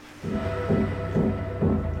Ooh.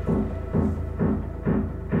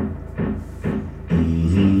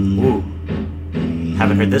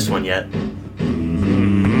 Haven't heard this one yet.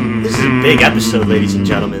 This is a big episode, ladies and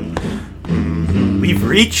gentlemen. We've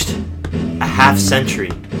reached a half century.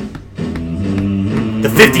 The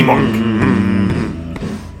 50 mark.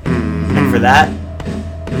 And for that,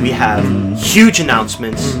 we have huge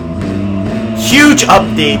announcements, huge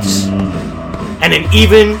updates, and an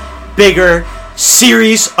even bigger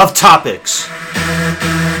series of topics.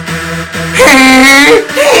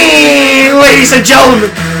 Hey, ladies and gentlemen,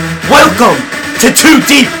 welcome to Too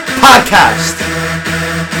Deep Podcast.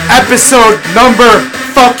 Episode number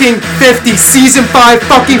fucking 50, season 5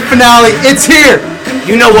 fucking finale. It's here.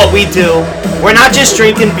 You know what we do. We're not just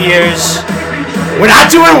drinking beers. We're not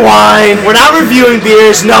doing wine. We're not reviewing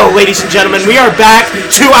beers. No, ladies and gentlemen, we are back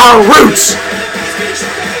to our roots.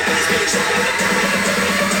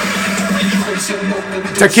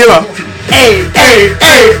 Tequila. Hey, hey,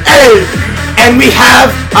 hey, hey. And we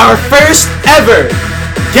have our first ever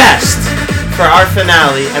guest for our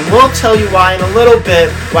finale, and we'll tell you why in a little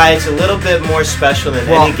bit, why it's a little bit more special than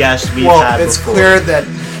any guest we've had before. It's clear that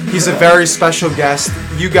he's a very special guest.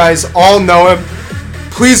 You guys all know him.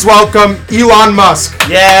 Please welcome Elon Musk.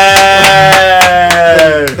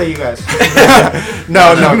 Yeah. Thank you guys.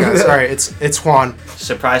 No, guys. All right, it's Juan.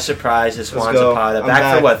 Surprise, surprise! It's Juan go. Zapata. I'm Back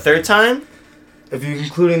for back. what? Third time? If you're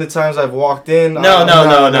including the times I've walked in. No.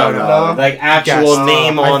 no. Like actual Guest.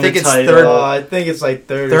 name I on think the it's title. third. I think it's like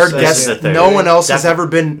third. or Third second. guest. the third. No one else has Def- ever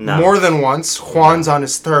been No. more than once. Juan's on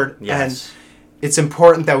his third. Yes. And it's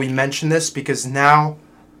important that we mention this because now,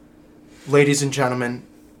 ladies and gentlemen,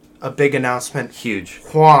 a big announcement. Huge.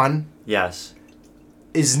 Juan Yes.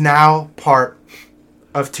 is now part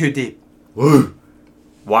of Too Deep. Woo.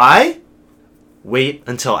 Why? Wait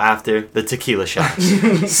until after the tequila shots.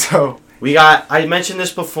 So, I mentioned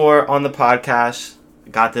this before on the podcast.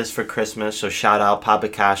 Got this for Christmas, so shout out Papa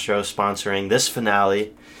Castro sponsoring this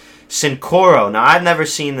finale. Cincoro. Now, I've never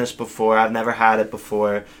seen this before. I've never had it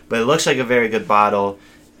before, but it looks like a very good bottle.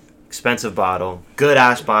 Expensive bottle. Good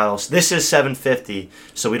ass bottles. This is $7.50,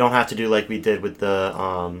 so we don't have to do like we did with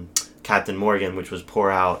the Captain Morgan, which was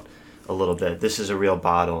pour out a little bit. This is a real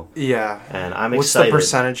bottle, yeah. and I'm What's excited. the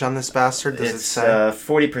percentage on this bastard? Does it It's say?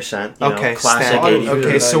 40%. Okay, classic standard. 80.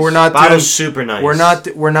 Okay, Nice. so we're not Bottle's doing super nice.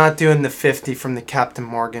 we're not doing the 50 from the Captain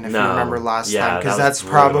Morgan if you No. remember last Yeah, time because that was that's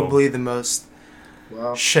brutal. probably the most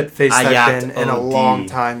Wow. shit-faced I I've yacked been in a OD. long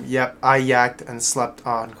time. Yep, I yacked and slept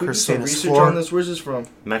on Who did some Christina's research floor. on this? Where's this from?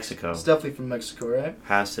 Mexico. It's definitely from Mexico, right?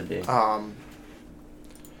 Has to be.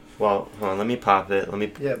 Well, hold on, let me pop it. Let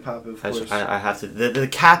me. Yeah, Papa, of course. I have to. The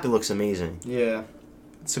cap, it looks amazing. Yeah.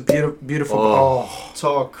 It's a beautiful. Oh.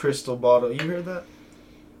 Tall crystal bottle. You heard that?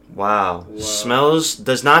 Wow. Wow.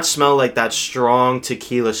 Does not smell like that strong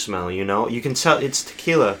tequila smell, you know? You can tell it's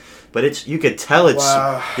tequila, but you could tell it's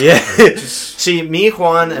Wow. yeah. Just- See, me,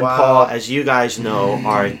 Juan, and Wow. Paul, as you guys know,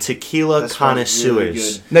 are tequila That smells really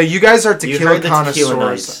connoisseurs. good. No, you guys are You tequila heard the tequila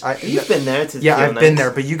connoisseurs. nights. You've been there to Yeah, tequila I've been nights?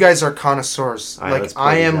 there, but you guys are connoisseurs. All right, like let's pour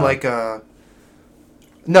I these am out. like a.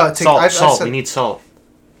 No, Salt, I've salt. said- We need salt.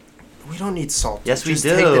 we don't need salt. Yes, we Just do.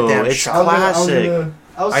 Take the damn It's shot. classic.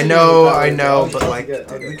 I know, but like,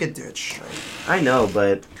 dude, we could do it straight. I know,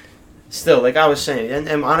 but still, like I was saying,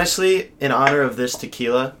 and honestly, in honor of this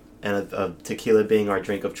tequila and of tequila being our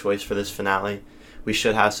drink of choice for this finale, we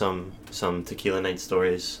should have some tequila night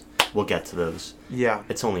stories. We'll get to those. Yeah,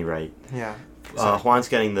 It's only right. yeah. Juan's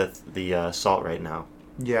getting the salt right now.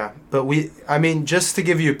 Yeah, but just to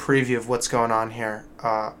give you a preview of what's going on here.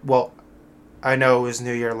 Well, I know it was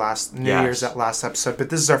New Year's that last episode,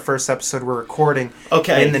 but this is our first episode we're recording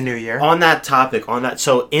Okay. in the new year. On that topic,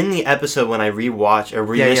 so in the episode when I rewatch or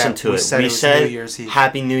re-listen to we it, said we it was said New Year's Eve.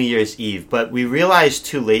 Happy New Year's Eve, but we realized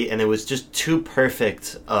too late, and it was just too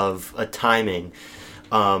perfect of a timing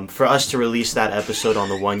for us to release that episode on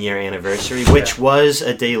the 1 year anniversary, which was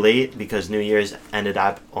a day late because New Year's ended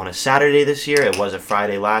up on a Saturday this year. It was a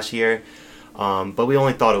Friday last year. But we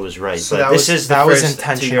only thought it was right. So but that this was is the that was first,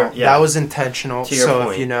 intentional. to your- That was intentional. To your So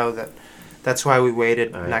point. if you know that, that's why we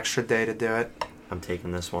waited All an right. extra day to do it. I'm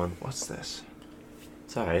taking this one. What's this?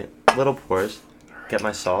 It's all right. Little pours. Get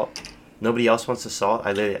my salt. Nobody else wants the salt.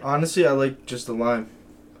 I did it. Honestly, I like just the lime.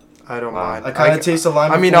 I don't Wow. mind. I kind of taste the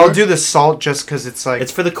lime. I mean, before. I'll do the salt just because it's like,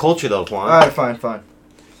 It's for the culture, though, Juan. Alright, fine.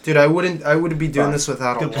 dude, I wouldn't be doing Fine. this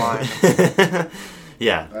without a Good lime.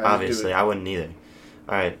 Yeah, All right, obviously. do it. I wouldn't either.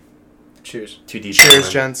 All right. Cheers. Too deep. Cheers,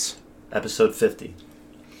 man. gents. Episode 50.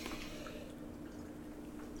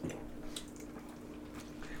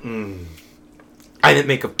 I didn't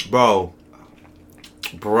make a...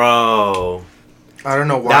 Bro. I don't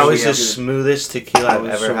know why. That was we the smoothest tequila I've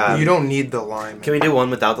was ever so had. You don't need the lime. Can we do one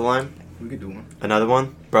without the lime? We could do one. Another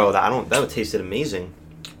one, bro. That would tasted amazing.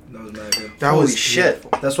 That was mad good. That Holy was shit.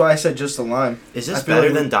 beautiful. That's why I said just the lime. Is I this feel better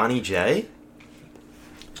like than Donnie J?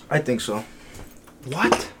 I think so.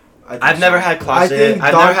 What? I think I've so. never had Clase. I think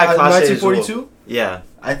I've never had Clase 1942. Yeah.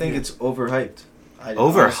 I think it's overhyped.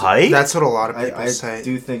 Overhyped? That's what a lot of people I say.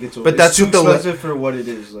 do think it's. But it's that's too what the expensive for what it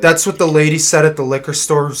is. Like, That's what the lady said at the liquor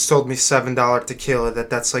store who sold me $7 tequila.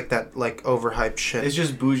 That's like that overhyped shit. it's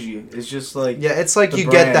just bougie. It's just like Yeah, it's like the you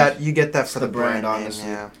brand. get that It's for the the brand, brand, name, honestly.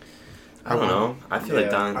 yeah. I don't know. I feel like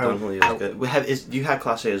Yeah. Don Julio is good. You had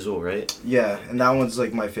Clase Azul, right? Yeah, and that one's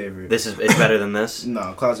like my favorite. It's better than this.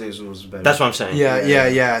 No, Clase Azul is better. That's what I'm saying.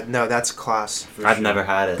 Yeah. No, that's class. For I've sure. never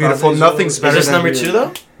had it. Beautiful. Clase Nothing's Azul- better Is this than number 2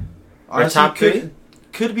 though? Honestly, top three?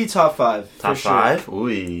 Could be top 5. Top for sure. 5?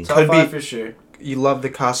 Ooh. Top Could 5 be. for sure. You love the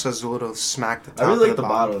Casa Azul to smack the top I really like of the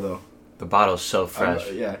bottle though. The bottle's so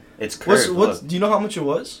fresh. Yeah. It's curved. What's? Look. Do you know how much it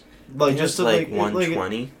was? Like Just just to like like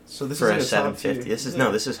 120 so this for is a like top 750. tier. This is Yeah.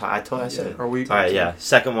 this is high. I said it. Are we? All right, yeah.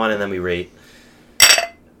 Second one, and then we rate.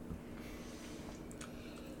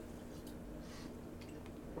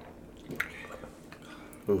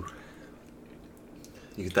 Ooh.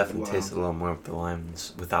 You could definitely Wow. taste it a lot more with the lime,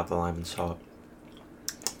 without the lime and salt.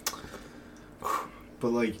 But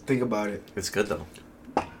like think about it. It's good though.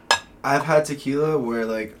 I've had tequila where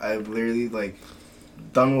like I've literally like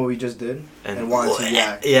done what we just did and wanted to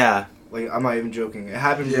yak. Yeah. Like I'm not even joking. It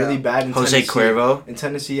happened Yeah. really bad in Jose Tennessee. Cuervo. In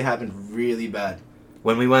Tennessee, it happened really bad.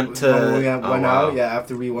 When we went to when we went oh, wow. out, yeah,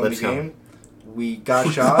 after we won Lipscomb. the game, we got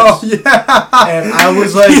Oh shots, yeah. and I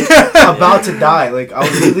was like about to die. Like I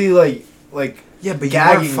was really like Yeah, but you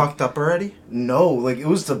gagging. weren't fucked up already. no, like it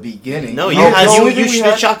was the beginning. No, The you had only you thing we spit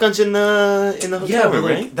had- shotguns in the hotel Yeah, but room,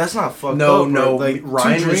 like right? that's not fucked No, up. no. bro. Like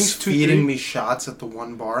Ryan two drinks, was 2, feeding 3. me shots at the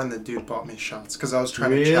one bar, and the dude bought me shots because I was trying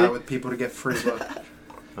Really? to chat with people to get free.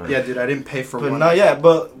 But yeah, dude, I didn't pay for But one. not yet.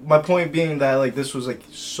 But my point being that like this was like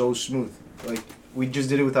so smooth. Like we just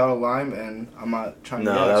did it without a lime, and I'm not trying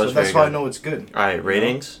No, to. that So was that's very how I good. know it's good. All right,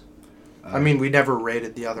 ratings. I mean, we never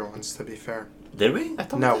rated the other ones. To be fair, Did we? I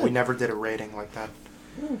thought no, did. we never did a rating like that.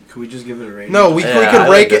 Could we just give it a rating? No, we Yeah, could I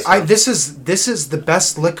like rate this it. one. This is the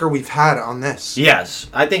best liquor we've had on this. Yes,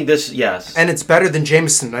 I think this. Yes. And it's better than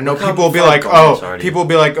Jameson. I know Look how people will be far like, gone oh, it's already. people will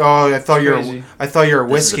be like, oh, I thought Crazy. I thought you're a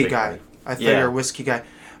This is a whiskey big guy. one. I thought Yeah. you're a whiskey guy.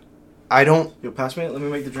 I don't Yo, pass me it. Let me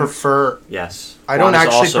make the drink. prefer. Yes. I don't Juan is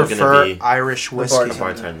actually also gonna prefer be Irish The whiskey. a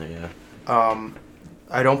bartender. Yeah.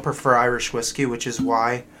 I don't prefer Irish whiskey, which is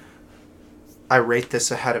why I rate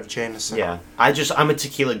this ahead of Jameson. Yeah. I'm a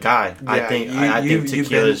tequila guy. I Yeah, think you, I think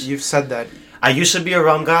tequila's. you've said that. I used to be a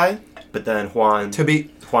rum guy, but then Juan To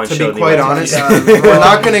be Juan to showed be me quite what to honest, do. we're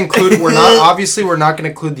not going to include. We're not obviously we're not going to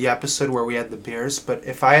include the episode where we had the beers. But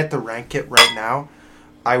if I had to rank it right now,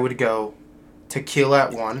 I would go tequila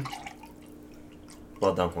at 1.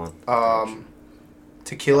 Well done, Juan.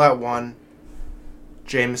 Tequila at 1.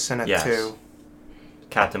 Jameson at Yes. 2.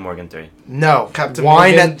 Captain Morgan 3. No, Captain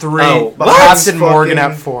wine Morgan. at 3. Oh, what? Captain Morgan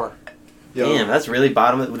Fucking- at 4. Yo, Damn, that's really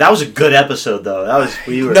bottom. That was a good episode, though. That was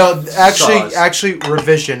we were. No, sauced. actually,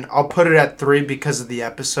 revision. I'll put it at 3 because of the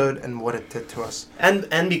episode and what it did to us. and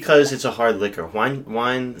because it's a hard liquor.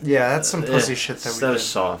 Wine. Yeah, that's some pussy eh, shit that we That did. was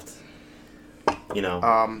soft. You know,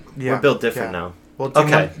 Yeah, we're built different yeah. now. Well, do you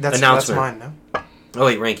Okay, want- that's announcement. mine, no? Oh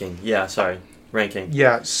wait, ranking. Yeah, sorry, ranking.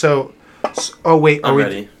 Yeah. So, oh wait, are I'm we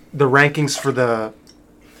ready. the rankings for the?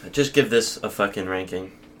 Just give this a fucking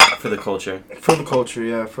ranking for the culture. for the culture,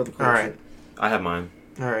 yeah, for the culture. All right, I have mine.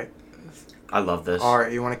 all right, I love this. all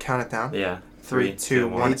right. You want to count it down? Yeah. 3, 2,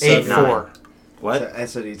 1. 8, 8, 7, 4. What? I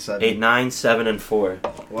said 8-7. 8, 9, 7, and 4.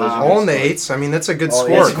 Wow. All in the 8s. I mean, that's a good Oh, score.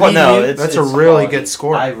 yeah, It's quite- no, it's- that's it's a really quality. good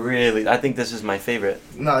score. I think this is my favorite.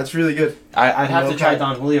 No, it's really good. I'd have No to try cap.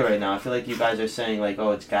 Don Julio right now. I feel like you guys are saying like, oh,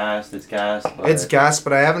 it's gassed. But It's gas,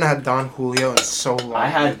 but I haven't had Don Julio in so long. I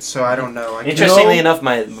had- so I don't know. Interestingly You know-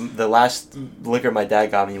 enough, the last liquor my dad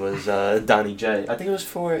got me was Donnie J. I think it was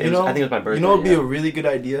for. I think it was my birthday. You know what would be yeah. a really good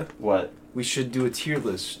idea? What? We should do a tier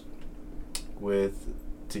list with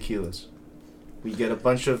tequilas. We get a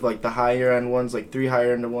bunch of like the higher end ones, like 3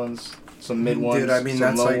 higher end ones, some mid ones, Dude, I mean,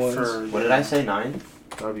 some that's low like ones. for. What did I say? 9?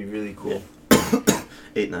 That'd be really cool.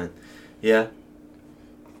 8, 9. Yeah.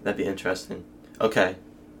 That'd be interesting. Okay.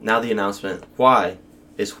 Now the announcement. Why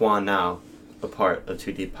is Juan now a part of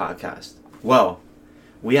 2 Deep Podcast? Well,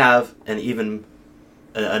 we have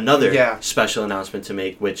another Yeah. special announcement to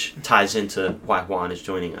make, which ties into why Juan is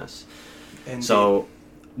joining us. Indeed. So,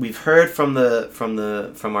 we've heard from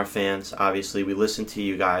our fans. Obviously, we listen to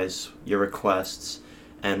you guys, your requests,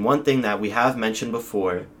 and one thing that we have mentioned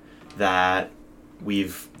before that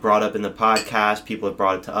we've brought up in the podcast, people have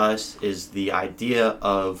brought it to us, is the idea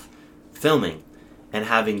of filming and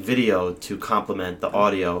having video to complement the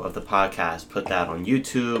audio of the podcast. Put that on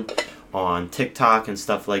YouTube, on TikTok and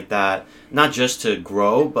stuff like that. Not just to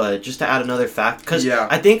grow, but just to add another fact. Because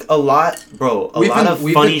I think a lot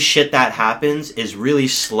of funny shit that happens is really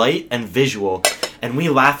slight and visual. And we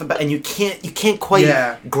laugh about, and you can't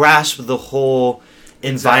quite grasp the whole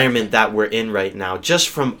environment that we're in right now just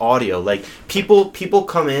from audio. Like people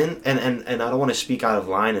come in, and I don't want to speak out of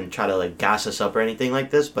line and try to like gas us up or anything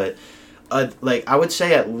like this, but like I would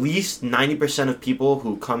say at least 90% of people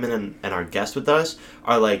who come in and are guests with us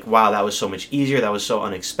are like, wow, that was so much easier, that was so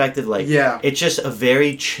unexpected. Like it's just a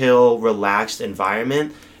very chill, relaxed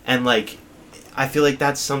environment, and like I feel like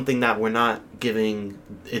that's something that we're not giving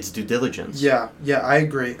its due diligence. Yeah, I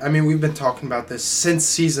agree. I mean, we've been talking about this since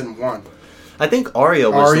season 1. I think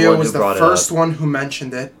Ario was the first one who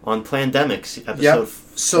mentioned it. On Plandemics, episode... Yep.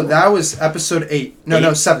 So that was episode 8.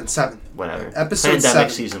 No, 7. Whatever. Episode Plandemic 7.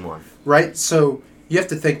 season 1. Right? So you have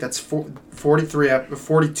to think that's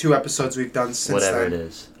 42 episodes we've done since Whatever then. It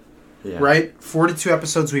is. Yeah. Right? 42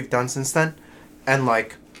 episodes we've done since then. And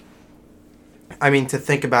like, I mean, to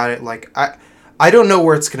think about it, like, I don't know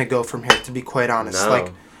where it's going to go from here, to be quite honest.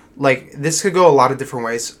 No. Like this could go a lot of different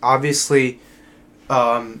ways. Obviously,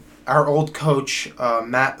 our old coach,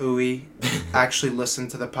 Matt Uwe, actually listened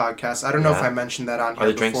to the podcast. I don't know if I mentioned that on here before.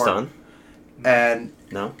 Are the drinks done? And...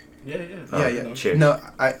 No? Yeah. Yeah. Cheers. No,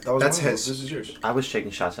 that's his. This is yours. I was taking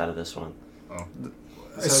shots out of this one. Oh.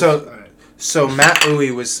 So Matt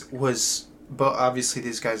Uwe was... But obviously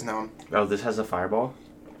these guys know him. Oh, this has a fireball?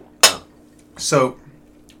 Oh. So...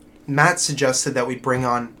 Matt suggested that we bring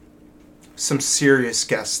on some serious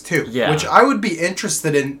guests too, which I would be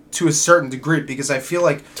interested in to a certain degree, because I feel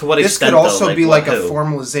like to what this extent, could also though? be like a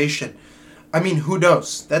formalization. I mean, who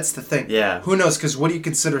knows? That's the thing. Yeah. Who knows? Because what do you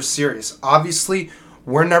consider serious? Obviously,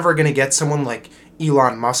 we're never going to get someone like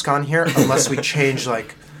Elon Musk on here unless we change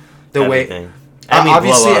like the Everything. way.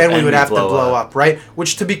 Obviously, and we would have to blow up, right?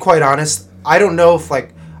 Which, to be quite honest, I don't know if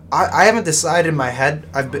like I haven't decided in my head.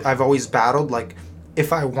 I've always battled like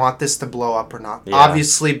if I want this to blow up or not. Yeah.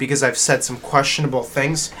 Obviously, because I've said some questionable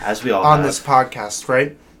things as we all on have. This podcast,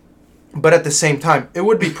 right? But at the same time, it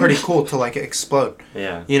would be pretty cool to like explode.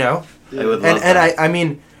 Yeah. You know? I would love and I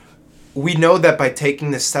mean, we know that by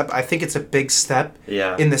taking this step, I think it's a big step.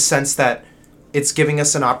 Yeah. In the sense that it's giving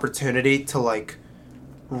us an opportunity to like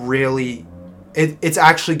really... It's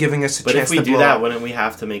actually giving us a chance to blow up. But if we do that, wouldn't we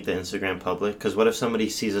have to make the Instagram public? Because what if somebody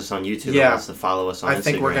sees us on YouTube and wants to follow us on Instagram? I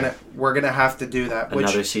think we're gonna have to do that.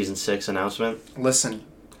 Another season 6 announcement? Listen,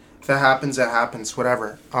 if it happens, it happens.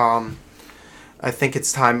 Whatever. I think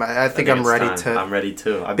it's time. I think I'm ready to... I'm ready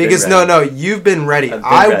too. Because no, you've been ready.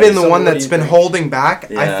 I've been the one that's been holding back.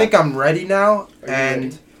 Yeah. I think I'm ready now.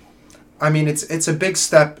 And I mean, it's a big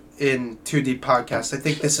step in 2D podcast. I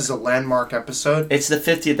think this is a landmark episode. It's the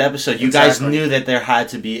 50th episode. You guys knew that there had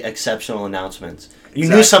to be exceptional announcements. You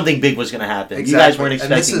knew something big was going to happen. Exactly. You guys weren't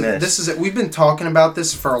expecting this. This is it. We've been talking about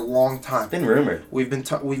this for a long time. It's been rumored. We've been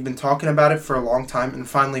talking about it for a long time, and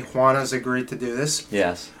finally Juan has agreed to do this.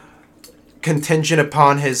 Yes. Contingent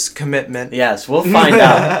upon his commitment. Yes, we'll find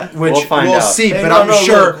out. We'll see. Hey,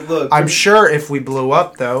 but I'm sure if we blew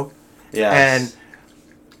up though, and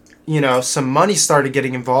you know, some money started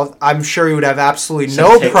getting involved, I'm sure he would have absolutely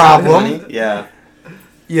no problem. Money? Yeah.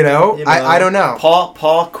 You know, I don't know.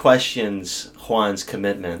 Paul questions Juan's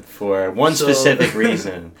commitment for one specific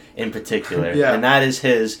reason in particular, and that is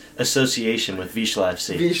his association with Vizsla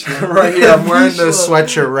FC. Right here, I'm wearing the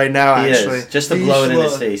sweatshirt right now, actually. Is, just to blow it in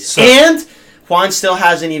his face. And Juan still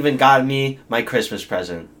hasn't even got me my Christmas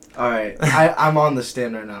present. All right, I'm on the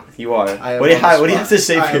stand right now. You are. What do you have to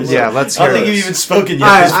say for yourself? Yeah, let's hear it. I don't think you've even spoken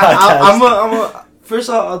yet. This podcast. First,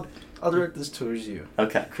 I'll direct this towards you.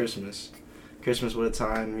 Okay. Christmas, what a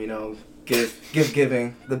time! You know,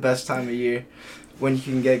 giving, the best time of year when you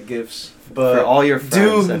can get gifts. But for all your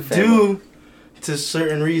friends and family. Due to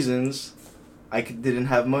certain reasons, I didn't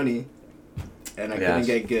have money, and I couldn't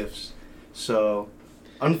get gifts. So,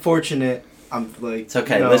 unfortunate. I'm like, it's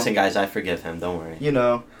okay. Listen, guys, I forgive him. Don't worry. You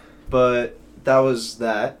know. But that was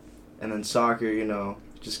that, and then soccer, you know,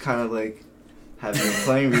 just kind of like having been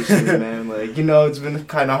playing recently, man. Like, you know, it's been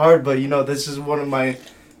kind of hard, but you know, this is one of my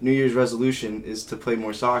New Year's resolution is to play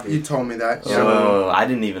more soccer. You told me that. So I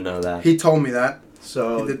didn't even know that. He told me that.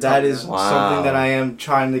 So that is something that I am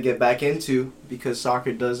trying to get back into because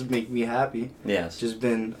soccer does make me happy. Yes. It's just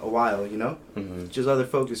been a while, you know. Mm-hmm. Just other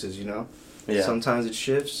focuses, you know. Yeah. Sometimes it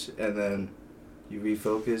shifts, and then you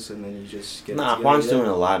refocus, and then you just get. Nah, Juan's doing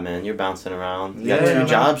a lot, man. You're bouncing around. You got Yeah, 2 man.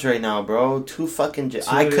 jobs right now, bro. 2 fucking jobs.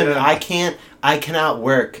 Yeah. I cannot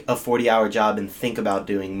work a 40-hour job and think about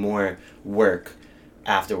doing more work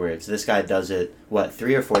afterwards. This guy does it,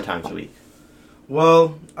 3 or 4 times a week?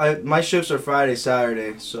 Well, my shifts are Friday,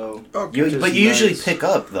 Saturday, so. Okay. You Just usually nice. pick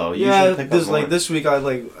up, though. You Yeah, usually pick up more. this week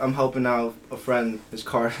I'm helping out a friend. His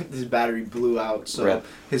car, his battery blew out, so Rip.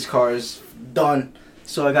 his car is done.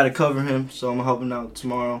 So I gotta cover him. So I'm helping out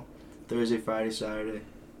tomorrow, Thursday, Friday, Saturday.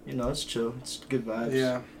 You know, it's chill. It's good vibes.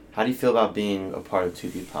 Yeah. How do you feel about being a part of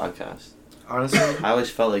 2B Podcast? Honestly, I always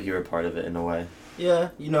felt like you were a part of it in a way. yeah.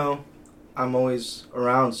 You know, I'm always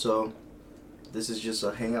around, so this is just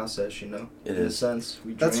a hangout session. You know, It in a is. sense.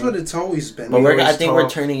 We That's drink. what it's always been. But We I always think we're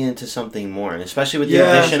talk. turning it into something more, and especially with the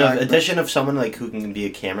Yeah, exactly. addition of someone like who can be a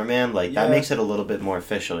cameraman, like that Yeah. makes it a little bit more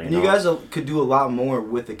official. And you guys could do a lot more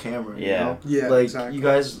with the camera. You Yeah. know? Yeah, Like exactly. you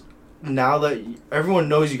guys, now that everyone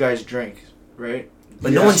knows you guys drink, right?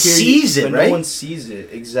 But You no one just hear sees it, but right? No one sees it.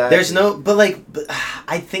 Exactly. There's no, but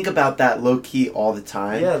I think about that low key all the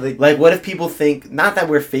time. Yeah. Like, what if people think not that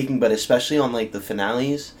we're faking, but especially on like the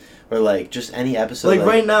finales or like just any episode. like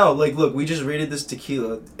right now, like look, we just rated this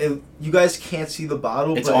tequila. You guys can't see the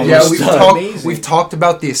bottle, It's but almost Yeah, Almost we've done. talked. amazing. We've talked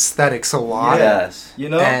about the aesthetics a lot, Yes. You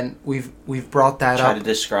know, and we've brought that Try up, to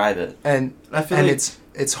describe it. and I feel and like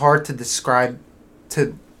it's hard to describe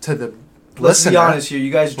to the let's listener. be honest here. You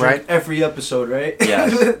guys drink right? every episode, right?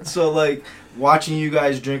 Yes. So like watching you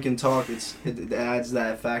guys drink and talk, it adds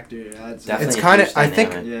that factor. It adds. Definitely. It's a kind of. huge I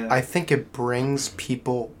think. dynamic. Yeah. I think it brings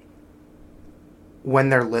people when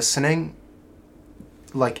they're listening,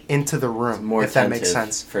 like into the room. More if that makes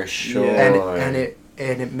attentive, sense. for sure. And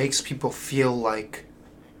it makes people feel like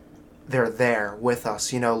they're there with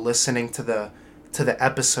us, listening to the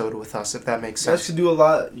episode with us, if that makes You guys sense. could do a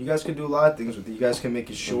lot. You guys could do a lot of things with it. You guys can make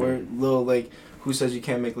it short, little like. Who says you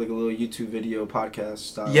can't make like a little YouTube video podcast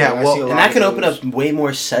style? Yeah, Like, I well, see a and lot that of can open those. up way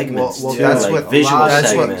more segments Well, too, that's like what visual that's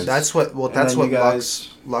what- segments. That's what And that's then what you guys-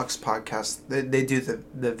 Lux podcast. They do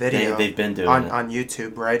the video they've been doing on it. on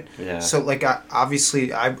YouTube, right? Yeah. So like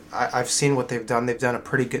obviously I've seen what they've done. They've done a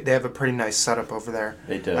pretty good. They have a pretty nice setup over there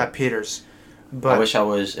They do. at Peters. I But wish I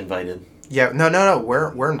was invited. yeah, no, we're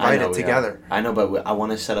I invited know we together. are. I know, but I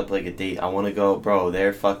want to set up like a date. I want to go, bro.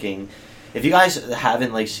 They're fucking. If you guys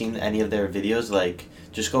haven't like seen any of their videos, like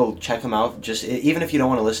just go check them out. Just even if you don't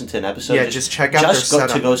want to listen to an episode, Yeah, just check out just their go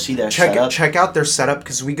setup. to go see their setup. Check out their setup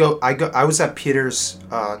because I was at Peters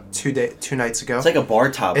 2 nights ago. It's like a bar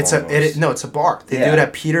top. It's almost. it's a bar. They do Yeah. it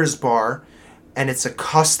at Peter's bar, and it's a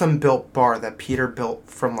custom built bar that Peter built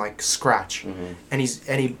from like scratch, Mhm.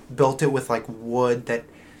 and he built it with like wood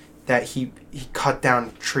that he cut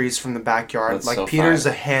down trees from the backyard. That's like so Peter's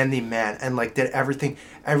fire. a handy man and like did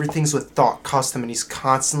everything's with thought, custom, and he's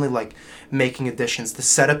constantly like making additions. The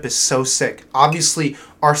setup is so sick. Obviously,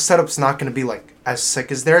 our setup's not going to be like as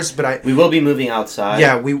sick as theirs, but We will be moving outside.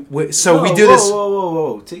 yeah, we do Whoa, this.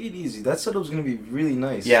 Whoa! Take it easy. That setup's gonna be really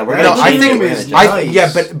nice. Yeah, we're That gonna No, I change think it. We're gonna change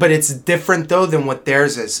nice. but it's different though than what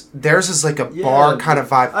theirs is. Theirs is like a Yeah, bar kind of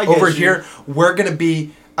vibe. I get Over you. here, we're gonna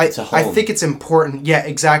be. It's a I home. think it's important. Yeah,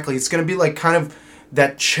 exactly. It's gonna be like kind of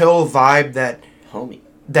that chill vibe homie.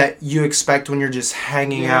 that you expect when you're just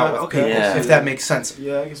hanging Yeah, out with okay, people. Yeah. If that makes sense.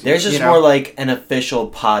 Yeah, I guess. There's just You know? more like an official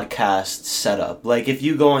podcast setup. Like if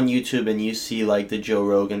you go on YouTube and you see like the Joe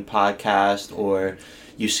Rogan podcast or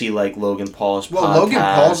you see like Logan Paul's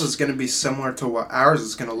podcast. is gonna be similar to what ours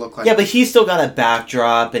is gonna look like. Yeah, but he's still got a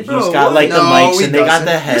backdrop and he's Bro, got what? like the No, mics he and they got doesn't.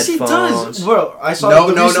 the Yes, he headphones. does, bro. I saw No,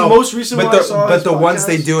 the no, recent, no. most recent but one I saw. the his ones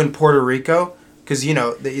they podcast. do in Puerto Rico, because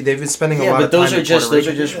they've been spending a Yeah, lot but of time those are in just Puerto those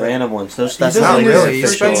are Rico. just random ones. Those He that's does not it like in really.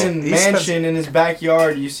 his He official. spends freaking he spends- mansion in his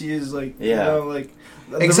backyard. You see his like, Yeah. you know, like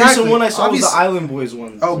the Exactly. recent one I saw was Obvious- the Island Boys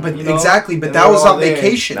one. Oh, but you know? exactly. But And that they're was all on there.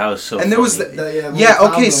 vacation. That was so. And there was funny. Yeah, little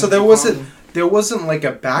okay, so problem. there wasn't like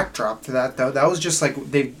a backdrop to that though. That was just like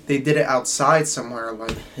they did it outside somewhere,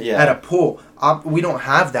 like yeah. at a pool. We don't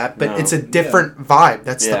have that, but No. it's a different vibe.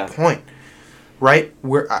 That's Yeah. the point, right?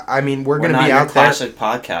 We're we're gonna not be your out there. classic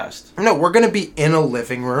podcast. No, we're gonna be in a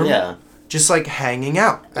living room, Yeah, just like hanging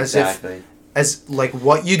out, exactly. as like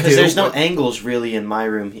what you do. Because there's no what- angles really in my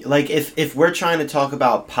room. Like if we're trying to talk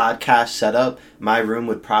about podcast setup, my room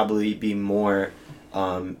would probably be more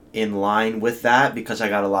in line with that because I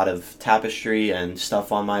got a lot of tapestry and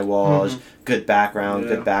stuff on my walls, good background,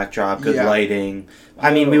 Yeah. good backdrop, good Yeah. lighting.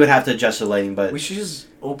 I mean, we would have to adjust the lighting, but We should just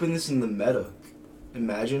open this in the meta.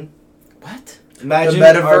 Imagine. what? the Imagine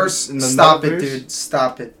metaverse. in the Stop it, metaverse. dude.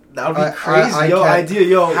 Stop it. That would be crazy. I yo, can't. idea,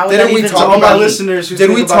 yo. How Didn't we even talk to all my about listeners who Did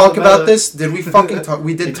think we about talk the about meta- this? Did we fucking talk?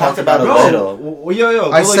 We did We talk talked about about it a it. little. Well,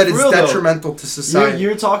 yo. I but, said like, it's real, though. detrimental to society.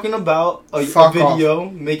 You're talking about a Fuck video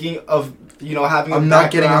making of having. I'm a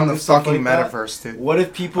not getting on background the and stuff fucking like that. metaverse, dude. What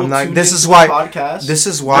if people? I'm not- tuned this into is the why- podcast. This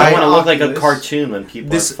is I why. don't want to look like a Oculus. cartoon when people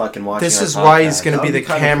This- are fucking watching. This our is why podcast. he's gonna That be would the be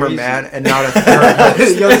kinda cameraman crazy. and not a third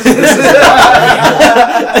host. Yo, this is-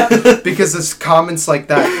 Because it's comments like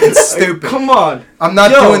that. It's stupid. Come on. I'm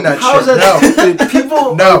not Yo, doing that how is shit. that No. stupid?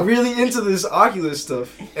 People No. are really into this Oculus stuff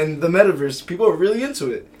and the metaverse. People are really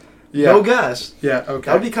into it. Yeah. No gas. Yeah. That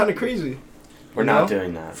Okay. would be kind of crazy. We're not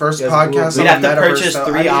doing that. First Yes, podcast We'd on have the to metaverse, purchase so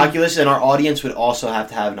 3 I mean, Oculus, and our audience would also have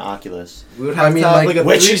to have an Oculus. We would I have mean, to have like, like a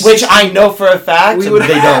Which 360 I know for a fact we they would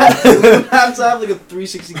don't. we would have to have like a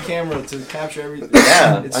 360 camera to capture everything.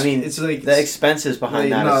 Yeah, It's, I mean, it's like The expenses behind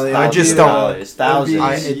Like, that no, is they- I just don't- $1,000. Thousands.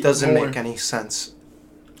 I- it doesn't More. make any sense.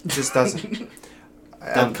 It just doesn't.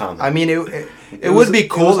 Dumb comment. I mean, it It was- would be it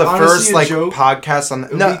cool was the honestly first a like joke. podcast on. it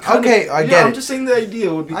would No, be kinda- okay, I yeah, get I'm it. just saying the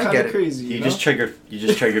idea would be I kind get of it. crazy. You know? just triggered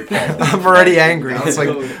Pat. I'm already angry. It's like,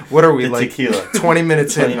 what are we The like? tequila. 20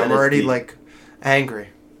 minutes 20 in, I'm minutes already deep. like angry.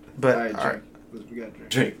 But All right, all right. drink. We got drink.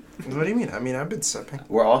 Drink. What do you mean? I mean, I've been sipping.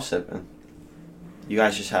 We're all sipping. You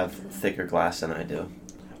guys just have thicker glass than I do.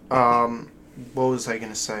 What was I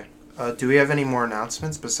gonna say? Do we have any more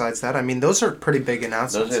announcements besides that? I mean, those are pretty big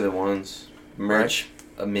announcements. Those are the ones. Merch,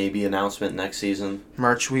 a maybe announcement next season.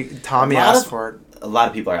 Merch. Tommy A lot asked of- for it. A lot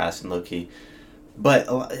of people are asking low key, but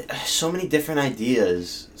so many different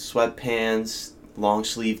ideas: sweatpants, long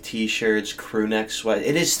sleeve T-shirts, crew neck sweat.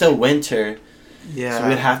 It is still winter, Yeah. so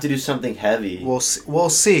we'd have to do something heavy. We'll see. We'll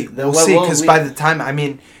see. The- We'll well, see. well, Because we- by the time, I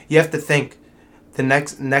mean, you have to think, the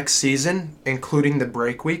next season, including the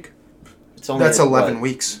break week, It's only that's 11 what?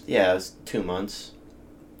 weeks. Yeah, it's 2 months,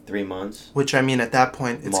 3 months. Which I mean, at that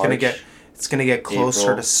point, it's March, gonna get closer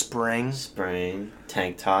April. to spring. Spring,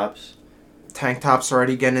 tank tops, Tank tops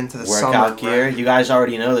already getting into the workout summer. gear. Right? You guys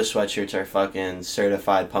already know the sweatshirts are fucking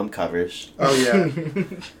certified pump covers. Oh yeah,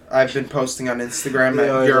 I've been posting on Instagram Yeah, at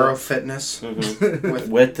yeah. Euro Fitness Mhm.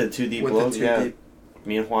 With the 2D with logo, the 2D. yeah.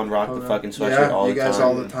 Me and Juan rock the logo. fucking sweatshirt Yeah, all you the guys time.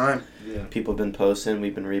 all the time. Yeah. People have been posting,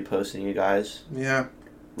 we've been reposting you guys. Yeah,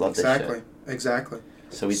 Love this exactly, shit. exactly.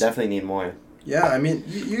 So we definitely need more. Yeah, I mean,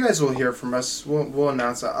 you guys will hear from us. We'll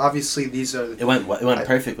announce that. Obviously, these are It went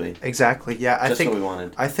perfectly. exactly. Yeah, I Just think what we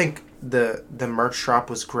wanted. I think the merch drop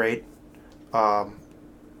was great.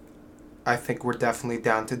 I think we're definitely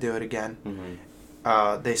down to do it again.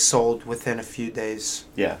 Hmm. They sold within a few days.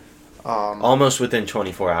 Yeah. Um, Almost within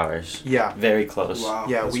 24 hours. yeah, Very close. Wow.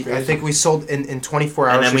 yeah. that's I crazy. think we sold in 24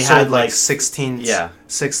 And hours. then we we sold had, like like, 16. Yeah.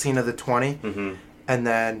 16 of the 20, Hmm. and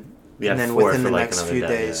then We had and then 4 within for the like next another few day,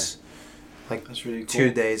 days, like That's really cool. 2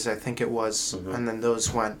 days, I think it was, Mhm. and then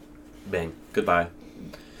those went Yeah. Bang. Goodbye.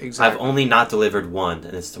 exactly. I've only not delivered one,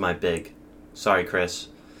 and it's to my big. Sorry, Chris.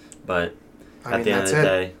 But I at mean, the end that's of the it.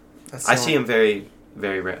 day, That's I the see only- him very,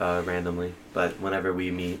 very randomly. But whenever we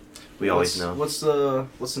meet, we always know. What's the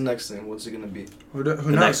next thing? What's it gonna be? Who The knows?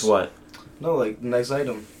 next what? No, like the next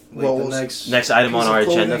item. Like Well, the we'll next item on piece of our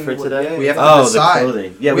agenda clothing, for what- today? yeah, We have to Oh, decide. the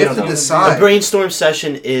clothing. Yeah, We have don't to know. decide. The brainstorm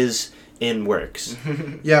session is in works.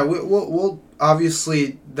 Yeah, we'll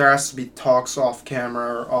obviously there has to be talks off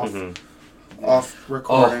camera or Mhm. off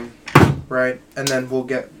recording, Oh. right? And then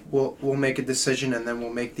we'll make a decision, and then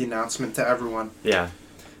we'll make the announcement to everyone. Yeah.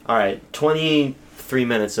 All right. 23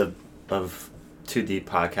 minutes of 2D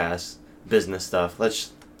podcast business stuff.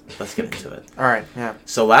 Let's get into it. All right, yeah.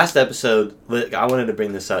 So last episode, I wanted to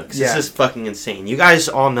bring this up because Yeah. this is fucking insane. You guys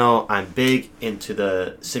all know I'm big into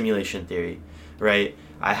the simulation theory, right?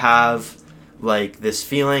 I have like this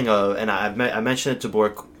feeling of, and I mentioned it to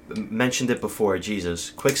Bork, mentioned it before. Jesus,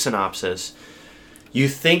 quick synopsis. You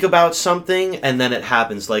think about something and then it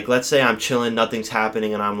happens. Like, let's say I'm chilling, nothing's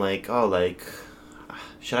happening, and I'm like, oh, like,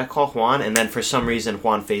 should I call Juan? And then for some reason,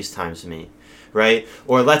 Juan FaceTimes me, right?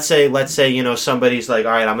 Or let's say, you know, somebody's like,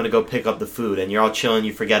 all right, I'm going to go pick up the food, and you're all chilling,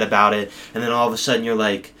 you forget about it, and then all of a sudden you're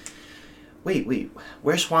like, wait,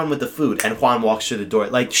 where's Juan with the food? And Juan walks through the door.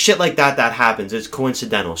 Like, shit like that happens. It's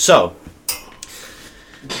coincidental. So,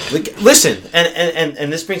 like, listen,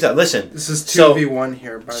 and this brings up, listen. This is So- 2v1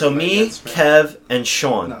 here. By So the way, me, against Kev, and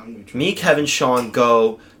Sean. No, I'm neutral. Me, Kev, and Sean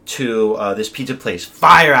go to this pizza place.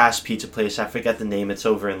 Fire-ass pizza place. I forget the name. It's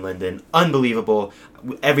over in Linden. Unbelievable.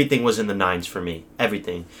 Everything was in the 9s for me.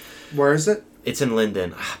 Everything. Where is it? It's in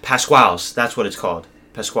Linden. Pasquale's. That's what it's called.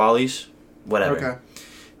 Pasquale's? Whatever. Okay.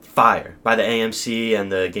 Fire. By the AMC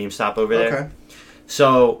and the GameStop over there. Okay.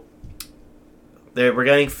 So, we're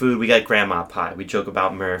getting food. We got grandma pie. We joke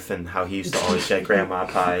about Murph and how he used to always get grandma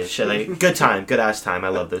pie. Shit, like, good time. Good ass time. I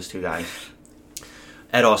love those two guys.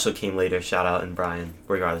 Ed also came later. Shout out, and Brian.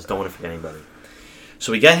 Regardless, don't want to forget anybody.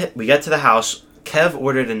 So we get to the house. Kev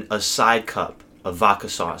ordered a side cup of vodka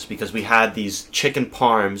sauce because we had these chicken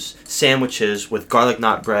parms sandwiches with garlic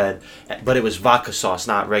knot bread, but it was vodka sauce,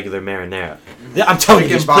 not regular marinara. I'm telling you,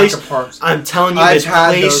 this place. I'm telling you, this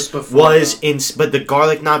place was but the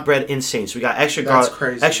garlic knot bread insane. So we got extra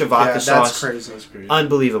garlic, extra vodka sauce. That's crazy.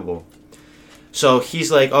 Unbelievable. So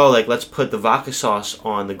he's like, oh, like let's put the vodka sauce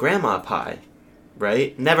on the grandma pie.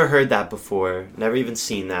 Right? Never heard that before. Never even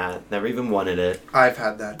seen that. Never even wanted it. I've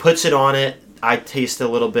had that. Puts it on it. I taste a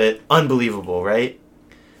little bit. Unbelievable, right?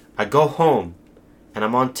 I go home, and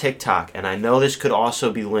I'm on TikTok, and I know this could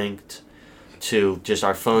also be linked to just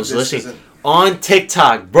our phones listening. On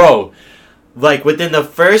TikTok, bro, like within the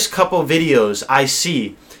first couple videos I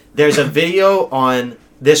see, there's a video on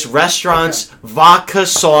this restaurant's vodka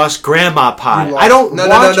sauce grandma pie.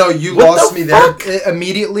 No. You lost me there. It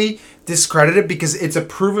immediately discredited because it's a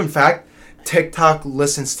proven fact. TikTok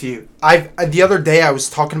listens to you. The other day I was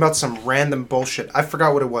talking about some random bullshit. I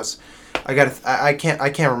forgot what it was. I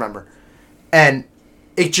can't remember. And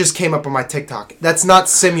it just came up on my TikTok. That's not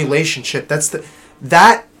simulation shit.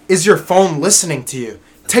 That is your phone listening to you.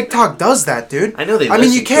 TikTok does that, dude. I know they.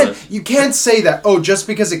 You can't say that. Oh, just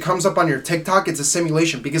because it comes up on your TikTok, it's a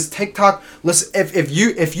simulation. Because TikTok, listen,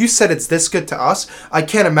 if you said it's this good to us, I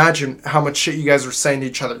can't imagine how much shit you guys were saying to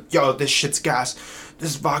each other. Yo, this shit's gas.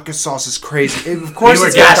 This vodka sauce is crazy. Of course, we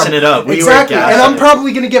were gassing it up. Exactly, and I'm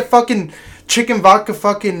probably gonna get fucking chicken vodka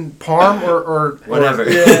fucking parm or whatever.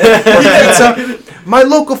 Pizza. My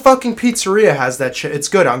local fucking pizzeria has that shit. It's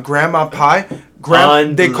good on grandma pie.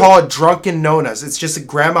 They call it drunken nonas. It's just a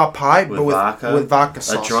grandma pie, but with vodka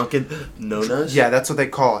sauce. A drunken nonas? Yeah, that's what they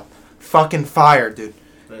call it. Fucking fire, dude.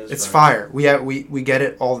 It's fire. We get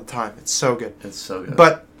it all the time. It's so good. It's so good.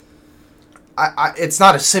 But it's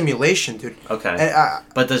not a simulation, dude. Okay.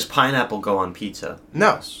 But does pineapple go on pizza?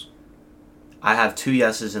 No. I have 2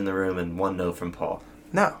 yeses in the room and 1 no from Paul.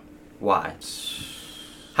 No. Why?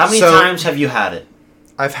 How many times have you had it?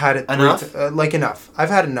 I've had it enough. Enough. I've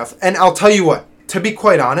had enough, and I'll tell you what. To be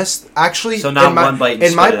quite honest, actually, so not one bite. And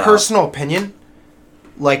in my personal opinion,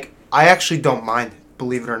 like I actually don't mind.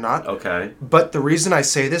 Believe it or not. Okay. But the reason I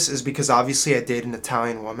say this is because obviously I date an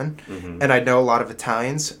Italian woman, and I know a lot of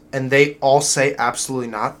Italians, and they all say absolutely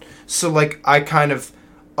not. So like I kind of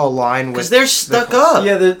align with because they're stuck up.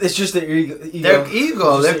 Yeah, it's just their ego. Their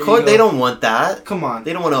ego. They don't want that. Come on.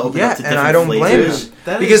 They don't want to open up to different and I don't flavors. blame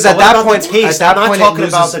them. Because at that point, I'm not talking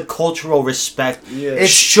about the cultural respect. Yeah.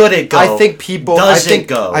 Should it go? I think people. Does it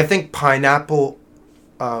go? I think pineapple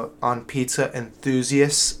on pizza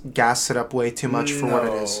enthusiasts gas it up way too much for what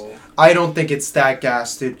it is. I don't think it's that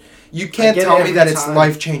gas, dude. You can't tell me that it's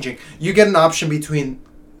life changing. You get an option between.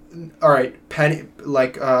 All right,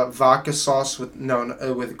 vodka sauce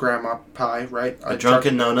with grandma pie, right? A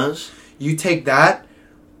drunken nonas. You take that,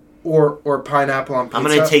 or pineapple on pizza. I'm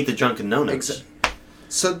gonna take the drunken nonas.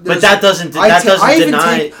 So, but that doesn't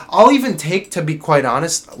deny. I'll even take, to be quite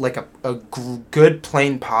honest, like a good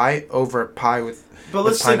plain pie over a pie with. But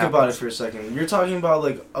let's think about it for a second. You're talking about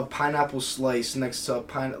like a pineapple slice next to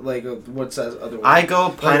what's that other one? I go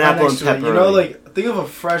pineapple and pepperoni. You know, like think of a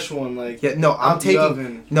fresh one, like I'm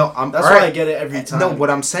taking. That's why I get it every time. No, what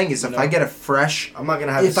I'm saying is if I get a fresh, I'm not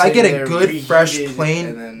gonna have. If I get a good fresh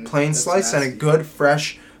plain slice and a good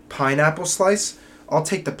fresh pineapple slice, I'll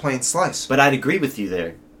take the plain slice. But I'd agree with you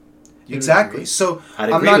there. Exactly. So I'd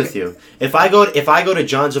agree with you. If I go to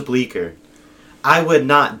John's of Bleecker, I would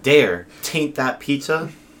not dare taint that pizza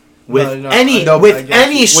with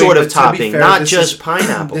any sort of topping, not just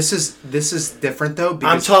pineapple. This is different though.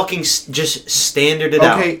 I'm talking just standard it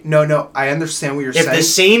out. Okay, no, I understand what you're saying. If the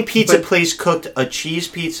same pizza place cooked a cheese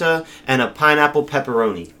pizza and a pineapple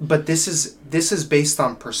pepperoni, but this is based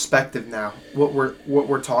on perspective now. What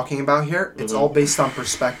we're talking about here, it's all based on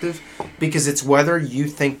perspective, because it's whether you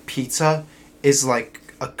think pizza is like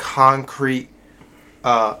a concrete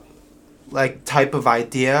like type of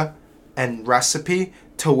idea and recipe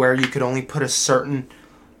to where you could only put a certain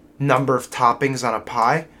number of toppings on a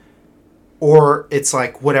pie, or it's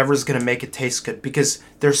like whatever's going to make it taste good. Because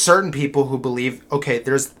there's certain people who believe,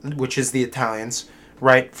 which is the Italians,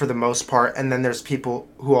 right, for the most part, and then there's people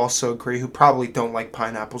who also agree, who probably don't like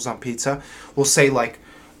pineapples on pizza, will say like,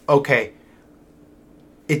 okay,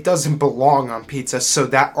 it doesn't belong on pizza, so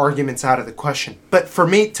that argument's out of the question. But for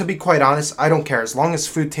me, to be quite honest, I don't care. As long as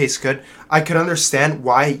food tastes good, I could understand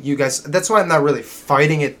why you guys... That's why I'm not really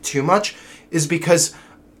fighting it too much, is because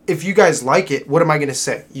if you guys like it, what am I going to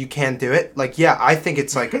say? You can't do it? Like, yeah, I think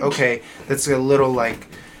it's like, okay, that's a little like...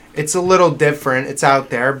 It's a little different. It's out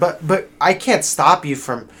there, but I can't stop you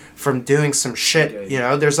from doing some shit. Yeah, You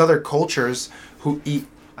know, there's other cultures who eat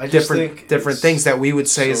I just different think things that we would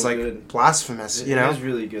say so is like good. blasphemous. You know. It is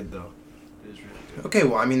really good though. It is really good. Okay,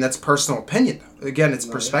 well, I mean that's personal opinion. Though. Again, it's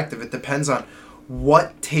No, perspective. It depends on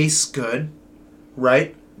what tastes good,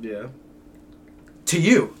 right? Yeah. To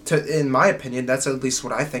you, in my opinion, that's at least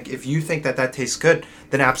what I think. If you think that tastes good,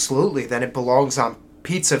 then absolutely, then it belongs on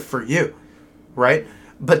pizza for you, right?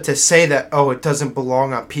 But to say that, oh, it doesn't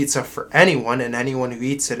belong on pizza for anyone, and anyone who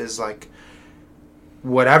eats it is like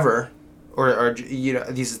whatever, or you know,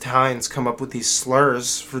 these Italians come up with these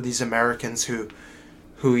slurs for these Americans who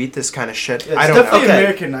eat this kind of shit. Yeah, I it's don't definitely know. Okay,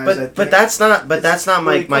 Americanized. I think. but that's not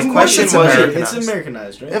my Like, my of course question it's wasn't. Americanized. It's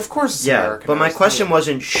Americanized, right? Of course, it's Yeah, Americanized. but my question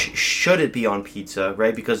wasn't should it be on pizza,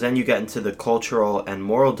 right? Because then you get into the cultural and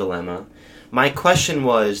moral dilemma. My question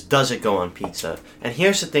was, does it go on pizza? And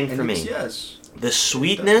here's the thing for And me: it's yes. the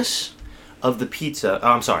sweetness of the pizza. Oh,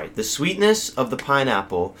 I'm sorry, the sweetness of the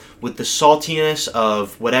pineapple with the saltiness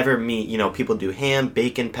of whatever meat. You know, people do ham,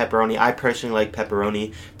 bacon, pepperoni. I personally like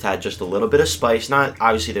pepperoni to add just a little bit of spice. Not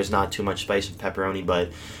obviously, there's not too much spice with pepperoni, but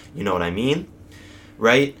you know what I mean,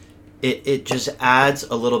 right? It just adds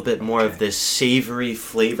a little bit more of this savory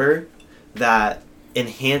flavor that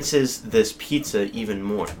enhances this pizza even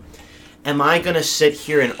more. Am I going to sit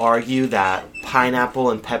here and argue that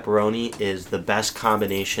pineapple and pepperoni is the best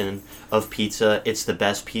combination of pizza? It's the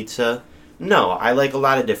best pizza? No, I like a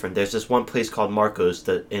lot of different. There's this one place called Marco's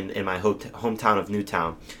in my hometown of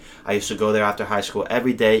Newtown. I used to go there after high school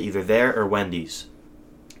every day, either there or Wendy's.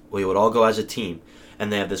 We would all go as a team.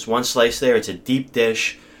 And they have this one slice there. It's a deep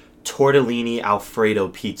dish tortellini Alfredo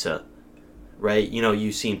pizza. Right? You know,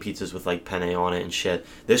 you've seen pizzas with like penne on it and shit.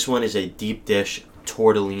 This one is a deep dish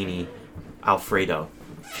tortellini Alfredo.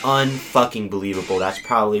 Unfucking believable. That's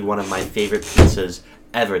probably one of my favorite pizzas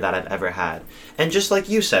ever that I've ever had. And just like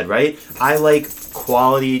you said, right? I like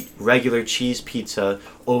quality regular cheese pizza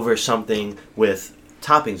over something with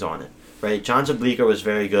toppings on it. Right? John's Oblique was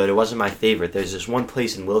very good. It wasn't my favorite. There's this one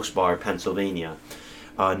place in Wilkes-Barre, Pennsylvania,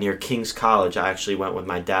 near King's College. I actually went with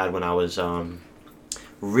my dad when I was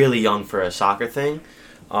really young for a soccer thing.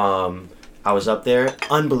 I was up there.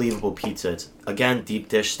 Unbelievable pizza. It's, again, deep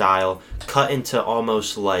dish style. Cut into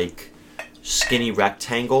almost like skinny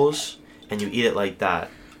rectangles. And you eat it like that.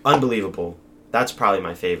 Unbelievable. That's probably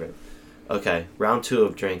my favorite. Okay, round 2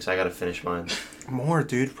 of drinks. I gotta finish mine. More,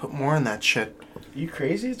 dude. Put more in that shit. You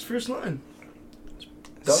crazy? It's first line.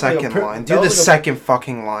 That was Second like line. Do the second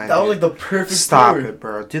fucking line. That was dude. like the perfect. Stop flavor. it,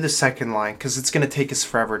 bro. Do the second line, because it's going to take us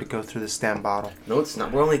forever to go through this damn bottle. No, it's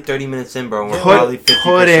not. We're only 30 minutes in, bro. And we're probably 50%.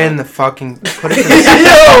 Put in the fucking... Put it in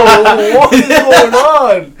Yo, what is going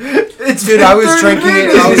on? It's Dude, I was 30 drinking it.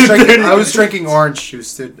 minutes. I was drinking orange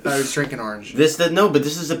juice, dude. I was drinking orange juice. But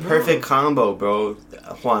this is a perfect combo, bro.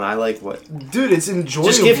 Juan, I like what... Dude, it's enjoyable.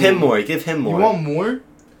 Just give him more. Give him more. You want more?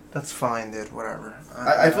 That's fine, dude. Whatever.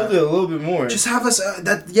 I felt it a little bit more. Just have us...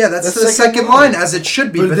 that's the second second line. line, as it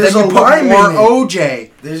should be. But But there's then you a put lime more in it.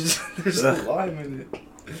 OJ. There's a lime in it.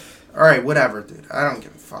 All right, whatever, dude. I don't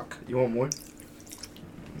give a fuck. You want more?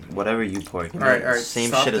 Whatever you pour. All right. Same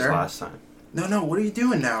Stop shit there. as last time. No. What are you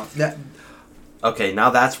doing now? Okay, now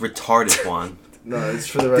that's retarded, Juan. No, it's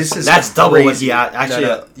for the rest. This is That's double what crazy. he actually.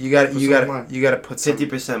 No, you got to put some.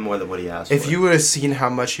 50% more than what he asked for. If you would have seen how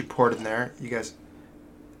much he poured in there, you guys.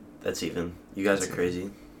 That's even. You guys That's are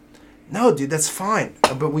crazy. No, dude, that's fine.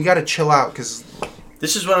 But we got to chill out because.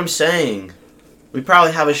 This is what I'm saying. We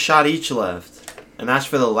probably have a shot each left. And that's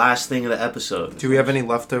for the last thing of the episode. Do we have any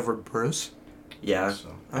leftover brews? Yeah. So.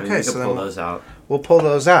 I mean, Okay, we so can then pull those out. We'll pull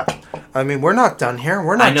those out. I mean, we're not done here.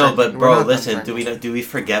 We're not. I know, drinking. but We're bro, not done listen. drinking. Do we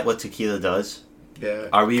forget what tequila does? Yeah.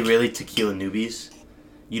 Are we really tequila newbies?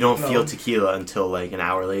 You don't No. feel tequila until like an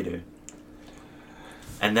hour later.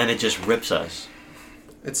 And then it just rips us.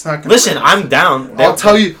 It's not. Gonna Listen, I'm down. I'll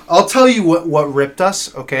tell you what ripped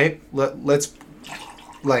us. Okay, let's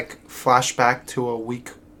like flash back to a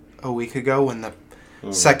week ago when the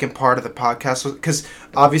second part of the podcast was, because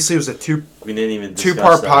obviously it was a We didn't even discuss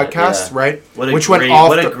two-part that, podcast, yeah. right? What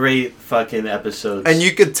a great fucking episode. And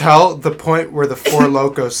you could tell the point where the Four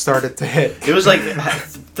Locos started to hit. It was like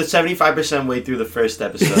the 75% way through the first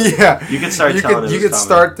episode. Yeah, You could start telling You could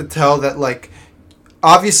start to tell that, like,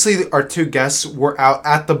 obviously our two guests were out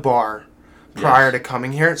at the bar prior to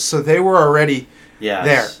coming here, so they were already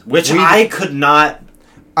there. Which I could not.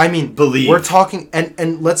 I mean, believe. We're talking,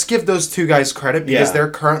 and let's give those two guys credit because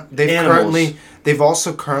Yeah. they've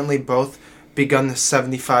also currently both begun the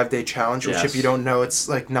 75-day challenge, which Yes. if you don't know, it's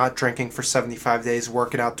like not drinking for 75 days,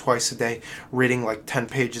 working out twice a day, reading like 10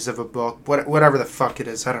 pages of a book, whatever the fuck it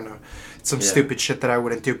is, I don't know. some stupid shit that I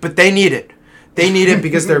wouldn't do. But they need it. They need it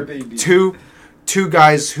because they're two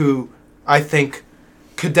guys who I think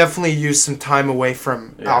could definitely use some time away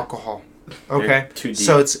from alcohol. Okay,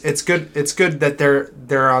 so it's good. It's good that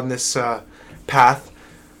they're on this path.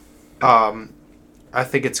 I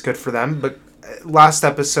think it's good for them. But last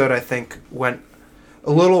episode, I think, went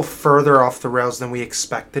a little further off the rails than we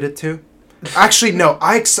expected it to. Actually, no,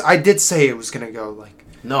 I did say it was gonna go like.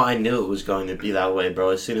 No, I knew it was going to be that way, bro.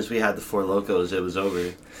 As soon as we had the Four Locos, it was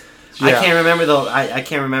over. Yeah. I can't remember though. I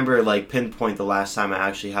can't remember like pinpoint the last time I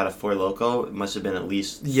actually had a Four Loco. It must have been at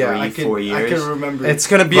least 4 years. I can remember. It's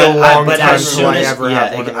gonna be a long time until I ever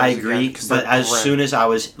have one of those I agree. again, but as soon as I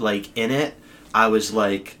was like in it, I was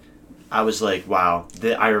like, wow.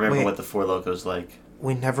 I remember what the Four Locos like.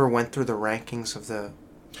 We never went through the rankings of the.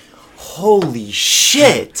 Holy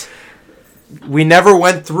shit! We never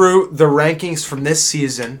went through the rankings from this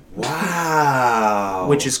season. Wow.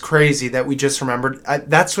 Which is crazy that we just remembered.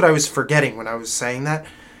 That's what I was forgetting when I was saying that.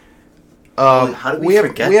 How did we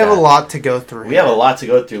forget that? We have a lot to go through. We have a lot to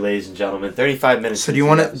go through, ladies and gentlemen. 35 minutes. So do you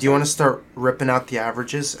want to start ripping out the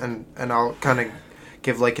averages and I'll kind of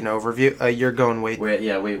give like an overview. You're going wait. Where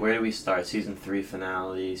did we start? Season 3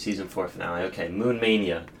 finale, Season 4 finale. Okay, Moon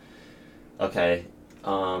Mania. Okay.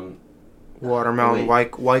 Watermelon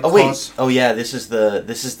White Claws. Wait. Oh yeah, this is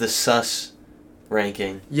the sus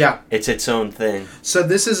ranking. Yeah. It's its own thing. So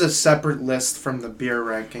this is a separate list from the beer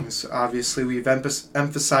rankings. Obviously, we've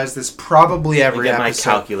emphasized this probably every episode. Get my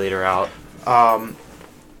calculator out.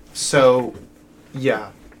 So,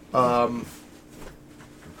 yeah. I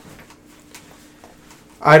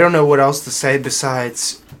don't know what else to say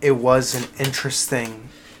besides it was an interesting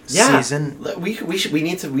season. We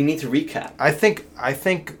need to recap. I think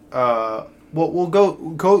we'll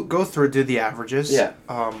go through do the averages. Yeah.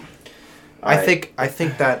 I think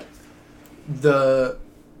that the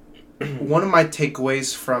one of my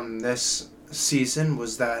takeaways from this season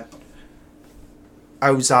was that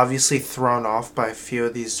I was obviously thrown off by a few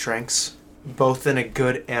of these drinks, both in a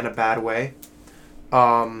good and a bad way.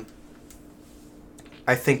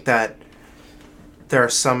 I think that there are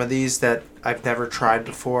some of these that I've never tried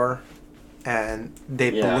before, and they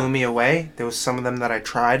blew me away. There was some of them that I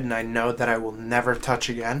tried, and I know that I will never touch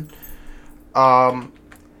again.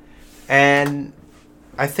 And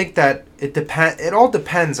I think that it all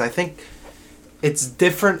depends. I think it's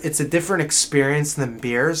different. It's a different experience than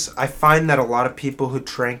beers. I find that a lot of people who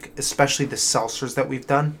drink, especially the seltzers that we've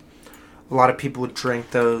done, a lot of people would drink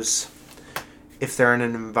those if they're in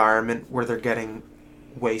an environment where they're getting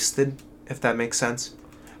wasted, if that makes sense,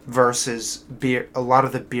 versus beer. A lot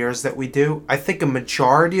of the beers that we do, I think a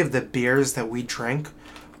majority of the beers that we drink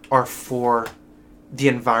are for the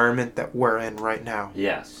environment that we're in right now.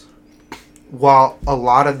 Yes. While a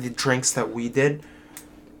lot of the drinks that we did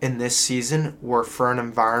in this season were for an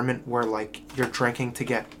environment where, like, you're drinking to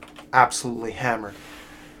get absolutely hammered.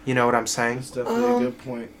 You know what I'm saying? That's definitely a good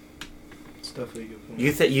point. It's definitely a good point.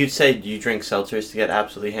 You'd say you drink seltzers to get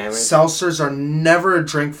absolutely hammered? Seltzers are never a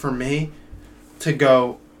drink for me to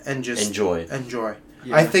go and just enjoy.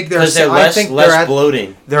 Yeah. I think because they're less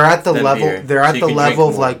bloating. They're at the level. Beer, they're at the level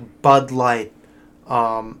of like Bud Light,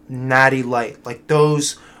 Natty Light, like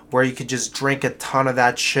those where you could just drink a ton of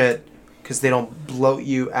that shit because they don't bloat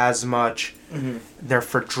you as much. Mm-hmm. They're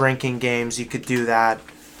for drinking games. You could do that,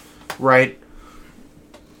 right?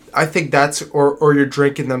 I think that's or you're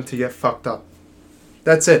drinking them to get fucked up.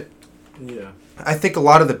 That's it. Yeah. I think a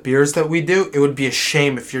lot of the beers that we do, it would be a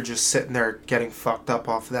shame if you're just sitting there getting fucked up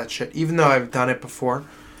off of that shit. Even though I've done it before,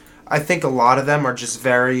 I think a lot of them are just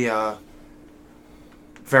very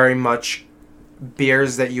much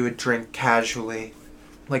beers that you would drink casually,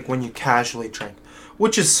 like when you casually drink,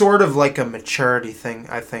 which is sort of like a maturity thing.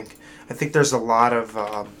 I think there's a lot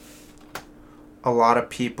of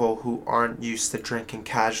people who aren't used to drinking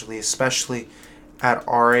casually, especially at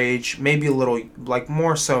our age, maybe a little, like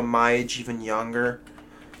more so my age, even younger,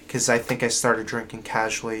 because I think I started drinking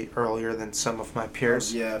casually earlier than some of my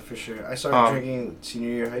peers. Yeah, for sure. I started drinking senior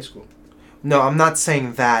year of high school. No, I'm not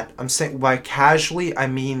saying that. I'm saying by casually, I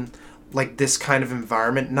mean like this kind of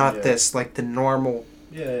environment, not this, like the normal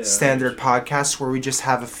standard podcast where we just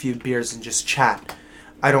have a few beers and just chat.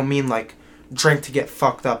 I don't mean like drink to get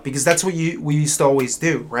fucked up, because that's what we used to always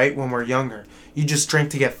do, right? When we're younger, you just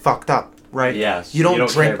drink to get fucked up, right? Yes. You don't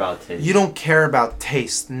drink, care about taste. You don't care about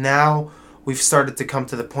taste. Now we've started to come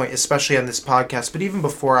to the point, especially on this podcast, but even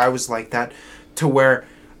before I was like that, to where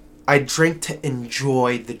I drink to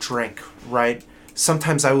enjoy the drink, right?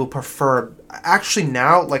 Sometimes I will prefer, actually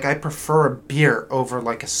now, like I prefer a beer over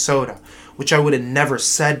like a soda, which I would have never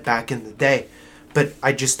said back in the day. but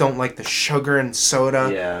I just don't like the sugar and soda.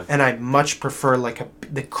 Yeah. And I much prefer like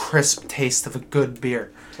the crisp taste of a good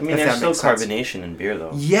beer. I mean, there's still carbonation in beer,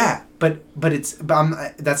 though. Yeah, but that's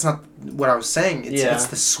not what I was saying. It's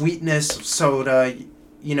the sweetness of soda.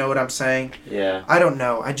 You know what I'm saying? Yeah. I don't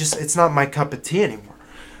know. It's not my cup of tea anymore.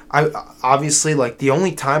 I obviously, like, the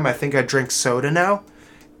only time I think I drink soda now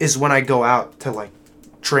is when I go out to, like,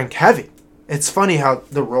 drink heavy. It's funny how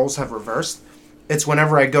the roles have reversed. It's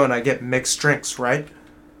whenever I go and I get mixed drinks, right?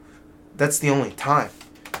 That's the only time,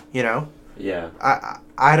 you know? Yeah.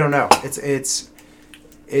 I don't know.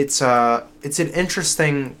 It's an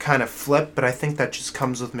interesting kind of flip, but I think that just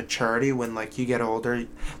comes with maturity when, like, you get older.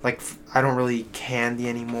 Like, I don't really eat candy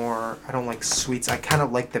anymore. I don't like sweets. I kind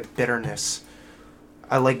of like the bitterness.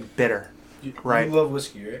 I like bitter, right? You love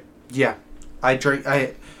whiskey, right? Yeah.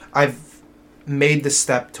 I've made the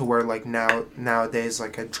step to where, like, nowadays,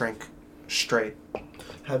 like, I drink straight.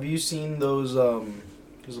 Have you seen those,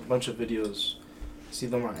 there's a bunch of videos. I see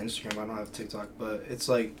them on Instagram. I don't have TikTok, but it's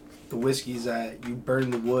like the whiskeys that you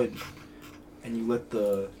burn the wood and you let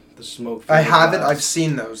the smoke. I haven't. I've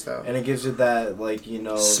seen those though. And it gives it that, like, you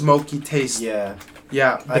know, smoky taste. Yeah.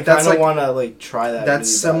 Yeah. But I kind of want to, like, try that. That's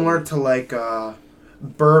really similar badly. to, like,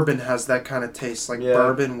 bourbon has that kind of taste. Like,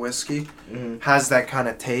 bourbon whiskey has that kind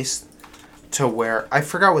of taste to where I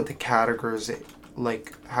forgot what the categories,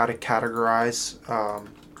 like, how to categorize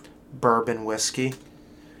bourbon whiskey.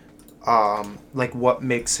 Like, what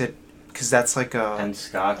makes it, because that's like and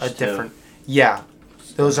Scotch a too. different. Yeah,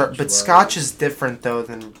 those are. But Scotch is different though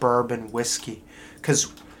than bourbon whiskey,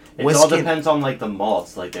 because It whiskey. all depends on, like, the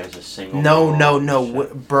malts. Like, there's a single. No.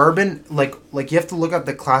 malt. Bourbon, like you have to look up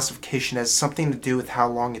the classification. It has something to do with how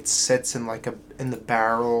long it sits in, like, in the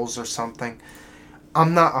barrels or something.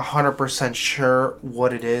 I'm not 100% sure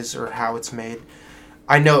what it is or how it's made.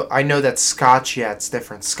 I know that Scotch, yeah, it's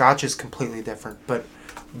different. Scotch is completely different, but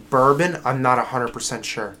bourbon, I'm not 100%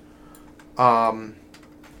 sure.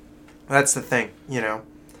 That's the thing, you know.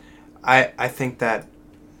 I think that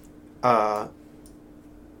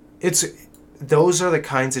those are the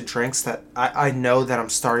kinds of drinks that I know that I'm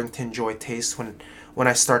starting to enjoy taste when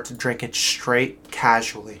I start to drink it straight,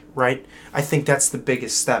 casually, right? I think that's the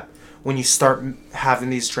biggest step. When you start having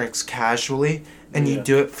these drinks casually and you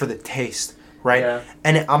do it for the taste, right? Yeah.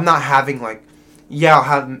 And I'm not having, like, I'll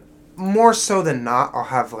have, more so than not, I'll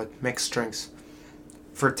have, like, mixed drinks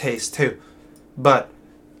for taste too. But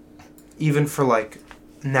even for, like,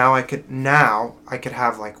 now I could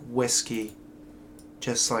have, like, whiskey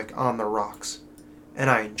just, like, on the rocks. And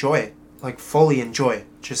I enjoy it. Like, fully enjoy it.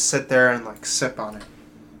 Just sit there and, like, sip on it.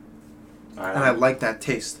 And I like that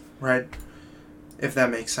taste, right? If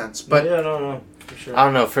that makes sense. But yeah, no, for sure. I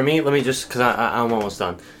don't know. For me, let me just, because I'm almost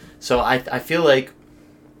done. So I feel like,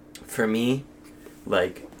 for me,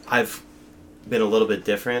 like, I've been a little bit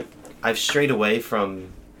different. I've strayed away from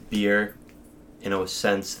beer in a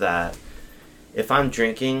sense that if I'm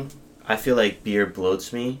drinking, I feel like beer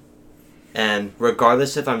bloats me. And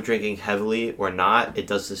regardless if I'm drinking heavily or not, it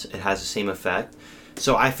has the same effect.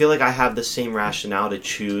 So I feel like I have the same rationale to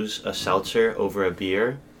choose a seltzer over a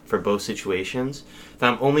beer for both situations. If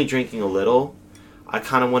I'm only drinking a little, I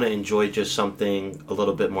kind of want to enjoy just something a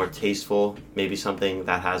little bit more tasteful, maybe something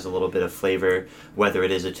that has a little bit of flavor, whether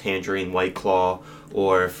it is a tangerine White Claw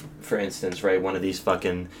or, for instance, right, one of these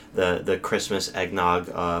fucking, the Christmas eggnog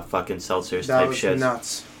fucking seltzers that type was shit.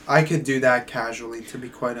 nuts. I could do that casually, to be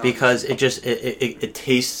quite honest. Because it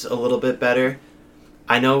tastes a little bit better.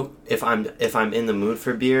 I know if I'm in the mood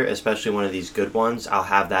for beer, especially one of these good ones, I'll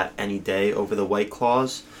have that any day over the White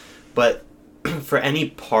Claws. But for any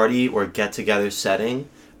party or get-together setting,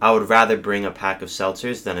 I would rather bring a pack of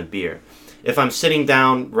seltzers than a beer. If I'm sitting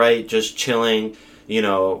down, right, just chilling, you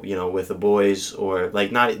know, with the boys, or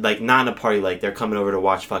not in a party, like they're coming over to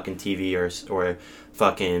watch fucking TV or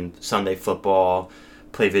fucking Sunday football,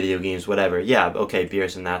 play video games, whatever. Yeah, okay,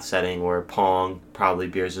 beers in that setting, or Pong, probably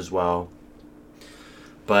beers as well.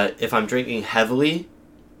 But if I'm drinking heavily,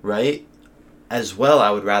 right, as well,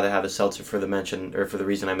 I would rather have a seltzer for the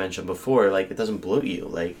reason I mentioned before. Like, it doesn't bloat you.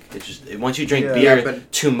 Like, it's just, once you drink beer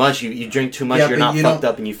too much, you drink too much, you're not fucked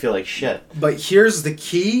up and you feel like shit. But here's the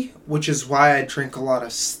key, which is why I drink a lot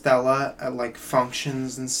of Stella at, like,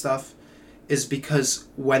 functions and stuff, is because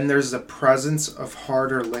when there's a presence of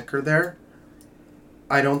harder liquor there,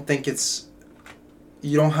 I don't think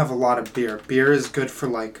you don't have a lot of beer. Beer is good for,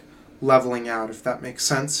 like, leveling out, if that makes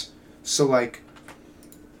sense. So, like,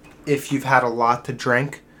 if you've had a lot to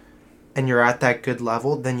drink and you're at that good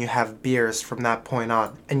level, then you have beers from that point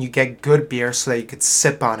on. And you get good beer so that you could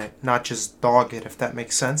sip on it, not just dog it, if that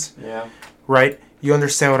makes sense. Yeah. Right? You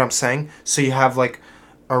understand what I'm saying? So you have, like,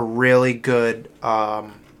 a really good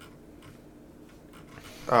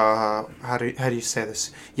how do you say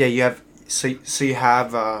this? Yeah, you have so you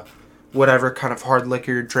have whatever kind of hard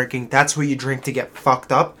liquor you're drinking. That's what you drink to get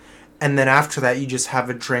fucked up, and then after that you just have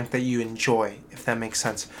a drink that you enjoy, if that makes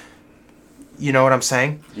sense. You know what I'm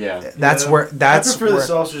saying? Yeah. That's Yeah. where I prefer the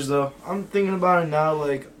seltzers though. I'm thinking about it now,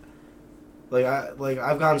 like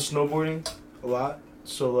I've gone snowboarding a lot,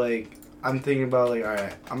 so like I'm thinking about like, all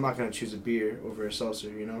right, I'm not gonna choose a beer over a seltzer,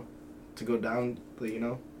 you know, to go down, like, you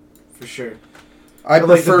know, for sure. I But,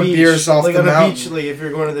 like, prefer the beach, beers off like the on mountain. beach, like if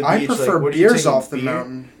you're going to the beach, I prefer like, what are you beers taking, off the beer?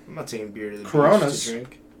 mountain. I'm not taking beer to the Coronas. beach to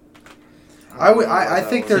drink. I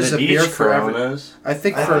think there's The a beer beach for every. Coronas. I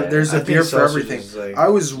think I- there's I a think beer for seltzers everything. is, like, I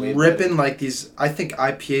was way ripping better. like these. I think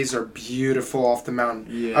IPAs are beautiful off the mountain.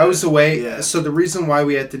 Yeah. I was away, Yeah. so the reason why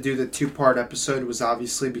we had to do the 2-part episode was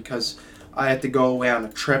obviously because I had to go away on a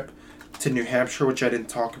trip to New Hampshire, which I didn't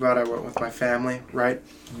talk about. I went with my family, right?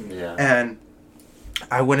 Yeah. And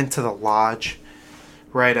I went into the lodge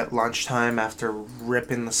right at lunchtime after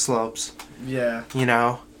ripping the slopes, Yeah. you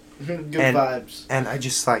know? Good And- vibes. And I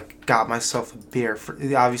just like got myself a beer.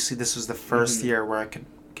 Obviously, this was the first Mhm. year where I could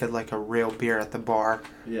get like a real beer at the bar.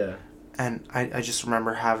 Yeah. And I just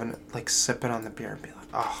remember having like sipping on the beer and be like,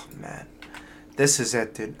 oh man, this is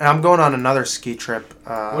it, dude. And I'm going on another ski trip.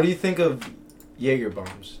 What do you think of Jaeger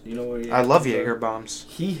bombs? You know what? I love Jaeger bombs.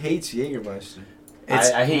 He hates Jägermeister.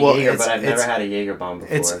 I hate Jaeger, but I've never had a Jaeger bomb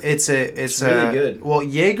before. It's It's really good. Well,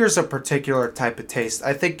 Jaeger's a particular type of taste.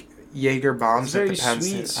 I think Jaeger bombs. It's very it depends.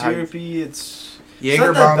 sweet, syrupy. It's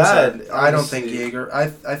Jaeger not that bombs. bad, I don't think honestly. Jaeger.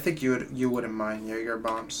 I think you wouldn't mind Jaeger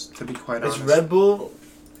bombs, to be quite it's honest. Red Bull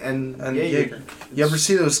and Jaeger. You ever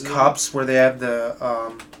see those cups where they have the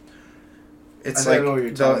it's I like know what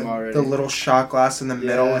you're talking about already. the little shot glass in the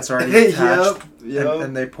middle. Yeah. It's already attached, Yep.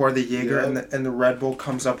 and they pour the Jaeger, Yep. and the Red Bull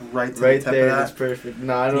comes up right to Right the tip there, of that's that. perfect.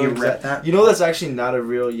 No, I You don't know. rip that? You know that's actually not a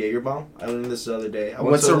real Jaeger bomb. I learned this the other day. I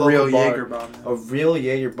went What's to a local real bar. Jaeger bomb? A real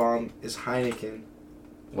Jaeger bomb is Heineken,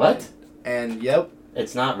 What? and yep,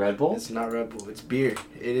 It's not Red Bull? it's not Red Bull. It's beer.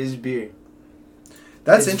 It is beer.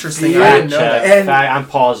 That's It's interesting. beer. I Fact didn't know check. that. And- I'm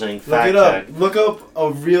pausing. Look Fact it up. check. Look up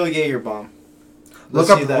a real Jaeger bomb. Look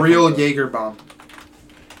Let's see if up that real comes up. Jaeger bomb.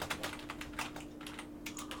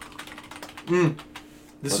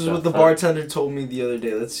 This What is the what the fuck? bartender told me the other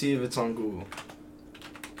day. Let's see if it's on Google.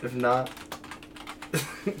 If not,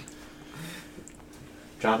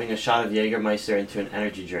 Dropping a shot of Jägermeister into an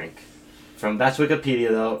energy drink. That's Wikipedia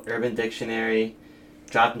though. Urban Dictionary.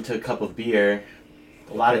 Dropped into a cup of beer.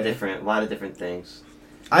 A lot of Okay. different things.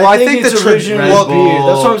 Well, I think it's the tra- original Red beer. Bull-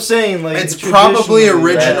 That's what I'm saying. Like It's probably traditionally,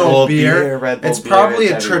 original Red Bull beer. Red Bull It's beer, probably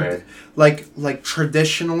it's a everywhere. like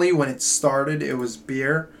traditionally when it started it was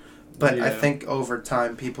beer, but I Yeah. think over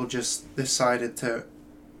time people just decided to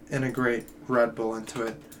integrate Red Bull into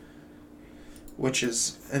it, which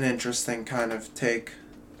is an interesting kind of take.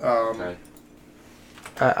 Okay.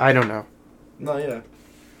 I don't know. No, yeah.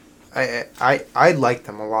 I like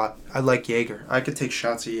them a lot. I like Jaeger. I could take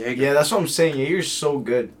shots of Jaeger. Yeah, that's what I'm saying. Jaeger's so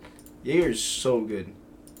good. Jaeger's so good.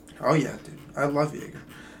 Oh yeah, dude. I love Jaeger.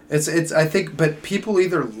 It's I think, but people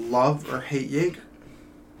either love or hate Jaeger.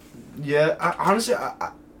 Yeah, honestly,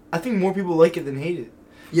 I think more people like it than hate it.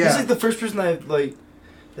 Yeah. He's like the first person that that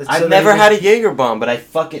said I've that never he had a Jaeger bomb, but I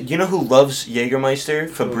fucking. You know who loves Jägermeister?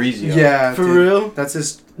 Fabrizio. Yeah, For dude. real? That's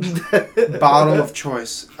his bottle of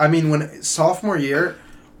choice. I mean, when sophomore year,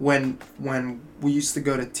 when we used to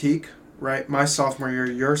go to Teak, right? My sophomore year,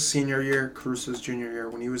 your senior year, Caruso's junior year,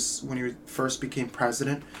 when he first became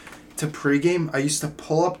president, to pregame, I used to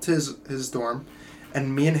pull up to his dorm,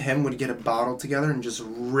 and me and him would get a bottle together and just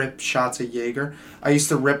rip shots of Jaeger. I used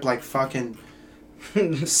to rip like fucking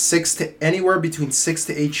anywhere between 6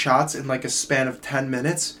 to 8 shots in like a span of 10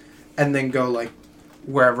 minutes, and then go like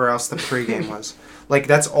wherever else the pregame was. Like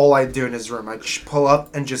that's all I do in his room. I just pull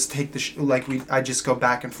up and just take I just go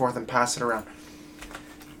back and forth and pass it around,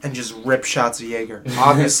 and just rip shots of Jaeger.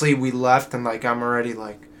 Obviously, we left and like I'm already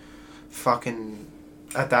like, fucking.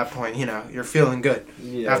 At that point, you know, you're feeling good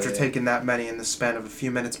after taking that many in the span of a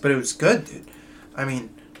few minutes. But it was good, dude. I mean,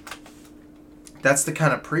 that's the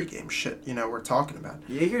kind of pregame shit, you know, we're talking about.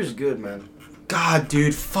 Jaeger's good, man. God,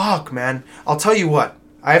 dude, fuck, man. I'll tell you what.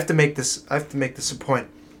 I have to make this a point.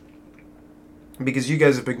 Because you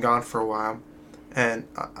guys have been gone for a while. And,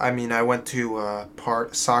 I mean, I went to a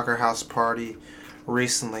soccer house party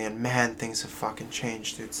recently, and man, things have fucking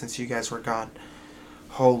changed, dude, since you guys were gone.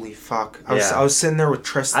 Holy fuck. I was sitting there with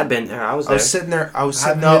Tristan. I've been there. I was I there. was sitting there. I was I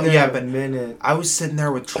sitting haven't there. been there Yeah, in a but minute. I was sitting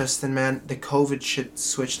there with Tristan, man. The COVID shit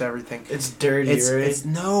switched everything. It's dirty, It's right? it's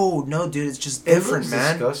no, dude. It's just It different, looks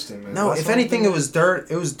man. disgusting, man. No, That's if the anything, thing. it was dirt.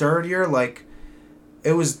 It was dirtier. Like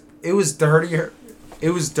it was dirtier.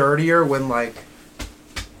 It was dirtier when like.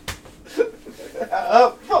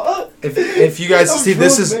 If you guys see,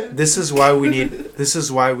 this is why we need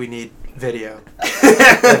video.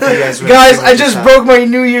 Guys, I just broke my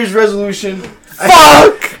New Year's resolution.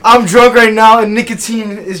 Fuck! I'm drunk right now, and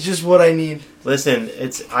nicotine is just what I need. Listen, it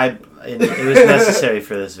was necessary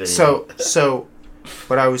for this video. So,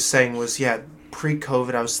 what I was saying was,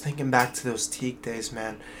 pre-COVID, I was thinking back to those Teak days,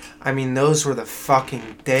 man. I mean, those were the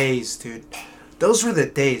fucking days, dude. Those were the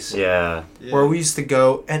days. Yeah. Where we used to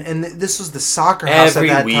go, and this was the soccer house every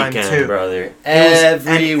at that weekend, time too. Brother.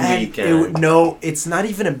 Every weekend. No, it's not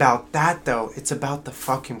even about that though. It's about the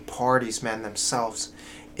fucking parties, man, themselves.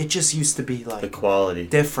 It just used to be like the quality.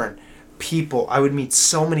 Different people. I would meet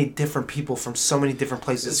so many different people from so many different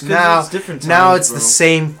places. It's different times, now it's bro. the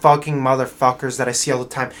same fucking motherfuckers that I see all the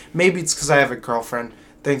time. Maybe it's because I have a girlfriend.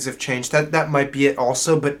 Things have changed. That might be it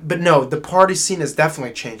also. But no, the party scene has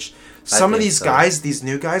definitely changed. Some of these guys, these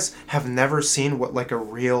new guys, have never seen what like a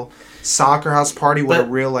real soccer house party, what a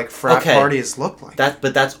real like frat party has looked like.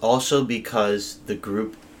 But that's also because the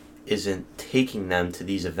group isn't taking them to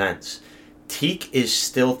these events. Teak is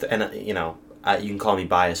still, you can call me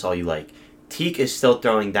biased all you like. Teak is still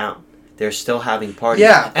throwing down. They're still having parties.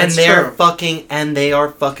 Yeah, and true. They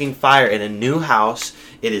are fucking fire. In a new house,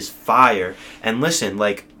 it is fire. And listen,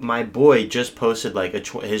 like my boy just posted like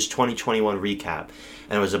his 2021 recap.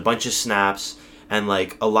 And it was a bunch of snaps, and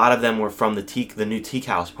like a lot of them were from the new Teak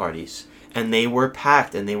House parties, and they were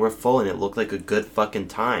packed and they were full, and it looked like a good fucking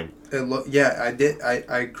time. I did. I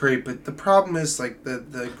agree, but the problem is like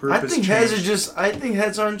the group. I think heads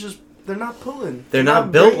aren't just. They're not pulling. They're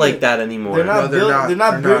not built like that anymore. They're not built. They're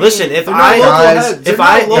not. Listen, guys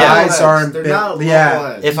aren't built.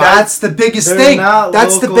 Yeah, that's the biggest thing.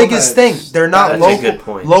 That's the biggest thing. They're not local. That's a good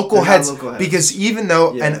point. Local heads, because even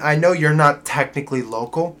though, and I know you're not technically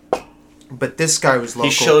local, but this guy was local.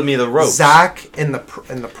 He showed me the ropes. Zach in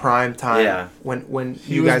the prime time, when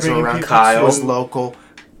you guys were around, Kyle was local.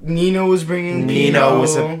 Nino was bringing. Nino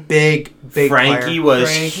was a big Frankie player. was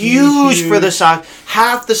huge for the soccer.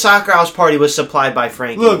 Half the soccer house party was supplied by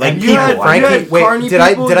Frankie. Look, like you had Frankie. Wait, did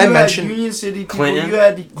I mention Union City people? Clinton? You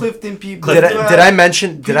had Clifton people. Did I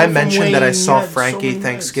mention that I saw Frankie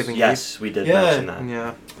Thanksgiving Eve? Yes, we did mention that.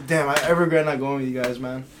 Yeah. Damn, I regret not going with you guys,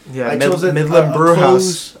 man. Yeah, I chose Midland Brew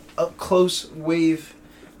House. A close wave.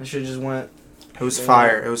 I should have just went. It was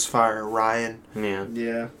fire. It was fire. Ryan.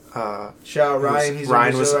 Yeah. Shout out Ryan. He's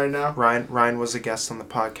on the show right now. Ryan was a guest on the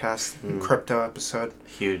podcast. Crypto episode.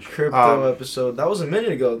 Huge. Crypto episode. That was a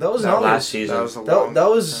minute ago. That was last season. That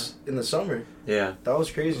was in the summer. Yeah. That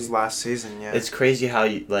was crazy. It was last season. Yeah. It's crazy how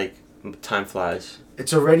time flies.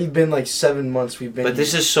 It's already been like 7 months we've been. But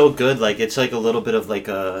this is so good. Like it's like a little bit of like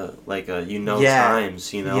a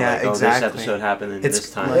times. Yeah, like exactly. this episode happened in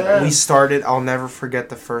this time. Yeah. We started. I'll never forget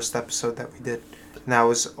the first episode that we did. And that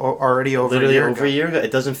was already over Literally a year over ago. a year ago.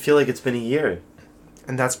 It doesn't feel like it's been a year.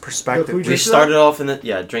 And that's perspective. We started off in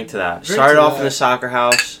the drink to that. Started off in the soccer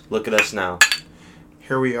house. Look at us now.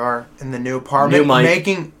 Here we are in the new apartment,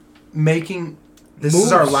 making. This moves.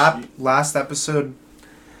 is our last episode.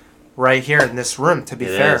 Right here in this room. To be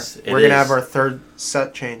fair, we're gonna have our third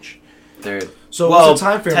set change. Third. So what's the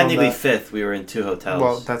time frame? Technically on that? fifth. We were in 2 hotels.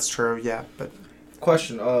 Well, that's true. Yeah, but.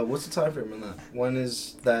 Question, what's the time frame on that? When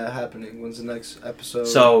is that happening? When's the next episode?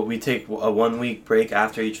 So we take a 1 week break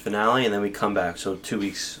after each finale, and then we come back. So 2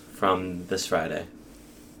 weeks from this Friday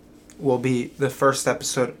will be the first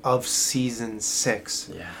episode of season 6.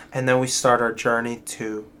 Yeah. And then we start our journey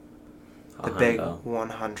to the big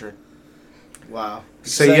 100. Wow.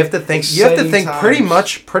 So you have to think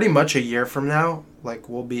pretty much a year from now, like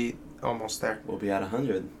we'll be almost there. We'll be at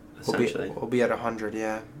 100 essentially. We'll be at 100,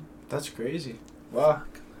 yeah. That's crazy. Wow.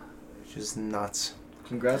 Which is nuts.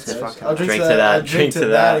 Congrats, guys. I'll drink to that. I'll drink to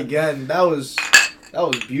that again. That was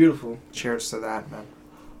beautiful. Cheers to that, man.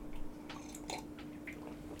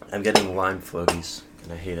 I'm getting lime floaties,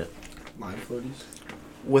 and I hate it. Lime floaties?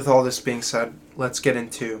 With all this being said, let's get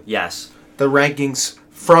into the rankings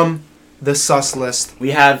from the sus list.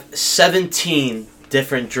 We have 17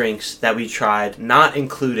 different drinks that we tried, not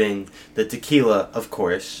including the tequila, of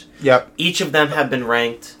course. Yep. Each of them have been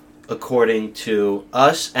ranked according to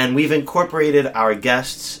us, and we've incorporated our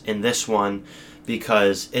guests in this one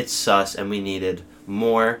because it's sus and we needed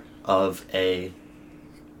more of a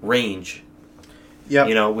range.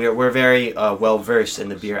 Yep. We're very well versed in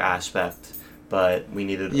the beer aspect, but we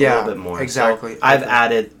needed a little bit more. Exactly. So I've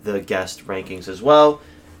added the guest rankings as well,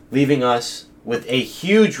 leaving us with a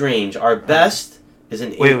huge range. Our best is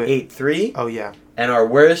an 8.83. Oh yeah. And our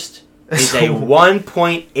worst is a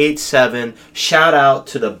 1.87. Shout out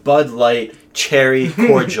to the Bud Light Cherry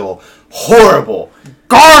Cordial. Horrible.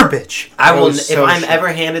 Garbage. I will. So if I'm shit. ever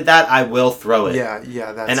handed that, I will throw it.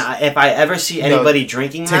 Yeah, that's... And if I ever see anybody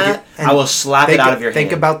drinking that, I will slap it out of your hand.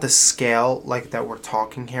 Think about the scale like that we're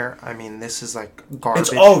talking here. I mean, this is like garbage.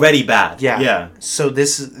 It's already bad. Yeah. Yeah. So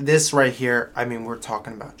this right here, I mean, we're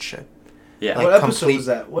talking about shit. Yeah. Like what episode complete was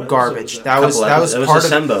that? What garbage. episode That was part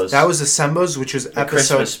of Sembos. That was the Sembos, which was The episode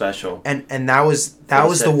Christmas special. and that was the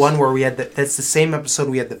 26. one where we had that's the same episode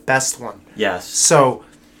we had the best one. Yes. So,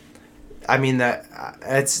 I mean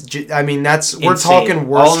that's we're Insane. talking All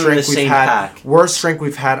worst in drink the we've same had. pack. Worst drink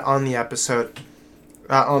we've had on the episode,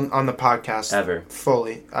 on the podcast Ever.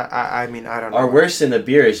 fully. I mean I don't know. Our worst in the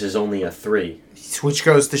beers is only a 3. Which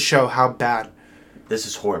goes to show how bad This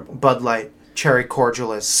is horrible. Bud Light Cherry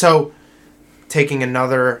Cordial is. So, taking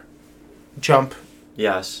another jump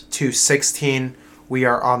Yes. to 16, we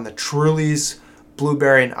are on the Truly's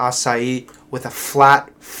Blueberry and Acai with a flat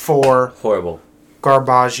 4 Horrible.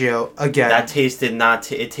 Garbaggio again. That tasted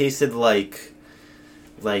not. It tasted like.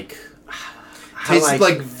 how tasted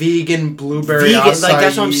like vegan blueberry vegan. acai Like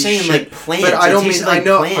that's what I'm saying. shit. Like plants. But I It don't mean tasted like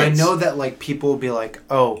I plants. know that like people will be like,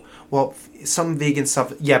 "Oh, well, some vegan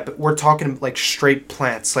stuff." Yeah, but we're talking like straight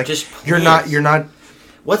plants. Like Just you're plants. not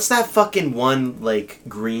What's that fucking one like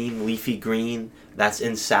green, leafy green that's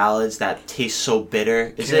in salads that tastes so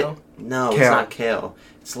bitter? Is Kale? it? No, it's Kale. not kale.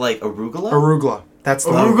 It's like arugula. arugula. That's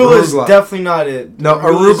the Arugula is definitely not it. No, is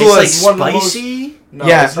arugula It's is like one of the most- spicy. No,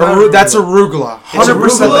 yeah, it's not that's arugula. It's 100%.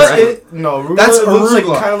 arugula, That's arugula That's looks like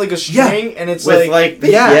arugula. kind of like a string, and it's With like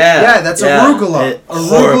Yeah, that's arugula.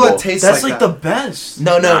 Horrible. Arugula tastes that's like like that. the best.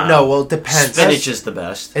 No, Nah. well, it depends. Spinach is the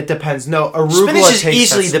best. It depends. No, arugula Spinach is tastes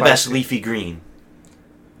easily that the best spicy. leafy green.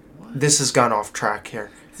 This has gone off track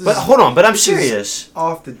here. But hold on, but I'm This is serious.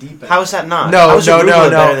 off the deep end. How is that not? No, How is arugula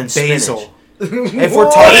better than basil. spinach? If we're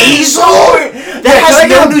talking Basil? That has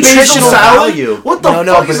no nutritional value. What the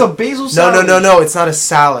No, fuck but- is a basil salad? No, it's not a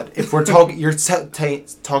salad. If we're talking, you're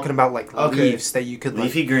talking about like Okay. leaves that you could like.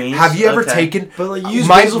 Leafy greens. Have you ever okay. taken? But like, you use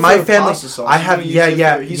my basil my for the family. pasta sauce. I You have don't use yeah it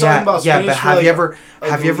yeah for- he's talking about yeah. But spinach have for, you ever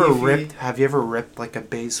like, have you ever leafy- ripped have you ever ripped like a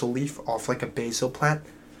basil leaf off like a basil plant?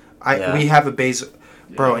 Yeah. We have a basil,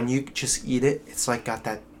 bro, Yeah. and you just eat it. It's like got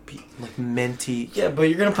that like minty. Yeah, but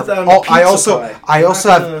you're gonna put that on Oh, a pizza pie. I You're also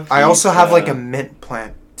not have gonna- I also have like a pizza. mint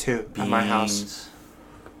plant too at my house. Beans.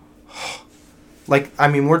 Like I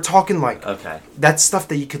mean, we're talking like Okay. that's stuff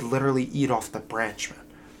that you could literally eat off the branch, man.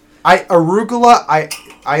 Arugula.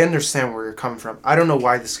 I understand where you're coming from. I don't know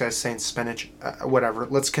why this guy's saying spinach. Whatever.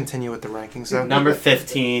 Let's continue with the rankings though. Number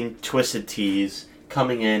 15, Twisted Teas,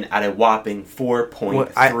 coming in at a whopping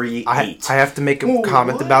 4.38. I have to make a Whoa,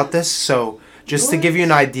 comment what? about this. So just to What? give you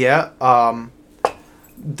an idea,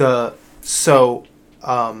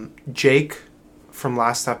 Jake from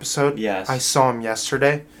last episode. Yes. I saw him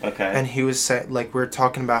yesterday. Okay. And he was saying, like, we were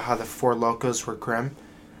talking about how the Four Locos were grim,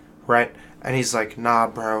 right? And he's like, nah,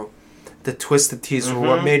 bro. The Twisted Teas were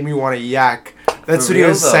what Mhm. made me want to yak. That's For what he real,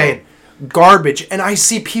 was though. saying. Garbage. And I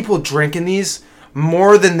see people drinking these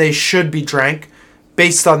more than they should be drank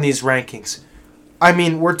based on these rankings. I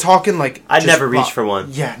mean, we're talking like... I'd just never reach for one.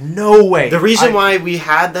 Yeah, no way. The reason why we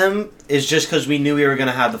had them is just because we knew we were going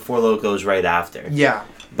to have the Four Locos right after. Yeah.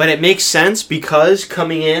 But it makes sense because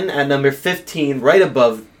coming in at number 15, right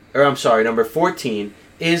above, or I'm sorry, number 14,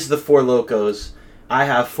 is the Four Locos. I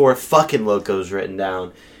have 4 fucking Locos written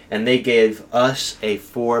down, and they gave us a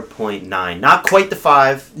 4.9. Not quite the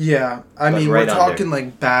 5. Yeah. I But mean, right we're under. talking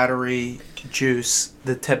like battery, juice,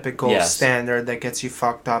 the typical Yes. standard that gets you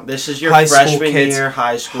fucked up. This is your High school freshman kids- year,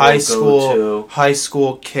 high school go-to. high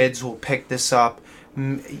school kids will pick this up.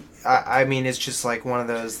 I mean, it's just like one of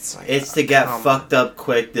those. It's, like, It's to get come fucked up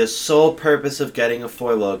quick. The sole purpose of getting a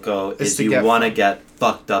Four Loko Is is to you get want to get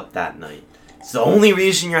fucked up that night. It's the only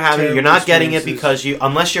reason you're having. You're Terrible not getting it experiences. because you,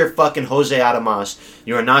 unless you're fucking Jose Adamas,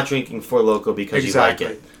 you are not drinking Four Loko because exactly,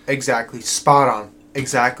 you like it. exactly, spot on,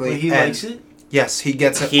 exactly. Wait, he And likes it. Yes, he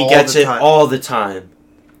gets it. He all gets the it time. all the time.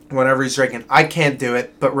 Whenever he's drinking. I can't do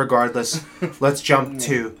it, but regardless, let's jump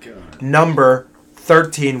to God. number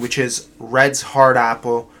 13, which is Red's Hard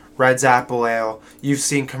Apple. Red's Apple Ale. You've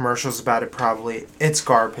seen commercials about it probably. It's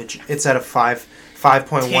garbage. It's at a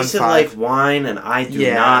 5.15. Tasted like wine, and I do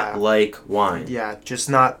Yeah. not like wine. Yeah, just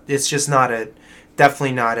not. It's just not it.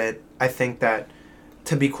 Definitely not it. I think that,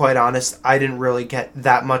 to be quite honest, I didn't really get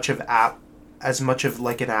that much of as much of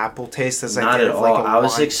like an apple taste as I Not did at of like all. a I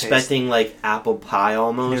was wine taste. expecting like apple pie And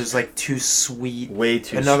almost. it was like too sweet. way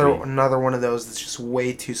too another sweet. another one of those that's just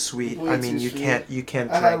way too sweet. Way I mean, too you sweet.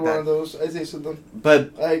 can't I had drink one that. of those. I tasted them.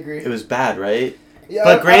 But I agree. it was bad, right? Yeah,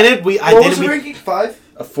 but granted, I what was didn't. the ranking? 5?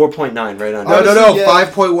 A 4.9, right on. No, Honestly, yeah.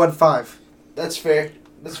 5.15. That's fair.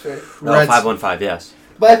 That's fair. No, Reds. 5.15, yes.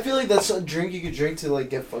 But I feel like that's a drink you could drink to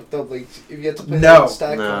like get fucked up. Like if you had to play No.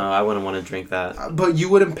 stack. No, I wouldn't want to drink that. But you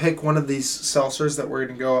wouldn't pick one of these seltzers that we're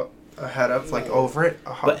going to go ahead of, like over it?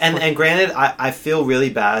 But and granted, I feel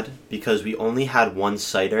really bad because we only had one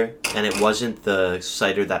cider, and it wasn't the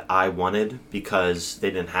cider that I wanted because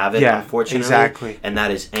they didn't have it, unfortunately. Exactly. And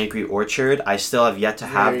that is Angry Orchard. I still have yet to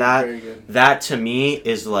have that. Very good. That to me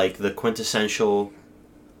is like the quintessential,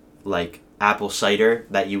 like apple cider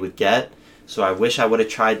that you would get. So I wish I would have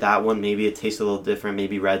tried that one. Maybe it tastes a little different.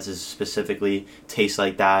 Maybe Reds is specifically tastes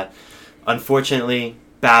like that. Unfortunately,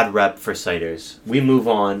 bad rep for ciders. We move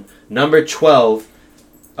on. Number 12,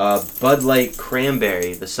 Bud Light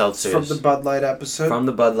Cranberry, the seltzers. From the Bud Light episode. From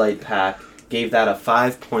the Bud Light pack. Gave that a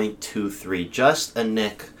 5.23. Just a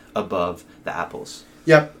nick above the apples.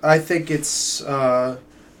 Yep, I think it's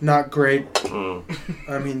not great. Mm.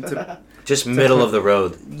 I mean, Just middle of the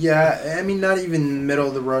road. yeah, I mean, not even middle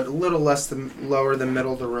of the road. A little lower than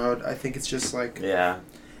middle of the road. I think it's just like Yeah.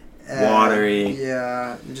 Watery.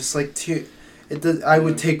 Yeah, just like too. I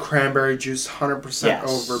would take cranberry juice 100%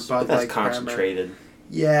 over Bud that's Light concentrated. Cranberry.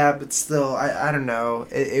 Yeah, but still, I don't know.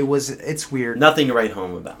 It's weird. Nothing to write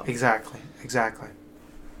home about. Exactly.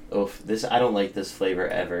 Oof, I don't like this flavor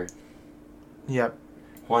ever. Yep.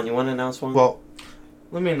 Juan, you want to announce one? Well,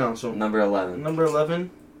 Let me announce one. Number 11. Number 11.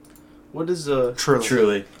 What is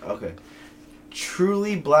Truly. Okay.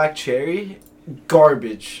 Truly Black Cherry.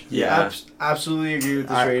 Garbage. Yeah. Absolutely agree with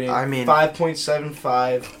this rating. I mean,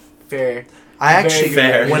 5.75. Fair. I actually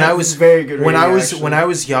fair. when I was very good. when rating, I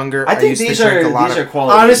was younger, I think used these to drink are a lot these of. are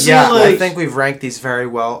quality. Honestly, Yeah, I like- think we've ranked these very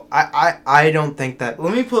well. I don't think that.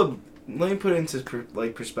 Let me put it into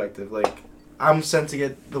perspective. Like I'm sent to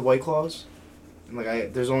get the White Claws, and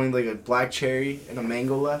like there's only like a black cherry and a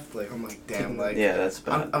mango left. Like I'm like damn. Like Yeah, that's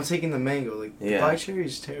bad. I'm taking the mango. Like the Yeah. black cherry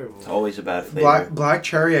is terrible. It's always a bad flavor. Black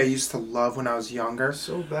cherry I used to love when I was younger.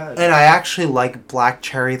 So bad. And I actually like black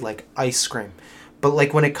cherry like ice cream. But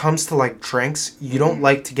like when it comes to like drinks, you don't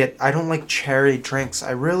like to get I don't like cherry drinks.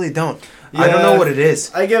 I really don't. I don't know what it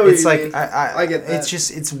is. I get what It's you like mean. I get that. It's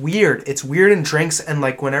just it's weird. It's weird in drinks and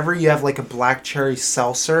like whenever you have like a black cherry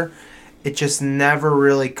seltzer, it just never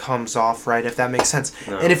really comes off right if that makes sense.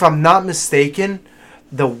 No. And if I'm not mistaken,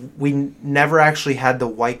 we never actually had the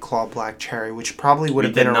White Claw black cherry, which probably would We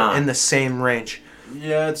have been did not. in the same range.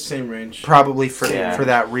 Yeah, it's the same range. Probably for Yeah. for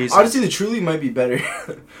that reason. Honestly, the Truly might be better.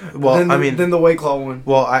 Well, than I mean, than the White Claw one.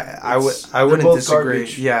 well, I They're wouldn't both disagree.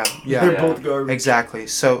 garbage. Yeah, They're Yeah. both garbage. exactly.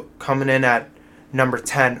 So coming in at number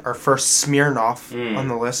 10, our first Smirnoff Mm. on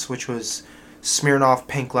the list, which was Smirnoff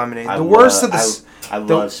Pink Lemonade. I The worst love- of the I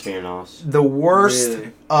the- love Smirnoffs. the worst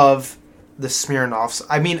Really? of the Smirnoffs.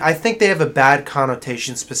 I mean, I think they have a bad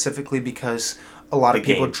connotation specifically because a lot of The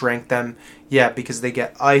people game. drink them. Yeah, because they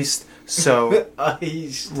get iced. So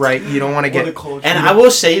Ice. right, you don't want to What a get. culture. And I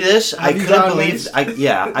will say this, I Have you couldn't gotten believe, those?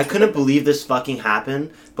 I couldn't believe this fucking happened.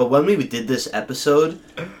 But when we did this episode,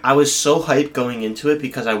 I was so hyped going into it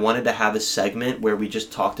because I wanted to have a segment where we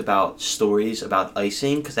just talked about stories about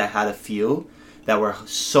icing because I had a few that were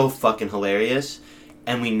so fucking hilarious,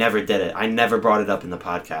 and we never did it. I never brought it up in the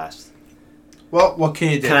podcast. Well, what can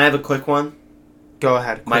you do? Can I have a quick one? Go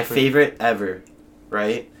ahead. My quickly. favorite ever,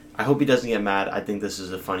 right? I hope he doesn't get mad. I think this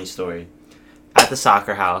is a funny story. At the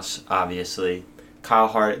soccer house, obviously, Kyle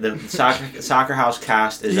Hart, the soccer house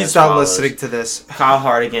cast is He's as not follows. listening to this. Kyle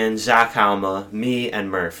Hartigan, Zach Halma, me,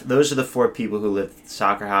 and Murph. Those are the 4 people who live at the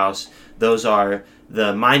soccer house. Those are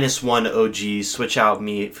the -1 OGs. Switch out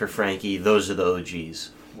me for Frankie. Those are the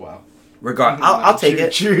OGs. Wow. I'll take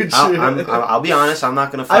it. True. I'll be honest. I'm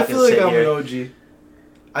not gonna I fucking feel like sit I'm here. an OG.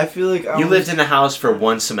 I feel like You lived in the house for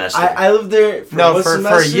 1 semester. I lived there for No, one for a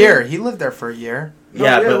semester. year. He lived there for a year. No,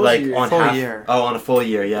 yeah, it but was a like year. on Full half. year. Oh, on a full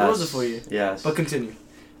year. Yes. was a full year. Yes. But continue.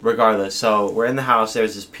 Regardless, so we're in the house. There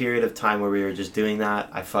was this period of time where we were just doing that.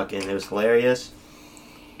 It was hilarious.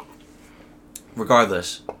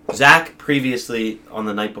 Regardless, Zach previously on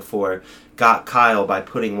the night before got Kyle by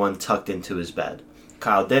putting one tucked into his bed.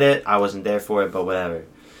 Kyle did it. I wasn't there for it, but whatever.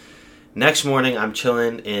 Next morning, I'm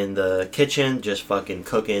chilling in the kitchen, just fucking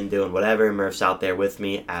cooking, doing whatever. Murph's out there with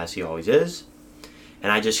me, as he always is.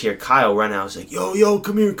 And I just hear Kyle run out. I was like, yo,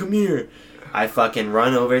 come here. I fucking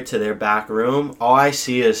run over to their back room. All I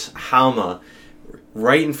see is Halma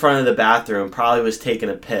right in front of the bathroom. Probably was taking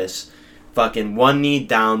a piss. Fucking one knee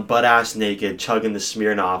down, butt ass naked, chugging the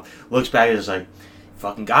Smirnoff. Looks back and is like,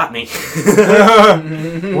 fucking got me.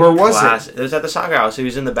 Where was It was at the soccer house. He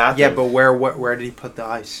was in the bathroom. Yeah, but where did he put the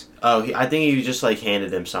ice? Oh, I think he just like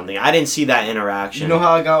handed him something. I didn't see that interaction. You know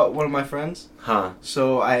how I got one of my friends? Huh.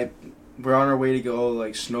 So I we're on our way to go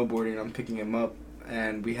like snowboarding. I'm picking him up,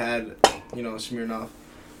 and we had, Smirnoff.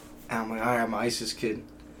 And I'm like, all right, I'm an ISIS kid,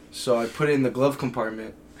 so I put it in the glove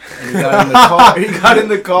compartment, and he got in the car. He got in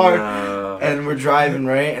the car, and we're driving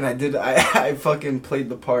right. And I fucking played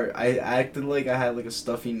the part. I acted like I had like a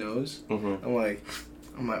stuffy nose. Mm-hmm.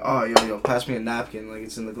 I'm like, oh, yo, pass me a napkin. Like,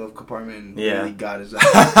 it's in the glove compartment. And he got his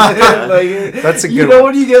ass. That's a good You know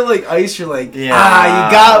when you get, like, ice, you're like, you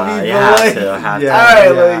got me, bro.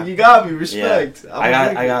 Like, you got me. Respect.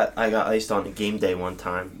 Yeah. I got iced on a game day one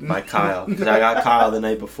time by Kyle. Because I got Kyle the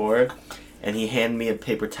night before, and he handed me a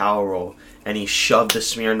paper towel roll, and he shoved the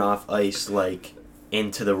Smirnoff Ice, like,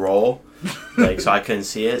 into the roll. Like, so I couldn't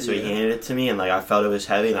see it. So he handed it to me, and, like, I felt it was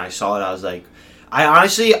heavy, and I saw it. I was like...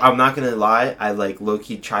 I'm not gonna lie, I like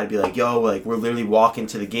low-key try to be like, yo, like we're literally walking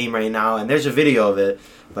to the game right now, and there's a video of it,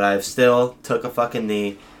 but I still took a fucking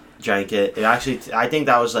knee, drank it. It actually, I think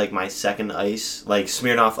that was like my second ice, like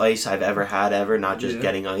Smirnoff Ice I've ever had, not just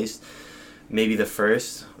getting iced. Maybe the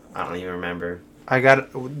first, I don't even remember.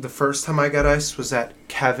 The first time I got iced was at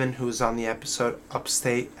Kevin, who was on the episode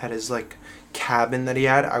Upstate, at his like cabin that he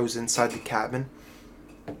had. I was inside the cabin,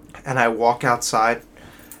 and I walk outside.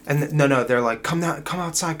 And no, they're like, come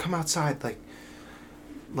outside,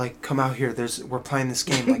 like come out here. We're playing this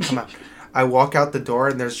game, like come out. I walk out the door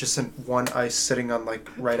and there's just one ice sitting on like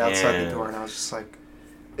right outside the door, and I was just like,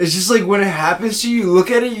 it's just like when it happens to you, you look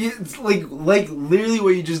at it, it's like literally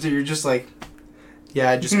what you just did. You're just like, yeah,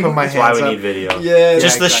 I just put my hands That's why we up. need video. Yeah,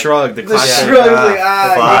 just the shrug, the classic shrug, like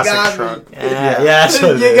classic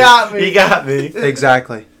shrug. You got me. You got me.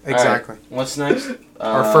 Exactly. Right. What's next?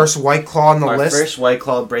 Our first White Claw on the list. Our first White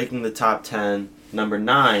Claw breaking the top 10. Number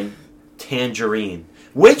 9, Tangerine.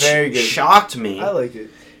 Which shocked me. I like it.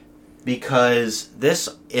 Because this,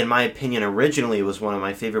 in my opinion, originally was one of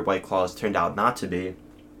my favorite White Claws. Turned out not to be.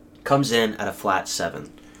 Comes in at a flat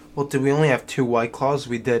 7. Well, did we only have 2 White Claws?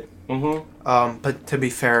 We did. Mm-hmm. But to be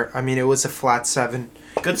fair, I mean, it was a flat 7.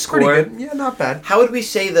 Good score. Pretty good. Yeah, not bad. How would we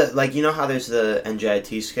say that, like, you know how there's the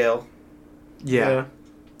NJIT scale? Yeah.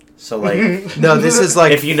 So, like... No, this is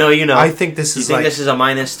like... If you know, you know. I think this is like... You think this is a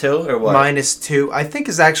 -2 or what? -2. I think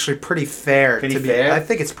is actually pretty fair. Fair? I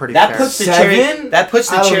think it's pretty fair. That puts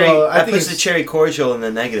the cherry cordial in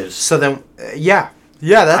the negatives. So then, yeah,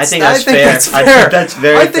 that's. I think that's fair. I think that's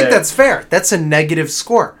very fair. I think that's fair. That's a negative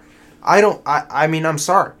score. I mean, I'm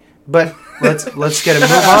sorry, but let's get a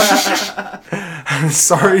move on.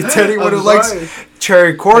 Sorry, to anyone who likes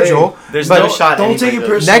cherry cordial. Hey, there's no shot. Don't take it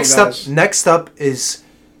personal. Next up is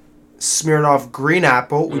Smirnoff Green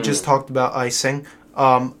Apple. We just talked about icing.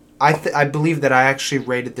 I believe that I actually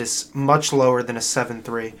rated this much lower than a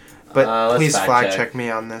 7.3. But please flag check me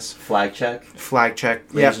on this. Flag check? Flag check.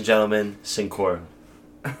 Ladies and gentlemen, Sincoro.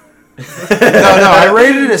 No, I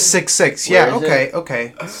rated it a 6.6. Yeah,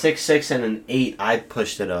 okay. 6.6 and an 8. I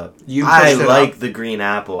pushed it up. I like the green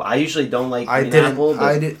apple. I usually don't like green apple.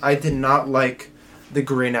 But I did not like the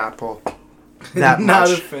green apple that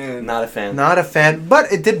much. Not a fan.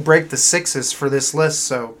 But it did break the 6s for this list,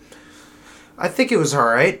 so I think it was all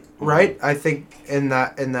right. Right? I think in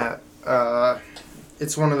that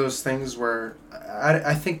it's one of those things where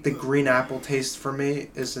I think the green apple taste for me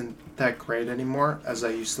isn't that great anymore as I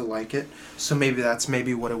used to like it. So maybe that's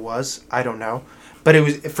what it was. I don't know. But it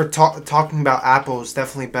was for talking about apple, it was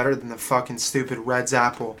definitely better than the fucking stupid Red's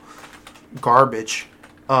apple garbage.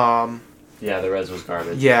 Yeah, the Reds was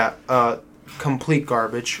garbage. Yeah, complete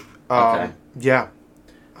garbage. Okay. Yeah.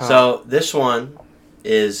 So this one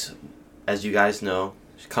is, as you guys know,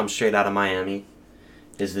 comes straight out of Miami,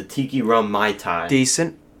 is the Tiki Rum Mai Tai.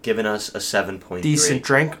 Decent. Giving us a 7.3. Decent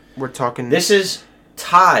drink. We're talking... This is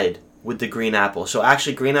tied with the Green Apple. So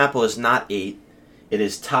actually, Green Apple is not 8. It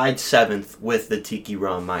is tied 7th with the Tiki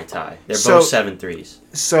Rum Mai Tai. They're both 7.3s.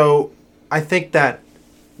 So I think that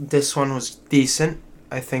this one was decent.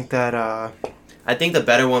 I think that... I think the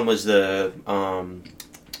better one was the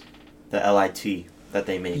LIT that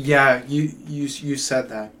they make. Yeah, you said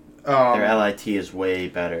that. Their LIT is way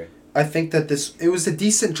better. I think that it was a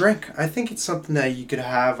decent drink. I think it's something that you could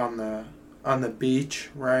have on the beach,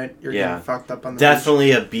 right? You're getting fucked up on the beach.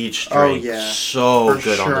 Definitely a beach drink. Oh, yeah. So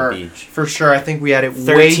good on the beach. For sure. I think we had it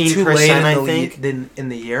way too late in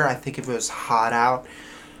the year. I think if it was hot out,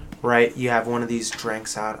 right, you have one of these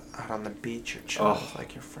drinks out on the beach. You're chilling with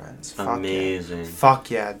like your friends. Amazing.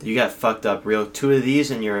 Fuck yeah. You got fucked up real. 2 of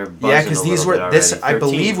these and you're buzzing. Yeah, because these were I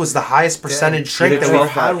believe was the highest percentage drink that we've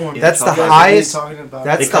had. That's the highest.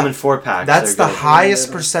 They come in 4-packs. That's the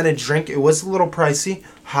highest percentage drink. It was a little pricey.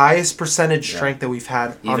 Highest percentage drink that we've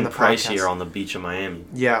had on the podcast. Even pricier on the beach of Miami.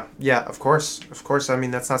 Yeah, of course. I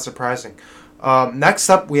mean, that's not surprising. Next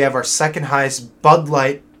up, we have our second highest Bud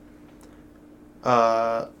Light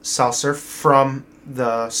seltzer from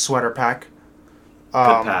the sweater pack.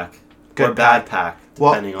 Good pack. Good or bad pack,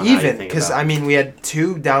 depending on how you think because about it. I mean, we had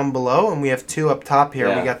 2 down below and we have 2 up top here.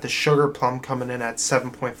 Yeah. We got the sugar plum coming in at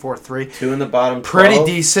 7.43. 2 in the bottom 12. Pretty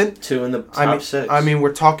decent. 2 in the top 6. I mean,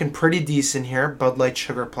 we're talking pretty decent here. Bud Light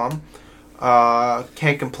Sugar Plum.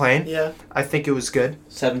 Can't complain. yeah. I think it was good.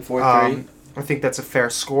 743. I think that's a fair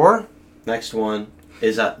score. Next one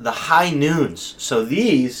is the High Noons. So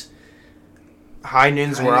these High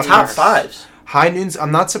Noons were up top there. 5s. High Noons,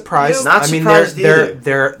 I'm not surprised. Not I mean, surprised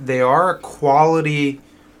they are a quality,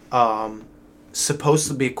 supposed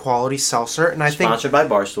to be a quality seltzer, and I think Sponsored by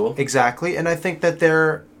Barstool. exactly, and I think that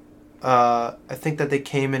they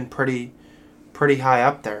came in pretty high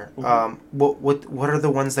up there. What are the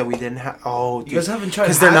ones that we didn't have? Oh, You guys haven't tried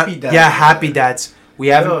they're Happy not. Dads. Yeah, Happy Dads. We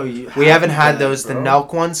haven't Happy had Dads, those. The bro.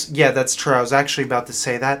 Nelk ones. Yeah, that's true. I was actually about to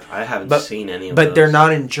say that. I haven't But- seen any of But those. they're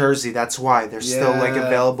not in Jersey. That's why they're still like Yeah.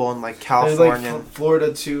 available in like There's California. like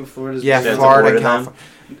Florida too. Florida's Yeah, You have to Florida, order them? California.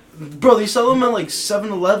 Bro, they sell them at like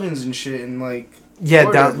 7-Elevens and shit, and like Yeah,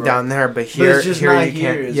 Florida, bro. down there, but it's here just here not you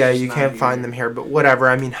here. can't. It's Yeah, just you not can't here. find them here. But whatever.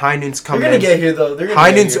 I mean, High Noons they're coming gonna in. get here though. They're gonna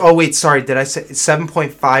High get Noons. here. Oh wait, sorry. Did I say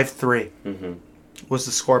 7.53 Mm-hmm. was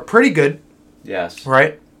the score? Pretty good, Yes.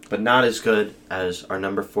 right? But not as good as our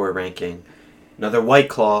number 4 ranking. Another White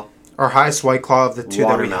Claw. Our highest White Claw of the 2 that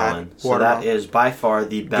we Watermelon. had. So that is by far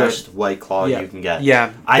the best White Claw Yeah. you can get. Yeah,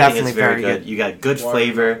 I definitely think it's very very good. You got good Watermelon,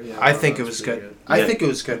 flavor. yeah, I think it watermelon's was pretty good. I Yeah. think it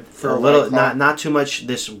was good for A a little, White Claw. not too much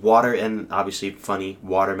this water, and obviously funny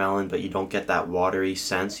watermelon, but you don't get that watery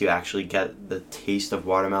sense. You actually get the taste of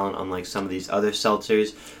watermelon, unlike some of these other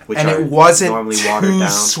seltzers, which and are it wasn't normally watered too down.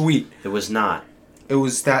 sweet. It was not. It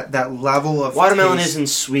was that level of Watermelon taste. isn't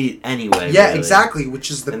sweet anyway. Yeah, really. exactly. Which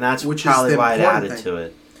is the And that's which probably is the why it important added thing. to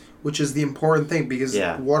it. Which is the important thing because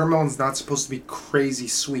Yeah. watermelon's not supposed to be crazy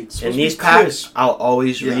sweet. Supposed In to be these packs, crisp. I'll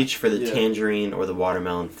always Yeah. reach for the Yeah. tangerine or the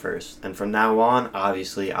watermelon first. And from now on,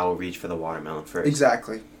 obviously, I will reach for the watermelon first.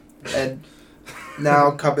 Exactly. And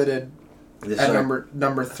now coveted This at is our,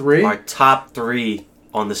 number 3. our top 3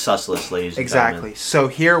 on the sus list, ladies and Exactly. So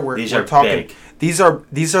here we're These we're are talking. big. These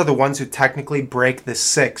are the ones who technically break the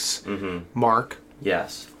 6 gentlemen. mark,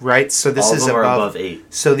 Yes. right? So this All is of them are above. above 8.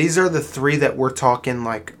 So these are the 3 that we're talking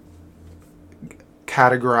like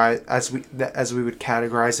categorize as we would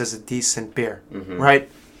categorize as a decent beer, Mhm. right?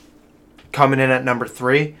 Coming in at number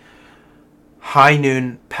 3, High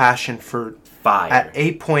Noon Passion Fruit Fire. at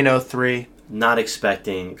 8.03. Not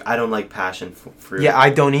expecting. I don't like passion fruit. Yeah, I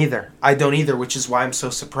don't either. Which is why I'm so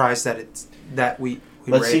surprised that we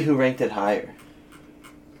Let's rate. see who ranked it higher.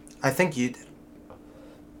 I think you did.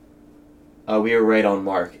 We were right on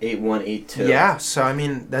mark. 8.182. Yeah, so I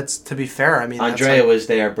mean that's to be fair. I mean that's Andrea like- was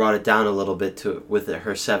there, brought it down a little bit with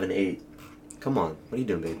her 7.8. Come on, what are you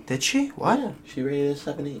doing, babe? Did she? What? Yeah, she rated it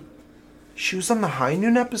 7.8. She was on the High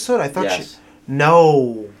Noon episode? I thought Yes. she.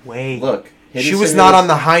 No way. Look, She was not on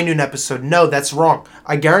the High Noon episode. No, that's wrong.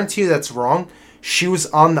 I guarantee you that's wrong. She was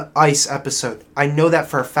on the Ice episode. I know that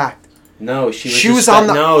for a fact. No, she She was on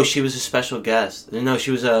the- No, she was a special guest. No,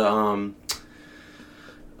 she was a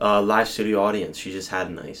live studio audience. She just had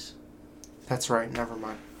an ice. That's right. Never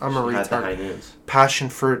mind. I'm She a had the high retard. noons. Passion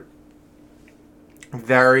fruit.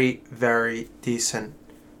 Very, very decent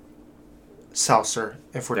seltzer,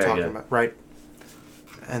 if we're Very talking good. about, right?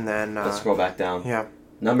 And then, Let's scroll back down. yeah.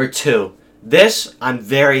 Number 2. This, I'm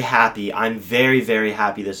very happy. I'm very, very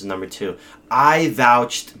happy this is number 2. I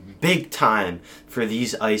vouched big time for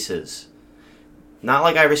these ices. Not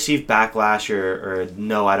like I received backlash or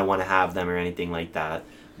no, I don't want to have them or anything like that.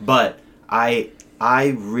 But I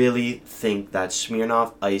really think that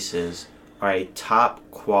Smirnoff ices are a top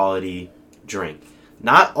quality drink.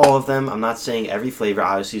 Not all of them. I'm not saying every flavor.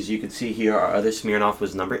 Obviously, as you can see here, our other Smirnoff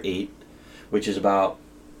was number 8, which is about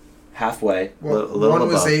halfway. a little one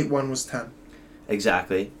was above. 8, one was 10.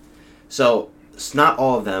 Exactly. So it's not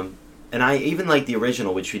all of them, and I even like the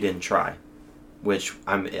original, which we didn't try, which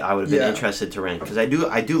I would have been Yeah. interested to rank because I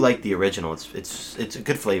do like the original. It's a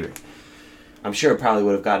good flavor. I'm sure it probably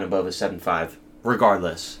would have gotten above a 7.5.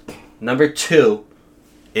 Regardless, number 2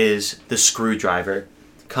 is the Screwdriver,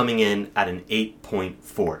 coming in at an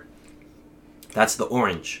 8.4. That's the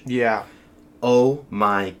orange. Yeah. Oh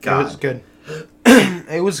my god! It was good.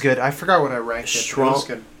 It was good. I forgot what I ranked it. It was Strong-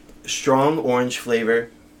 good. Strong orange flavor,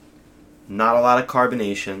 not a lot of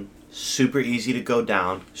carbonation, super easy to go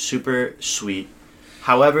down, super sweet.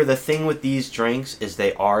 However, the thing with these drinks is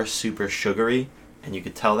they are super sugary, and you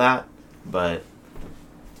could tell that, but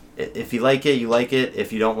if you like it, you like it.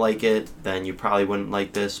 If you don't like it, then you probably wouldn't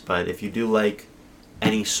like this, but if you do like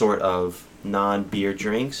any sort of non-beer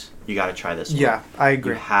drinks, you got to try this one. Yeah, I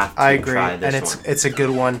agree. You have to I agree, try this and one. it's a good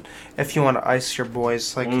one if you want to ice your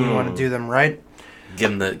boys, like you want to do them right.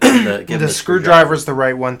 Give them the screwdriver's the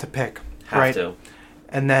right one to pick. Have right? to.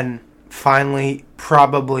 And then finally,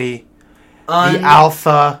 probably the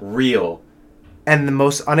alpha real and the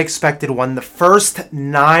most unexpected one. The first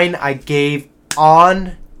 9 I gave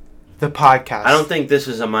on the podcast. I don't think this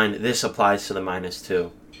is this applies to the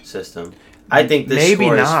 -2 system. I think this maybe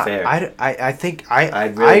score not. is fair. I think I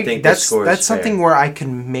really think this score is that's something fair. where I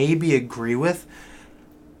can maybe agree with.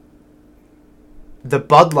 The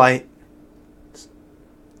Bud Light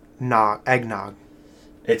eggnog.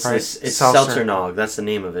 It's right, it's seltzer. Seltzer Nog. That's the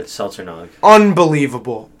name of it. Seltzer Nog.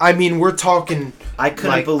 Unbelievable. I mean, we're talking. I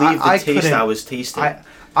couldn't like, believe the taste couldn't- I was tasting.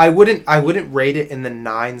 I wouldn't rate it in the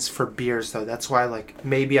 9s for beers though. That's why like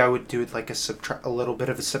maybe I would do it like a little bit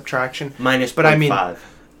of a subtraction. Minus, but I mean, 0.5.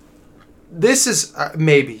 This is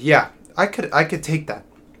maybe I could take that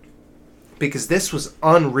because this was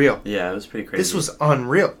unreal. Yeah, it was pretty crazy. This was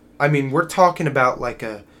unreal. I mean, we're talking about like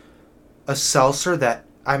a seltzer that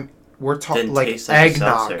we're talking Didn't like taste like a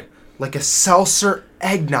eggnog, seltzer. like a seltzer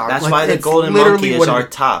eggnog. That's like, why the it's Golden literally Monkey is what our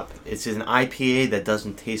it- top. It's an IPA that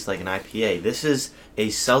doesn't taste like an IPA. This is a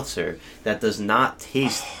seltzer that does not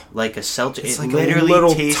taste like a seltzer. It's it like literally a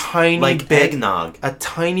little tastes tiny like bit, eggnog. a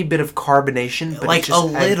tiny bit of carbonation, but Like it's just a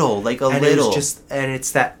little. and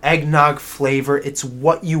it's that eggnog flavor. It's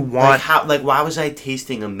what you Like want. how? Like why was I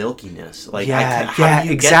tasting a milkiness? Like How do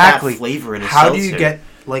you exactly. get that flavor in a How seltzer? do you get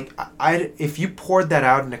like if you poured that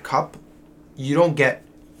out in a cup, you don't get.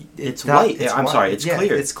 It's white. I'm sorry, it's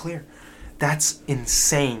clear. It's clear. That's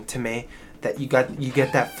insane to me that you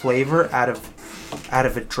get that flavor out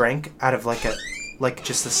of a drink, out of like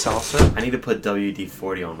just a seltzer. I need to put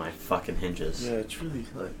WD-40 on my fucking hinges. Yeah, it's really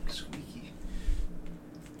like squeaky.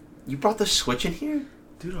 You brought the switch in here?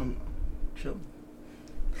 Dude, I'm chill.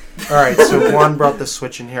 All right, so Juan brought the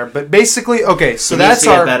switch in here, but basically, okay, so He needs that's to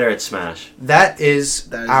get our better at Smash. that is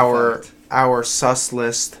That is our a fact. our sus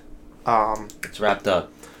list. It's wrapped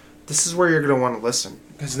up. This is where you're gonna want to listen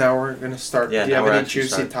because now we're gonna start. Yeah, Do you now have we're any actually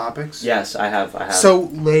juicy starting. topics? Yes, I have. So,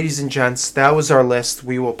 ladies and gents, that was our list.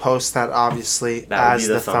 We will post that obviously That will as be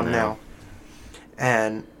the the thumbnail.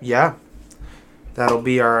 And yeah, that'll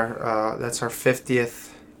be our that's our 50th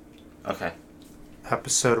Okay.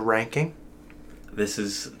 episode ranking. This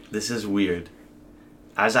is weird.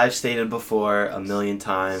 As I've stated before a million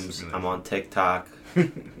times, I'm on TikTok.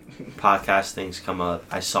 Podcast things come up.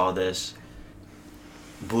 I saw this.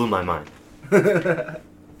 Blew my mind.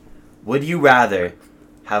 Would you rather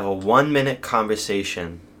have a 1-minute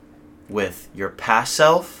conversation with your past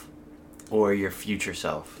self or your future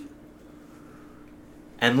self?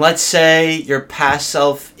 And let's say your past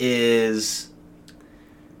self is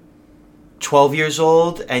 12 years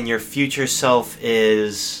old and your future self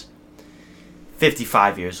is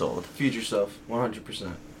 55 years old. Future self,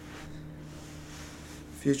 100%.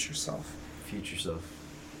 Future self. Future self.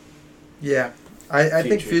 Yeah. I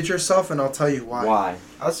think Future. future self, and I'll tell you why. Why?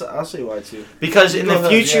 I'll say why too. Because in Go the ahead.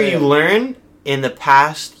 future Yeah, you yeah. learn, in the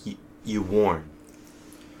past you warn.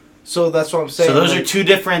 So that's what I'm saying. So those like, are two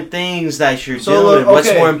different things that you're So doing. look, What's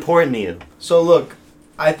okay. more important to you? So look,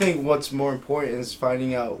 I think what's more important is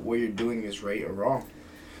finding out what you're doing is right or wrong.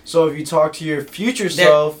 So if you talk to your future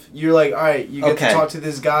self, you're like, all right, you get Okay. to talk to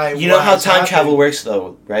this guy. You know what how has time happened. travel works,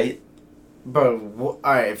 though, right? Bro,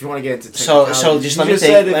 all right. If you want to get into So technicalities, just you let me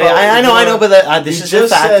said think. if I know, but this you is a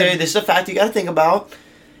just factor. said- This is a factor you got to think about.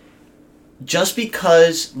 Just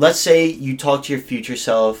because, let's say you talk to your future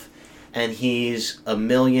self, and he's a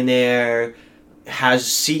millionaire, has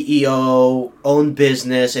CEO, own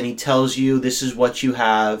business, and he tells you this is what you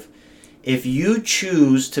have. If you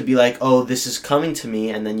choose to be like, oh, this is coming to me,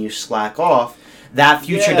 and then you slack off, that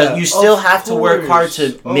future Yeah, does. You still of have to work hard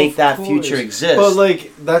to course, make of that course. future exist. But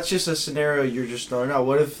like, that's just a scenario you're just throwing out.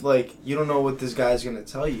 What if like you don't know what this guy's gonna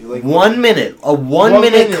tell you? Like 1 minute, a 1 1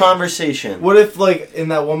 minute minute. conversation. What if like in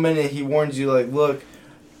that 1 minute he warns you like, look,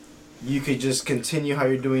 you could just continue how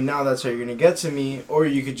you're doing now. That's how you're gonna get to me, or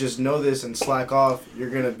you could just know this and slack off. You're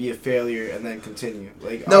gonna be a failure and then continue.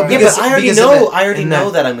 Like No, all right, Yeah, because- but I already because of know. that- I already and know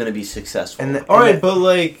that- that I'm going to be successful. and the- all right, but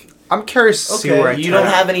like, I'm curious to see Okay, where I you turn don't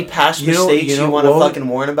out. have any past You know- mistakes you you, know want to what would- fucking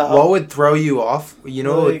warn about? What would throw you off? You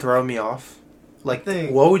know what would Like- throw me off? Like,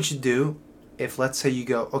 Think. what would you do if, let's say, you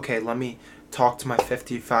go, okay, let me talk to my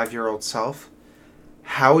 55-year-old self?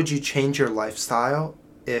 How would you change your lifestyle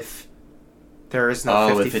if there is no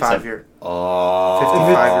Oh, if it's a- 55-year-old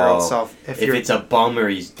Oh. self? If it's a bummer,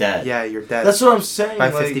 he's dead. yeah, you're dead. that's what I'm saying. By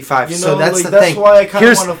like, 55. you So know, that's like, the that's thing. why I kind of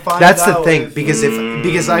Here's want to find that's the out thing if-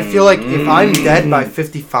 because I feel like if I'm dead by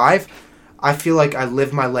 55, I feel like I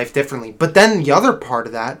live my life differently. But then the other part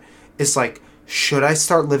of that is like, should I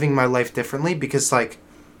start living my life differently? Because like,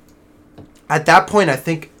 at that point, I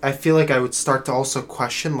feel like I would start to also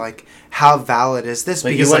question like, how valid is this? But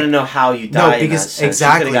because you want to like, know how you died. no, because in that sense.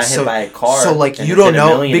 exactly. You could have got hit by a car. So like and you don't been a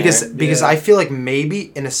know millionaire. because I feel like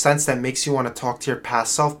maybe in a sense that makes you want to talk to your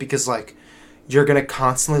past self because like you're gonna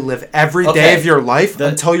constantly live every day of your life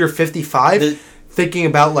until you're 55, thinking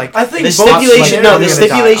about like I think the stipulation. No, the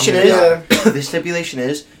stipulation is the stipulation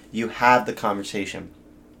is you have the conversation.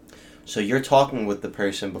 So you're talking with the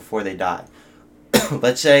person before they die.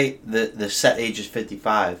 Let's say the set age is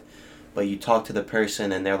 55, but you talk to the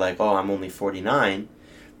person and they're like, "Oh, I'm only 49,"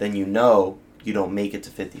 then you know you don't make it to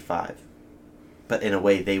 55. But in a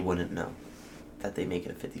way, they wouldn't know that they make it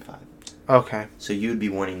at 55. Okay. So you'd be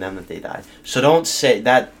warning them that they die. So don't say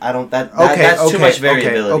that. I don't. That's too much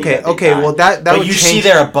variability. Okay. Well, that but would you change. see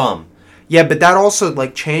they're a bum. Yeah, but that also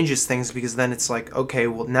like changes things because then it's like, okay,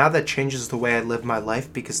 well now that changes the way I live my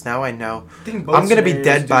life because now I know I'm gonna be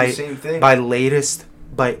dead by latest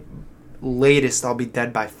I'll be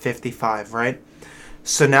dead by 55, right?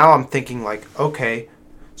 So now I'm thinking like, okay,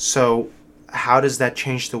 so how does that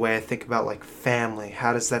change the way I think about like family?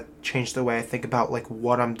 How does that change the way I think about like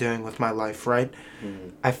what I'm doing with my life, right?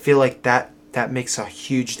 Mm-hmm. I feel like that makes a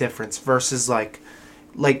huge difference versus like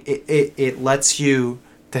it lets you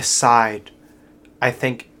decide. I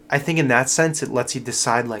think in that sense it lets you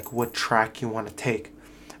decide like what track you want to take.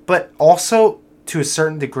 But also to a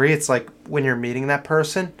certain degree it's like when you're meeting that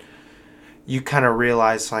person, you kind of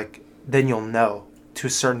realize like then you'll know to a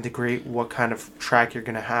certain degree what kind of track you're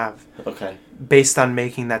going to have. Okay. Based on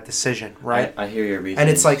making that decision, right? I hear your reason. And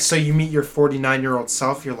it's like so you meet your 49-year-old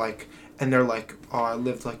self, you're like and they're like, "Oh, I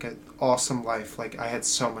lived like an awesome life. Like I had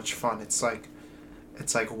so much fun." It's like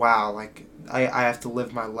wow, like I have to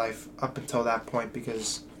live my life up until that point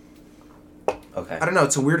because okay. I don't know,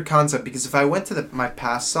 it's a weird concept because if I went to my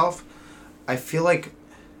past self, I feel like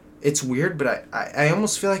it's weird, but I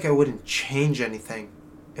almost feel like I wouldn't change anything,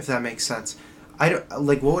 if that makes sense. I don't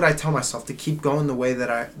like what would I tell myself to keep going the way that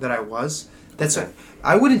I was? That's okay.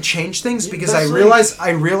 I wouldn't change things because I realize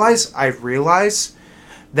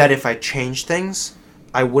that if I change things,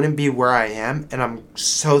 I wouldn't be where I am, and I'm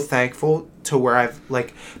so thankful to where I've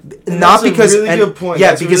like not because really good point. Yeah,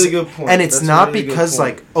 that's because a really good point. and it's that's not really because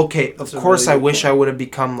like okay, of course really I wish I would have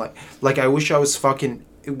become like I wish I was fucking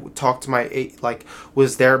talked to my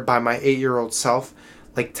was there by my 8-year-old self,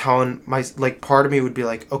 like telling my like part of me would be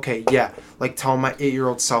like okay yeah, like telling my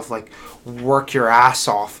 8-year-old self like work your ass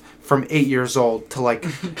off from 8 years old to like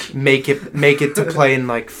make it to play in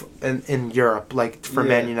like in Europe like for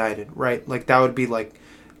Man United, right? Like that would be like.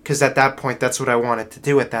 Because at that point, that's what I wanted to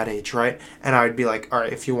do at that age, right? And I would be like, all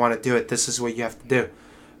right, if you want to do it, this is what you have to do.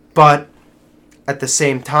 But at the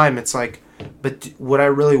same time, it's like, but would I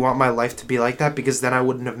really want my life to be like that? Because then I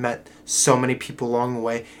wouldn't have met so many people along the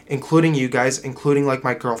way, including you guys, including like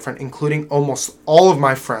my girlfriend, including almost all of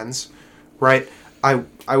my friends, right? I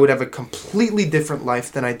would have a completely different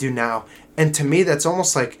life than I do now. And to me, that's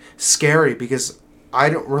almost like scary because I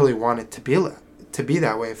don't really want it to be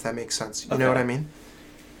that way, if that makes sense. You know what I mean?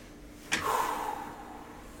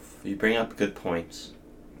 You bring up good points.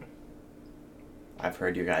 I've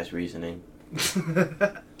heard your guys' reasoning.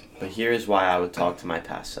 But here is why I would talk to my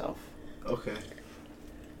past self. Okay.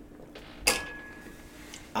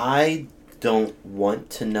 I don't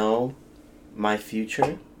want to know my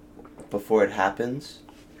future before it happens.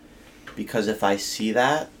 Because if I see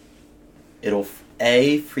that, it'll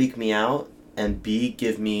A, freak me out, and B,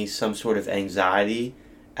 give me some sort of anxiety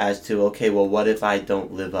as to, okay, well, what if I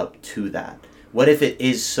don't live up to that? What if it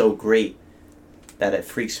is so great that it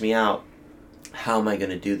freaks me out? How am I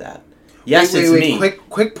going to do that? Yes, it's me.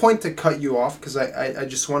 Quick point to cut you off, because I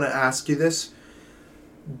just want to ask you this.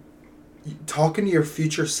 Talking to your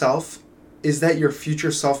future self, is that your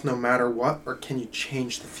future self no matter what, or can you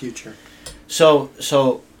change the future? So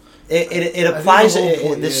it applies,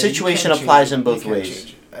 the situation applies in both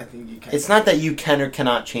ways. I think you can. It's not that you can or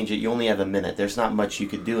cannot change it. You only have a minute. There's not much you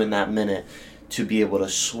could do in that minute to be able to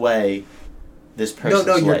sway this person's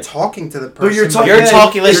life. You're talking to the person. But you're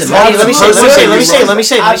talking. Listen, let me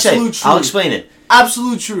say. I'll explain it.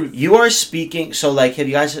 Absolute truth. You are speaking. So, like, have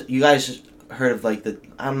you guys heard of like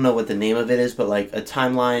I don't know what the name of it is, but like a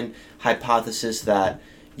timeline hypothesis that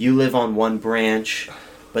you live on one branch,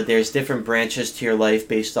 but there's different branches to your life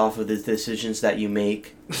based off of the decisions that you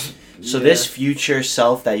make. So this future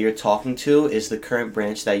self that you're talking to is the current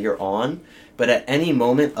branch that you're on. But at any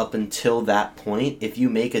moment up until that point, if you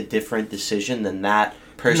make a different decision than that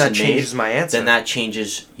person that changes my answer. Then that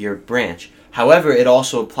changes your branch. However, it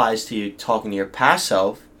also applies to you talking to your past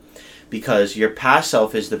self, because your past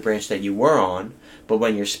self is the branch that you were on, but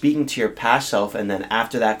when you're speaking to your past self and then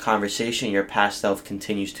after that conversation your past self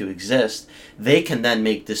continues to exist, they can then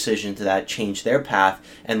make decisions that change their path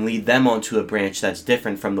and lead them onto a branch that's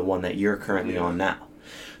different from the one that you're currently on now.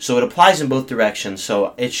 So it applies in both directions,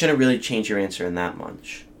 so it shouldn't really change your answer in that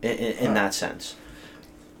much, in that sense.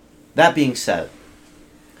 That being said,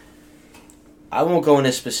 I won't go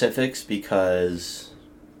into specifics because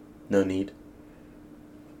no need.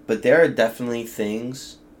 But there are definitely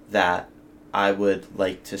things that I would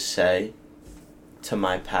like to say to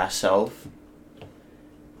my past self.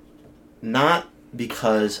 Not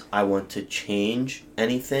because I want to change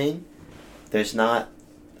anything.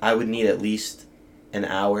 I would need at least an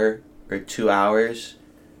hour or 2 hours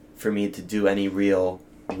for me to do any real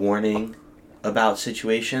warning about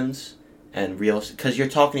situations and because you're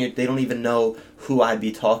talking, they don't even know who I'd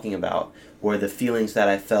be talking about or the feelings that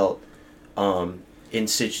I felt in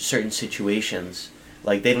certain situations.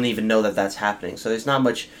 Like, they don't even know that that's happening. So there's not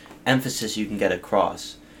much emphasis you can get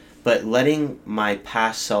across. But letting my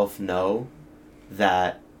past self know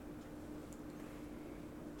that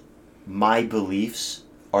my beliefs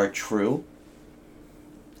are true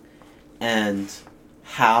and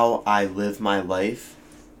how I live my life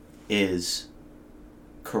is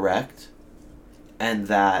correct, and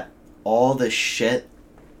that all the shit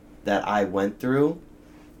that I went through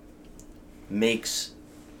makes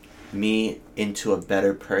me into a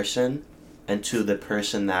better person and to the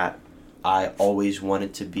person that I always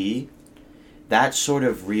wanted to be. That sort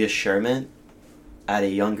of reassurance at a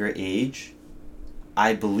younger age,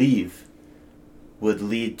 I believe, would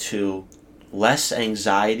lead to less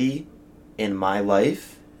anxiety in my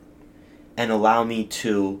life and allow me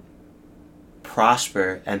to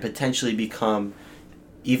prosper and potentially become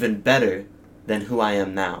even better than who I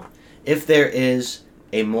am now. If there is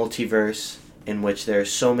a multiverse in which there are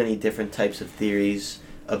so many different types of theories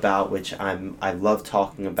about which I love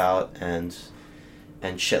talking about and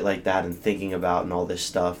shit like that and thinking about and all this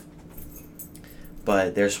stuff.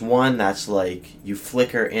 But there's one that's like you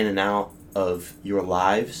flicker in and out of your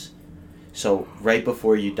lives. So right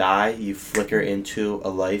before you die, you flicker into a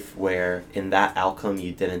life where in that outcome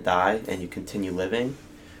you didn't die and you continue living,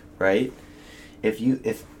 right?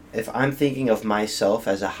 If I'm thinking of myself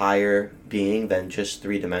as a higher being than just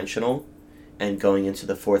 3-dimensional and going into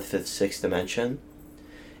the 4th, 5th, 6th dimension,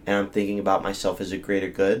 and I'm thinking about myself as a greater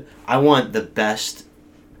good, I want the best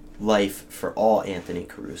life for all Anthony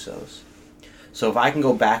Carusos. So if I can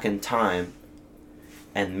go back in time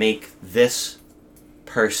and make this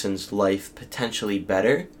person's life potentially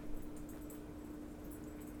better,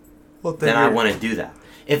 then I want to do that.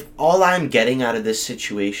 If all I'm getting out of this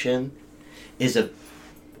situation is a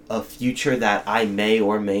future that I may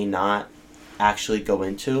or may not actually go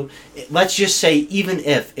into, let's just say even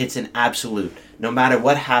if it's an absolute, no matter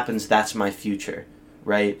what happens, that's my future,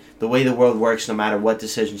 right? The way the world works, no matter what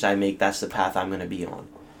decisions I make, that's the path I'm going to be on.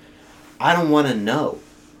 I don't want to know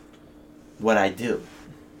what I do,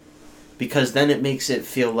 because then it makes it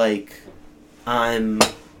feel like I'm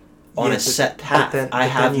on a set path. I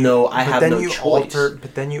have no choice.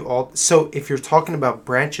 So if you're talking about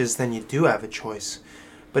branches, then you do have a choice.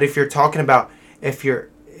 But if you're talking about if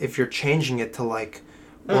you're changing it to like,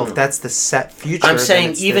 well, if that's the set future, I'm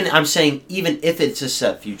saying even if it's a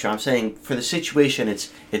set future, I'm saying for the situation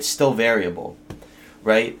it's still variable,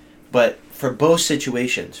 right? But for both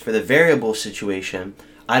situations, for the variable situation,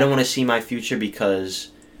 I don't want to see my future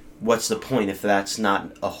because what's the point if that's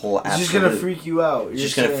not a whole absolute? It's just gonna freak you out. It's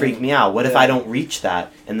just gonna freak me out. What if I don't reach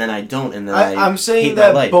that and then I don't and then I'm saying hate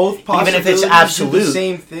that my life? both possibilities even if it's absolute, do the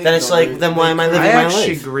same thing, then it's like, then why am I living my life? I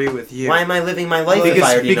actually agree with you. Why am I living my life if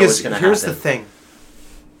I already know what's gonna happen? Here's the thing.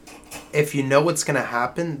 If you know what's gonna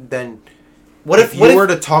happen, then if you were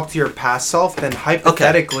to talk to your past self, then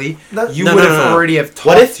hypothetically you would have already have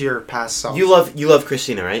talked to your past self. You love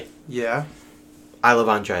Christina, right? Yeah. I love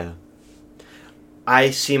Andrea.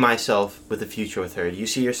 I see myself with a future with her. You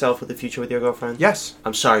see yourself with a future with your girlfriend? Yes.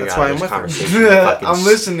 I'm sorry That's you're why out of I'm this with conversation. I'm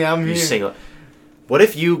listening. I'm here. Single. What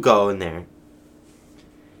if you go in there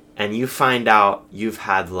and you find out you've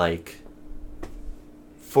had like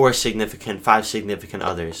 5 significant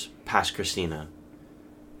others past Christina,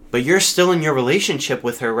 but you're still in your relationship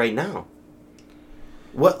with her right now?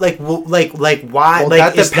 What why? Well,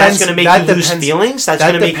 That's going to make you lose feelings? That's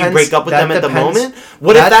going to make you break up with them at the moment?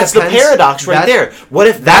 What if that's the paradox right there? What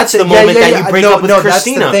if that's the moment that you break up with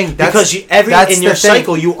Christina? Because in your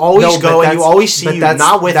cycle, you always go and you always see you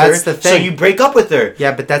not with her, so you break up with her.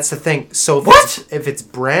 Yeah, but that's the thing. So if it's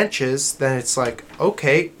branches, then it's like,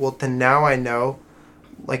 okay, well then now I know,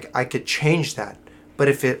 like I could change that. But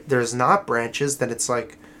if there's not branches, then it's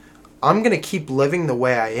like, I'm going to keep living the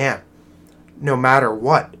way I am, no matter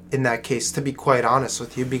what, in that case, to be quite honest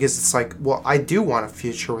with you, because it's like, well, I do want a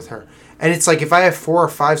future with her. And it's like, if I have 4 or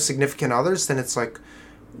 5 significant others, then it's like,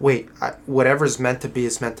 wait, whatever's meant to be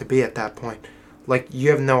is meant to be at that point. Like, you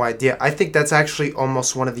have no idea. I think that's actually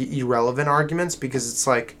almost one of the irrelevant arguments, because it's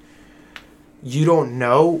like, you don't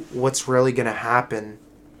know what's really going to happen.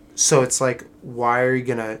 So it's like, why are you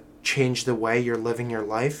going to change the way you're living your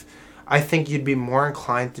life? I think you'd be more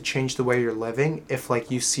inclined to change the way you're living if,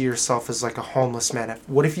 like, you see yourself as, like, a homeless man.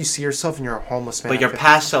 What if you see yourself and you're a homeless man? But your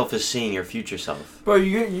past self is seeing your future self. Bro,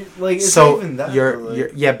 you like, it's so not even that. You're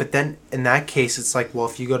yeah, but then in that case, it's like, well,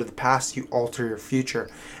 if you go to the past, you alter your future.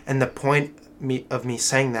 And the point of me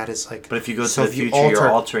saying that is like... But if you go to the future, you're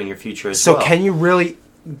altering your future as well. So can you really...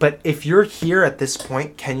 But if you're here at this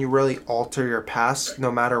point, can you really alter your past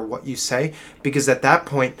no matter what you say? Because at that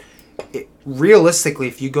point... realistically,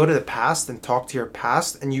 if you go to the past and talk to your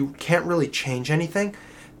past and you can't really change anything,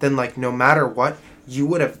 then like no matter what, you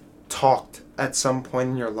would have talked at some point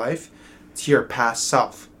in your life to your past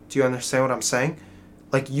self. Do you understand what I'm saying?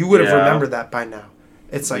 Like you would have remembered that by now.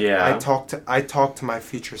 It's like I talked to my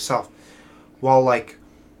future self. While like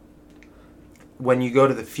when you go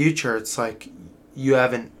to the future, it's like you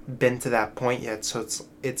haven't been to that point yet, so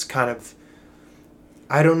it's kind of,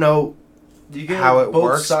 I don't know. You get how it both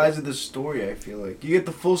works. sides of the story, I feel like. You get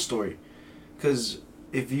the full story. Because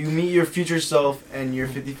if you meet your future self and you're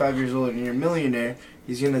 55 years old and you're a millionaire,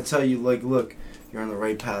 he's going to tell you, like, look, you're on the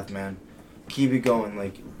right path, man. Keep it going.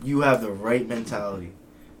 Like, you have the right mentality.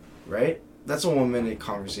 Right? That's a 1 minute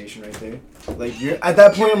conversation right there. Like, you're at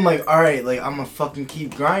that point, I'm like, alright, like, I'm going to fucking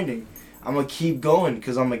keep grinding. I'm going to keep going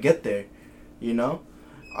because I'm going to get there. You know?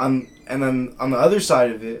 And then on the other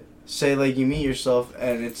side of it, say, like, you meet yourself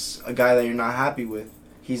and it's a guy that you're not happy with.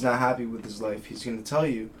 He's not happy with his life. He's going to tell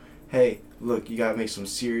you, hey, look, you got to make some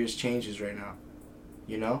serious changes right now.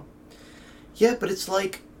 You know? Yeah, but it's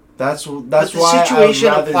like... That's why the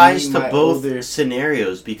situation applies to both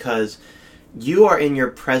scenarios, because you are in your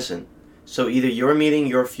present. So either you're meeting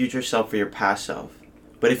your future self or your past self.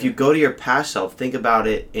 But if you go to your past self, think about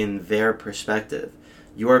it in their perspective.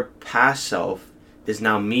 Your past self is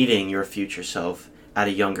now meeting your future self at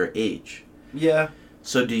a younger age. Yeah.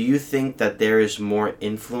 So do you think that there is more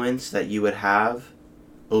influence that you would have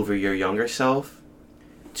over your younger self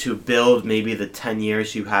to build maybe the 10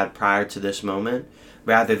 years you had prior to this moment,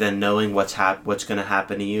 rather than knowing what's going to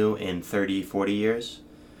happen to you in 30, 40 years?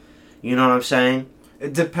 You know what I'm saying?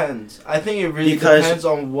 It depends. I think it really depends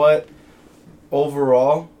on what the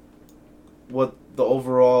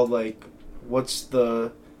overall, like, what's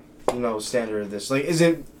the, standard of this? Like, is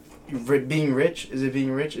it being rich? Is it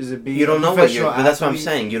being rich? Is it being... You don't know what you're... But that's what I'm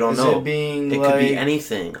saying. You don't know. It being, it could be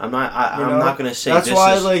anything. I'm not going to say that's this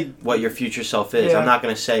why, is like, what your future self is. Yeah. I'm not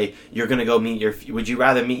going to say you're going to go meet your... Would you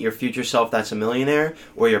rather meet your future self that's a millionaire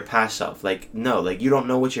or your past self? Like, no. Like, you don't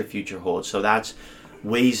know what your future holds. So that's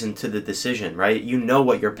weighs into the decision, right? You know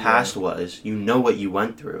what your past was. You know what you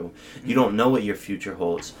went through. You don't know what your future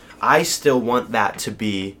holds. I still want that to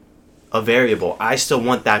be a variable. I still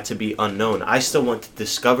want that to be unknown. I still want to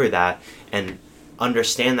discover that and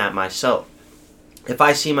understand that myself. If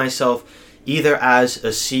I see myself either as a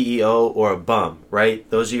CEO or a bum, right?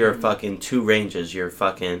 Those are your fucking two ranges. Your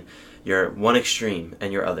one extreme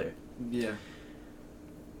and your other. Yeah.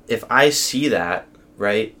 If I see that,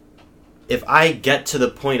 right? If I get to the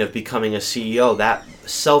point of becoming a CEO, that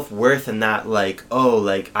self-worth and that like, oh,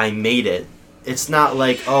 like I made it. It's not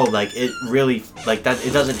like, oh, like it really, like that,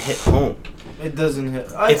 it doesn't hit home. It doesn't hit.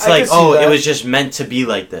 It's like, oh, it was just meant to be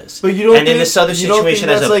like this. But you don't. And in this other situation,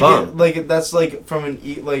 as a like bum, that's like from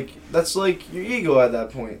that's like your ego at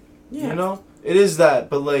that point. Yeah. You know, it is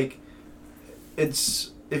that. But like,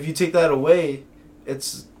 it's if you take that away,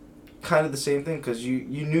 it's kind of the same thing because you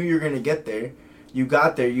knew you were gonna get there. You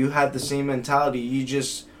got there. You had the same mentality. You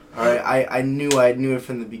just, all right. I knew it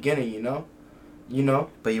from the beginning. You know.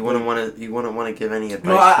 But you wouldn't want to give any advice.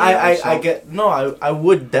 No, I get. No, I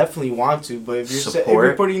would definitely want to, but if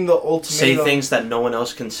you're putting the ultimatum, say things that no one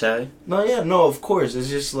else can say. No, of course, it's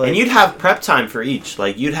just like. And you'd have prep time for each.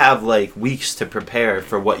 Like you'd have like weeks to prepare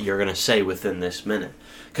for what you're gonna say within this minute,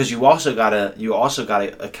 because you also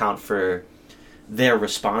gotta account for their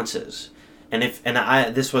responses. And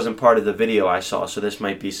this wasn't part of the video I saw, so this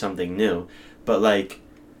might be something new, but like.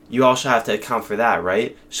 You also have to account for that,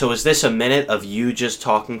 right? So is this a minute of you just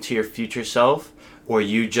talking to your future self, or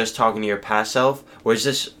you just talking to your past self, or is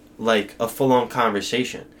this like a full-on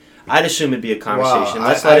conversation? I'd assume it'd be a conversation.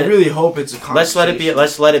 Wow, I really hope it's a conversation.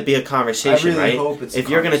 Let's let it be a conversation, I really right? Hope it's if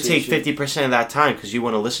you're going to take 50% of that time because you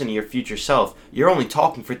want to listen to your future self, you're only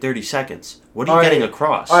talking for 30 seconds. What are you getting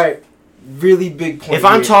across? All right, really big point. If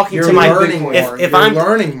I'm here. talking You're to my learning more. if You're I'm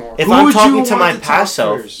learning more. if Who I'm would talking you to want my talk past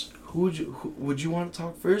self, first? Who would you want to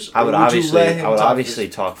talk first? I would Or you obviously let him talk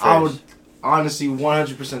first? talk first. I would honestly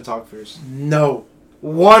 100% talk first. No.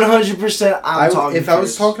 100% I'm talking If first. I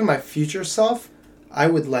was talking to my future self, I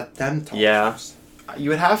would let them talk Yeah. first. You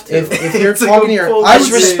would have to. If you're It's a talking to your, full- I That's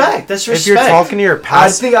would say- respect. That's respect. if you're talking to your I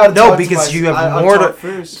past, think I would no, talk to because you have I'd more talk to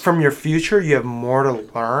first. from your future. You have more to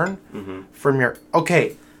learn Mhm. from your.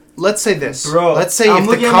 Okay, let's say this. Bro, let's say I'm if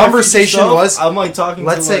looking the at my future conversation self, was, I'm like talking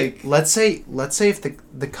let's to say, like let's say if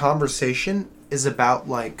the conversation is about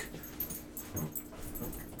like,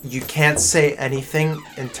 you can't say anything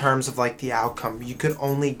in terms of like the outcome. You could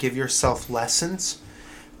only give yourself lessons.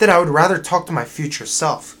 Then I would rather talk to my future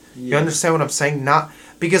self. You Yeah. understand what I'm saying? Not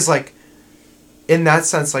because like, in that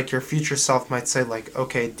sense, like your future self might say like,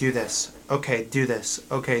 okay, do this. Okay, do this.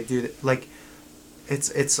 Okay, do that. Like,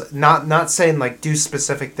 it's not saying like do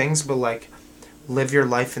specific things, but like live your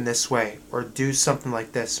life in this way or do something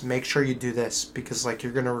like this. Make sure you do this because like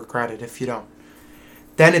you're gonna regret it if you don't.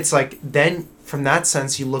 Then it's like then from that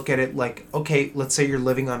sense you look at it like, okay, let's say you're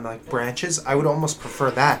living on like branches. I would almost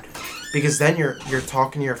prefer that because then you're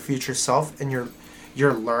talking to your future self and you're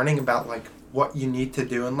learning about like what you need to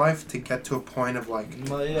do in life to get to a point of like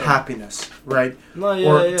No, yeah. happiness, right? No, yeah,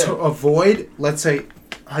 Or yeah. to avoid, let's say,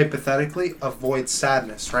 hypothetically, avoid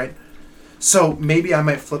sadness, right? So maybe I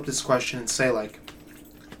might flip this question and say like,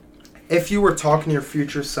 if you were talking to your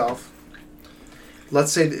future self,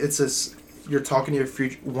 let's say it's this, you're talking to your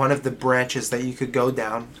future, one of the branches that you could go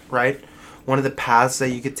down, right? One of the paths that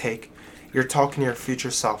you could take. You're talking to your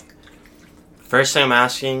future self. First thing I'm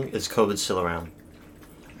asking is COVID still around?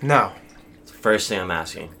 No, First thing I'm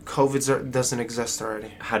asking. doesn't exist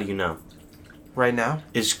already. How do you know? Right now?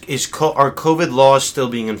 Are COVID laws still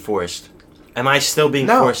being enforced? Am I still being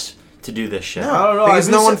No. forced to do this shit? No. I don't know. Because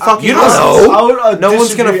I no one dis- fucking You don't listens. know. I would, No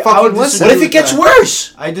one's gonna disagree. I fucking would listen. disagree What if it with gets that.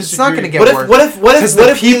 worse? I disagree. It's not gonna get What worse. if what if what if 'Cause what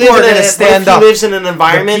the if he people lives are in gonna a, stand what if up. he lives in an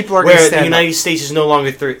environment people are gonna where the stand up. United States is no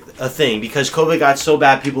longer a thing because COVID got so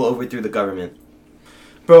bad people overthrew the government?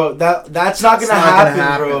 Bro, that's not It's gonna not gonna happen,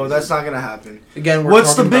 bro. happen. That's not gonna happen. Again, we're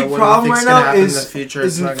What's the talking big about what problem we right think's gonna now happen in the is future.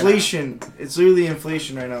 is It's not gonna inflation. It's literally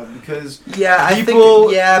inflation right now because Yeah, I People,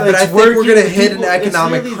 think. Yeah, but it's I think we're working, gonna hit people- an it's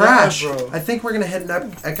economic really crash. that, bro. I think we're gonna hit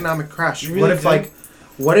an economic crash. You What really if do? like,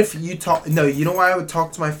 what if you talk? No, you know why I would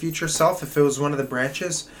talk to my future self if it was one of the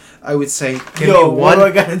branches. I would say, give me what one. do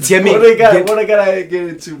I gotta do? give me- what do I give- gotta get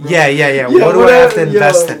into, bro? Yeah. Yeah, What do what I have I- to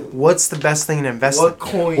invest yo. in? What's the best thing to invest What in?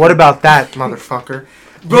 coin? What about that, motherfucker?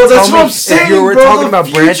 Bro, You that's tell what me I'm saying, If you were bro. talking The about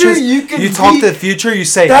future, branches, you could talk be- to the future. You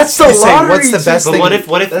say That's the you say, lottery what's the best But thing? what if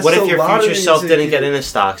That's what if the your lottery future self didn't ticket. get into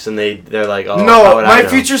stocks and they're like, oh, how No, would I my know?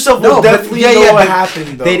 future self No, will but- definitely yeah, know yeah, what but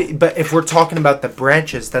happened, though. But if we're talking about the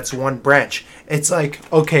branches, that's one branch. It's like,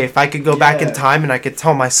 okay, if I could go back in Yeah. time and I could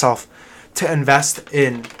tell myself to invest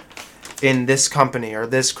in this company or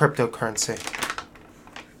this cryptocurrency,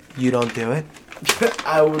 you don't do it?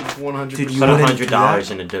 I would 100%. Dude, you Put wouldn't $100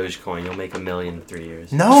 in a Dogecoin, you'll make $1 million in 3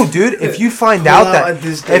 years. No, dude. If you find Pull out out that, at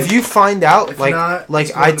this day. if you find out, If like, not, like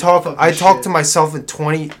it's I motherfucking talk shit. to myself in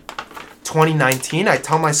 2019. I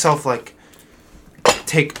tell myself like,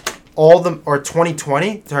 take all the or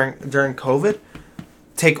 2020 during COVID,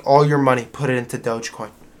 take all your money, put it into Dogecoin,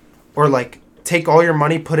 or like take all your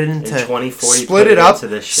money, put it into 2040, split put it it up, into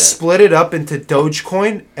this shit. split it up into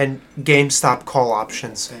Dogecoin and GameStop call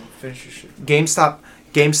options. Dang, finish your shit.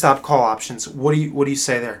 GameStop call options. What do you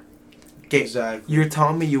say there? Exactly. You're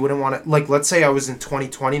telling me you wouldn't want to, like, let's say I was in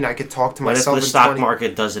 2020 and I could talk to What if myself the in stock 20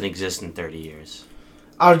 market doesn't exist in 30 years?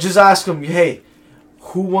 I'll just ask him, hey,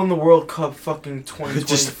 who won the World Cup fucking 2020?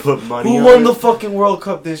 Just put money Who on won it. the fucking World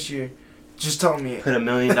Cup this year? Just tell me. Put $1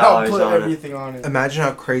 million I'll put on it. everything on it. Imagine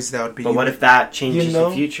how crazy that would be. But what if that changes You know?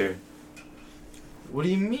 the future? What do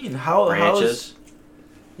you mean? How Branches?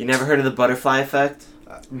 You never heard of the butterfly effect?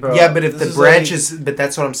 Bro, yeah, but if this the is branches, but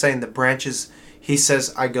that's what I'm saying. The branches, he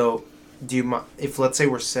says, I go, do you mind, if let's say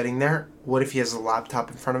we're sitting there, what if he has a laptop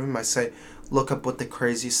in front of him? I say, look up what the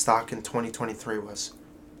craziest stock in 2023 was.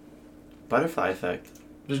 Butterfly effect.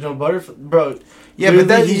 there's no butterfly, bro. Yeah, Literally, but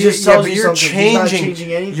then he you just yeah, tells but you you're something. He's not changing.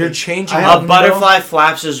 changing anything. You're changing. I A have butterfly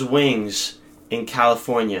flaps his wings in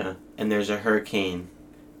California and there's a hurricane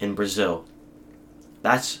in Brazil.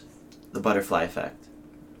 That's the butterfly effect.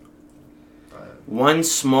 One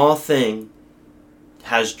small thing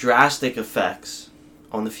has drastic effects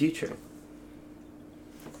on the future.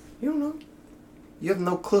 You don't know. You have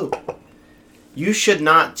no clue. You should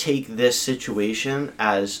not take this situation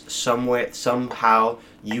as somehow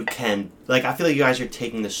you can, like, I feel like you guys are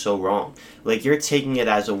taking this so wrong. Like, you're taking it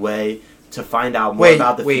as a way to find out more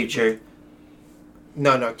about the future.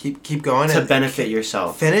 No, keep going. To and benefit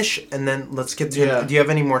yourself. Finish, and then let's get to... Yeah. Do you have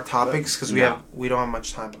any more topics? Because No. we don't have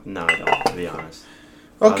much time. No, I don't, to be honest.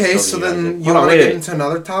 Okay, was so hoping you then guys- you Hold on, want to wait, get wait. into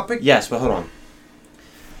another topic? Yes, but hold on.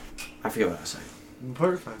 I forget what I was saying.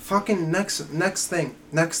 Perfect. Fucking next thing.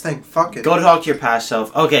 Fuck it. Go talk to your past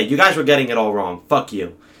self. Okay, you guys were getting it all wrong. Fuck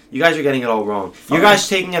you. You guys are getting it all wrong. Fine. You guys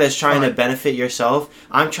taking it as trying to Fine. benefit yourself.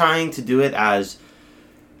 I'm trying to do it as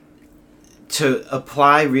to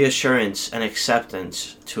apply reassurance and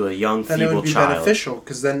acceptance to a young, Then it feeble would be child. beneficial,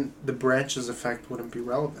 because then the branches effect wouldn't be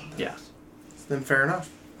relevant. Yeah. Then fair enough.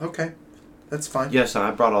 Okay. That's fine. Yes,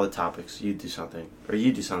 I brought all the topics. You do something. Or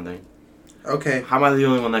you do something. Okay. How am I the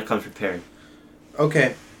only one that comes prepared?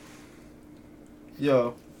 Okay.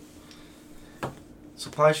 Yo.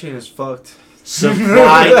 Supply chain is fucked.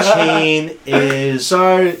 Supply chain is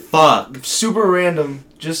Sorry. fucked. Super random.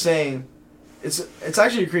 Just saying. It's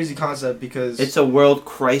actually a crazy concept because It's a world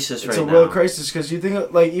crisis it's right a now. world crisis because you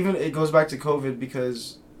think like even it goes back to COVID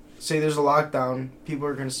because say there's a lockdown, people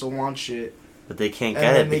are gonna still want shit. But they can't And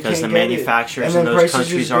get then it they because the can't get it. manufacturers And in then those prices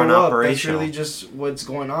countries just aren't go up. operational. That's really just what's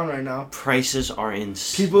going on right now. Prices are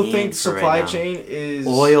insane. People think for supply right now. chain is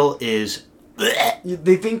Oil is.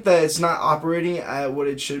 They think that it's not operating at what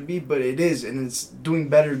it should be, but it is, and it's doing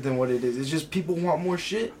better than what it is. It's just people want more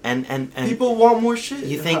shit. And People want more shit.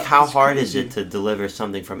 you think how It's hard is crazy. it to deliver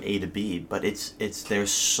something from A to B? But it's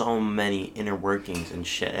there's so many inner workings and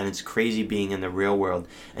shit, and it's crazy being in the real world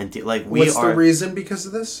and like we What's are. the reason because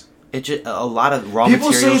of this? It's just a lot of raw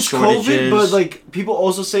People say material it's shortages. COVID, but like people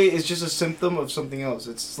also say it's just a symptom of something else.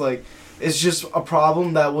 It's like it's just a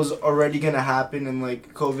problem that was already gonna happen, and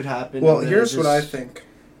like COVID happened. Well, and then here's it what I just- think.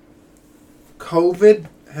 COVID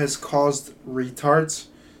has caused retards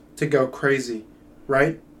to go crazy,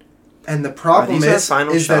 right? And the Are problem these our is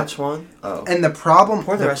final is shots that one? Oh, and the problem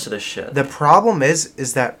pour the rest of this shit. the problem is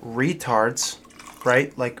that retards,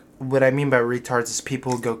 right? Like what I mean by retards is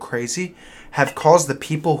people who go crazy have caused the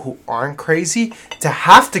people who aren't crazy to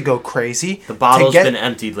have to go crazy. The bottle's get- been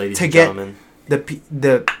emptied, ladies to and get- gentlemen.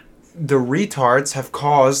 The retards have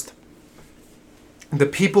caused the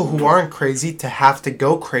people who aren't crazy to have to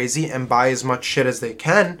go crazy and buy as much shit as they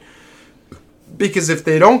can, because if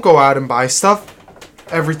they don't go out and buy stuff,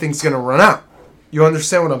 everything's gonna run out. You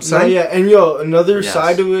understand what I'm No, saying? yeah, and yo, another Yes.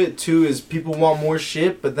 side of it too is people want more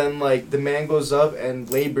shit, but then like demand goes up and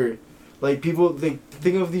labor, like people they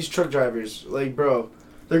think of these truck drivers, like bro,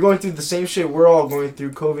 they're going through the same shit we're all going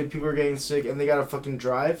through. COVID, people are getting sick, and they gotta fucking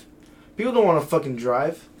drive. People don't want to fucking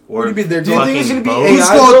drive. What do you mean they're Do you think it's fucking gonna be boat, Who's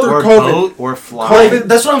AI, going bro? through or COVID? boat or fly. COVID-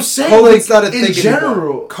 That's what I'm saying. COVID's like, not a in thing general.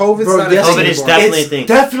 anymore. COVID's Bro, not a yes, thing COVID is anymore. definitely It's a thing.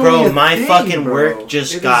 definitely Bro, a my thing, fucking bro. work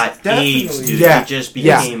just It is got definitely- AIDS, dude. Yeah. It just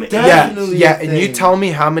Yeah. became Yeah. Yeah, Definitely yeah, a and you thing. tell me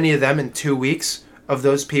how many of them in 2 weeks of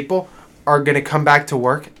those people are gonna come back to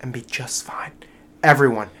work and be just fine.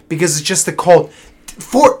 Everyone, because it's just a cold.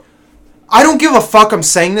 I don't give a fuck. I'm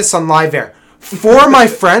saying this on live air. 4 of my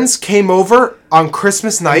friends came over on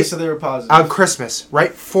Christmas night. So they were positive. On Christmas,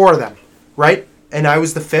 right? 4 of them, right? And I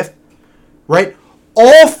was the 5th, right?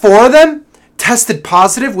 All 4 of them tested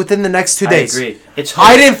positive within the next 2 days. I agree. It's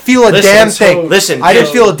I didn't feel a Listen, damn it's thing. hope. Listen, I didn't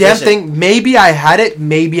yo, feel a damn listen. thing. Maybe I had it.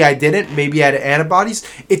 Maybe I didn't. Maybe I had antibodies.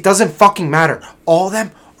 It doesn't fucking matter. All of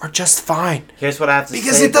them are just fine. Here's what I have to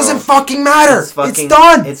Because say, it doesn't bro. fucking matter. It's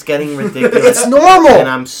done. It's getting ridiculous. It's normal. And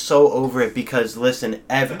I'm so over it because, listen,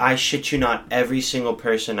 I shit you not, every single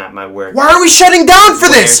person at my work. Why are we shutting down for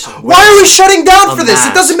this? Wears Why are we shutting down a for this? It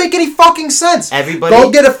mask. doesn't make any fucking sense. Everybody- Go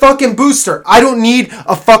get a fucking booster. I don't need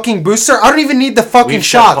a fucking booster. I don't even need the fucking We've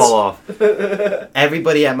shut shots. Paul off.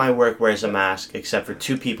 Everybody at my work wears a mask except for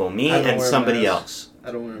 2 people, me I don't and wear a somebody mask. else.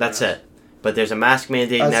 I don't wear a That's mask. it. But there's a mask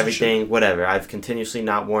mandate and As you everything, whatever. I've continuously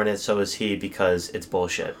not worn it, so is he, because it's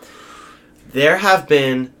bullshit. There have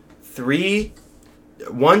been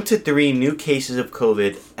 1 to 3 new cases of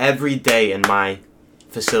COVID every day in my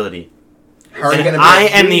facility. How are you And gonna be I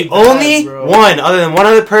am really the bad, only bro. one, other than one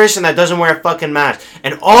other person, that doesn't wear a fucking mask.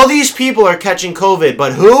 And all these people are catching COVID,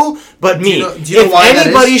 but who? But me. Do you know If why that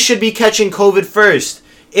anybody is? should be catching COVID first,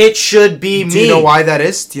 it should be me. Do you know why that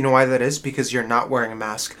is? Do you know why that is? Because you're not wearing a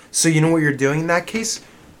mask. So you know what you're doing in that case?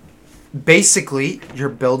 Basically, you're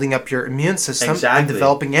building up your immune system and Exactly.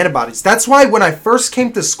 developing antibodies. That's why when I first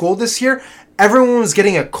came to school this year, everyone was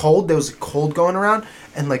getting a cold. There was a cold going around,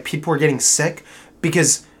 and like people were getting sick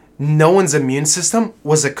because no one's immune system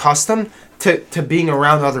was accustomed to being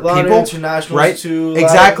around other A lot of people. internationals Right? too,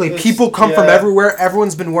 Exactly. like, it's- People come from yeah. everywhere.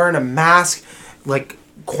 Everyone's been wearing a mask, like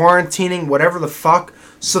quarantining, whatever the fuck.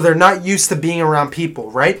 So they're not used to being around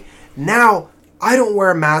people, right? Now, I don't wear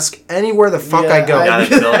a mask anywhere the fuck I go. Gotta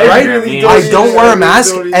fill it Right? in your I means. don't wear a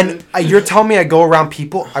mask, don't and you're telling me I go around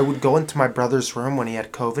people. I would go into my brother's room when he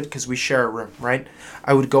had COVID, because we share a room, right?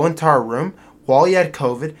 I would go into our room while he had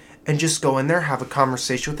COVID and just go in there, have a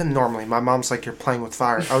conversation with him normally. My mom's like, "You're playing with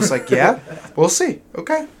fire." I was like, "Yeah, we'll see."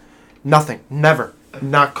 Okay, nothing, never,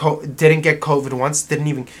 didn't get COVID once. Didn't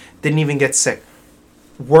even get sick.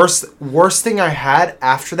 Worst thing I had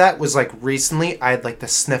after that was like recently I had like the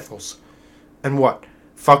sniffles, and what?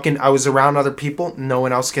 Fucking, I was around other people. No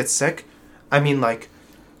one else gets sick. I mean, like,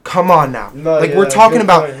 come on now. No, like, yeah, we're talking good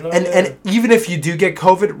about, point. No, and even if you do get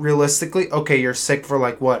COVID, realistically, okay, you're sick for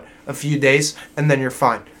like what, a few days, and then you're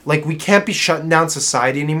fine. Like, we can't be shutting down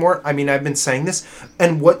society anymore. I mean, I've been saying this,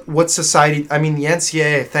 and what society? I mean, the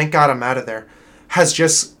NCAA. Thank God I'm out of there. Has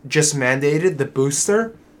just mandated the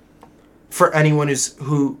booster for anyone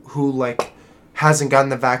who like hasn't gotten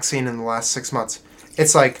the vaccine in the last 6 months.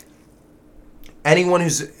 It's like, anyone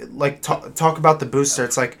who's like talk about the booster,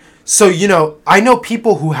 it's like, so I know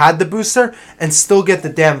people who had the booster and still get the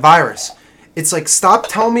damn virus. It's like, stop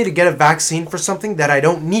telling me to get a vaccine for something that I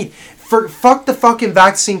don't need. Fuck the fucking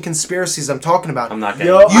vaccine conspiracies I'm talking about. I'm not getting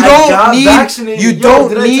Yo, it. You I don't got need. vaccinated. You Yo, don't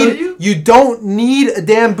did I need. tell you? You don't need a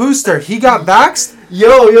damn booster. He got vaxxed.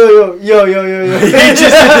 Yo. He just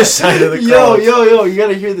did the sign of the Yo, cross. you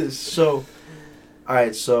gotta hear this. So,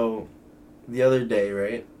 alright, so, the other day,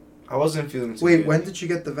 right? I wasn't feeling too Wait, good. when did you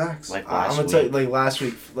get the vax? Like I'm last gonna tell you, week. like last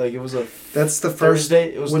week, like it was a That's the first.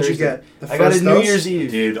 Thursday. It was What'd you Thursday. get? The I got first it New dose? Year's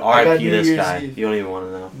Eve. Dude, I got RIP New this Year's guy. Eve. You don't even want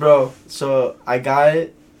to know. Bro, so I got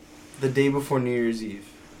it the day before New Year's Eve.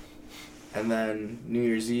 And then New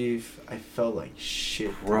Year's Eve, I felt like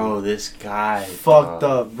shit. Bro, this guy. Fucked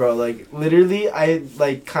up, bro. Like, literally, I,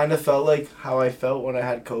 like, kind of felt like how I felt when I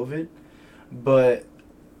had COVID. But,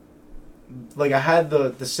 like, I had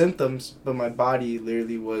the symptoms, but my body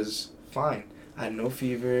literally was fine. I had no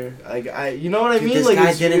fever. Like, you know what I Dude, mean? this Like,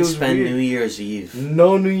 guy it didn't was spend weird. New Year's Eve.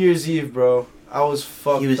 No New Year's Eve, bro. I was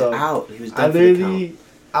fucked He was up. out. He was I done for the count. literally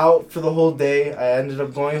out for the whole day. I ended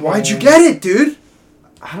up going home. Why'd you get it, dude?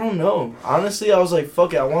 I don't know. Honestly, I was like,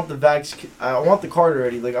 fuck it. I want the I want the card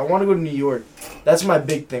already. Like, I want to go to New York. That's my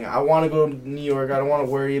big thing. I want to go to New York. I don't want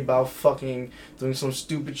to worry about fucking doing some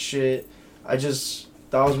stupid shit.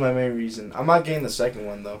 That was my main reason. I'm not getting the second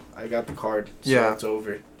one, though. I got the card, so Yeah. it's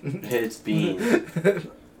over. It's beans.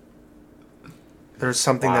 There's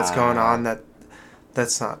something that's going Wow. on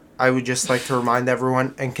that's not. I would just like to remind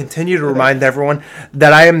everyone and continue to remind everyone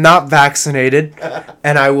that I am not vaccinated,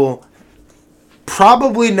 and I will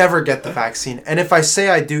probably never get the vaccine. And if I say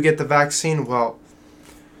I do get the vaccine, well,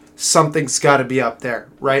 something's got to be up there,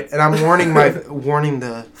 right? And I'm warning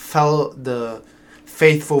the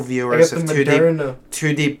faithful I viewers got of the Too Deep Moderna.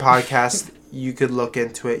 Too Deep Podcast. You could look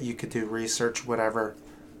into it. You could do research, whatever.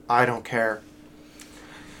 I don't care.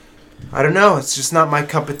 I don't know. It's just not my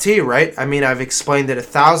cup of tea, right? I mean, I've explained it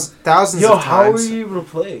thousands Yo, of how were times. you able to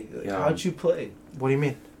play? Like, Yeah. how'd you play? What do you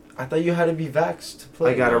mean? I thought you had to be vaxxed to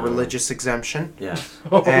play. I got a No. religious exemption. Yeah.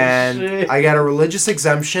 Oh, And shit. I got a religious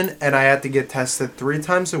exemption, and I had to get tested 3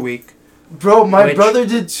 times a week, Bro, my Which- brother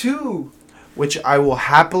did too. which I will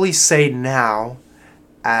happily say now,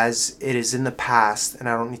 as it is in the past, and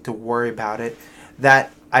I don't need to worry about it,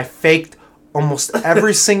 that I faked almost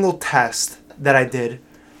every single test that I did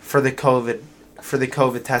for the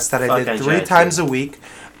COVID test that I Fuck, did I 3 tried times to. a week.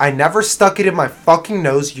 I never stuck it in my fucking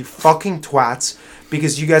nose, you fucking twats,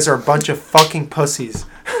 because you guys are a bunch of fucking pussies.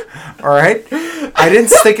 Alright? I didn't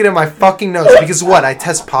stick it in my fucking nose because what? I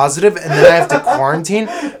test positive and then I have to quarantine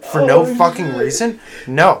for no fucking reason?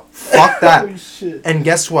 No. Fuck that. Oh, shit. And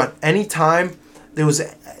guess what? Anytime there was...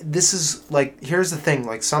 This is, like... Here's the thing.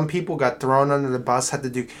 Like, some people got thrown under the bus, had to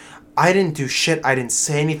do... I didn't do shit. I didn't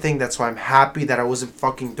say anything. That's why I'm happy that I wasn't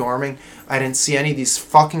fucking dorming. I didn't see any of these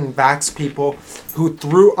fucking vax people who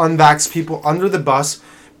threw unvaxxed people under the bus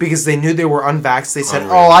because they knew they were unvaxxed. They said,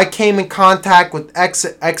 Unreal. oh, I came in contact with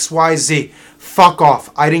XYZ. Fuck off.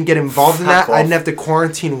 I didn't get involved in Fuck that. I didn't off. have to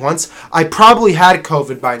quarantine once. I probably had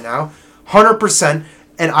COVID by now. 100%.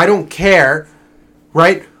 And I don't care.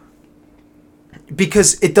 Right?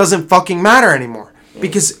 Because it doesn't fucking matter anymore.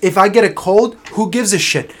 Because if I get a cold, who gives a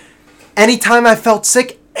shit? Anytime I felt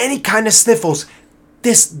sick, any kind of sniffles,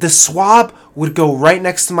 the swab would go right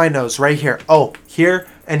next to my nose, right here. Oh, here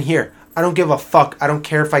and here. I don't give a fuck. I don't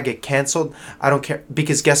care if I get canceled. I don't care.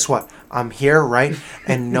 Because guess what? I'm here, right?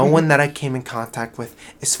 And no one that I came in contact with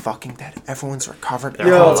is fucking dead. Everyone's recovered. They're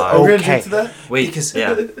Yo, all Everyone's alive. are we gonna okay. get to that? Wait. Because,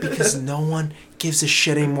 Yeah. because no one gives a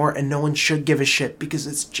shit anymore, and no one should give a shit because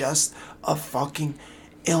it's just a fucking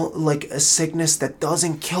like a sickness that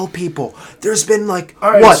doesn't kill people. There's been like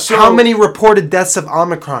All right, what? so- How many reported deaths of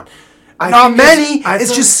Omicron? Not many.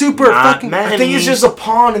 It's just super Not fucking. many. I think it's just a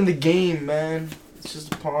pawn in the game, man. It's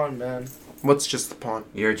just a pawn, man. What's just a pawn?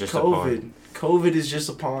 You're just a pawn. COVID is just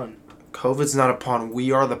a pawn. COVID's not a pawn.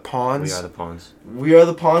 We are the pawns. We are the pawns. We are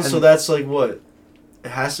the pawns, And so that's like what? It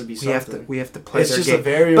has to be something. We have to play It's their just game. a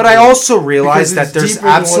variable. But I also realize because that it's there's deeper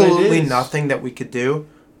than what it absolutely is. nothing that we could do,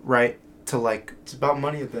 right, to like It's about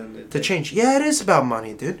money at the end of the to day. change. Yeah, it is about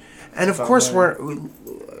money, dude. And of About course, money.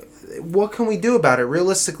 what can we do about it?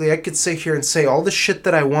 Realistically, I could sit here and say all the shit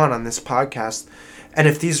that I want on this podcast, and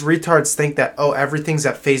if these retards think that everything's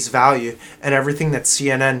at face value and everything that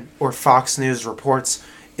CNN or Fox News reports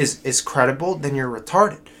is credible, then you're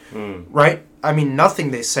retarded, right? I mean, nothing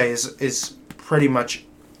they say is pretty much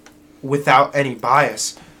without any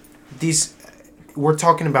bias. We're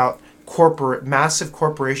talking about massive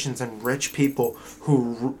corporations and rich people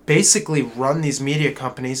who basically run these media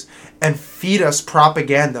companies and feed us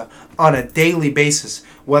propaganda on a daily basis,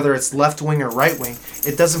 whether it's left wing or right wing.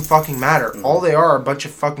 It doesn't fucking matter. All they are a bunch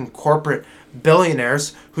of fucking corporate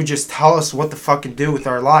billionaires who just tell us what to fucking do with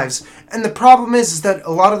our lives. And the problem is that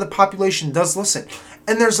a lot of the population does listen.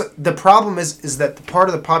 And the problem is that the part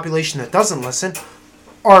of the population that doesn't listen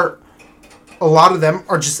a lot of them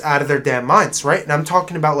are just out of their damn minds, right? And I'm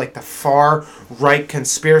talking about like the far right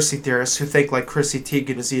conspiracy theorists who think like Chrissy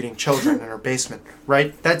Teigen is eating children in her basement,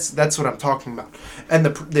 right? That's what I'm talking about. And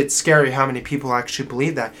it's scary how many people actually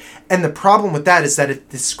believe that. And the problem with that is that it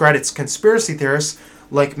discredits conspiracy theorists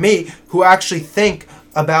like me who actually think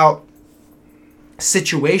about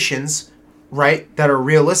situations, right, that are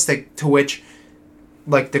realistic, to which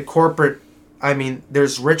like the corporate, I mean,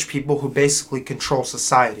 there's rich people who basically control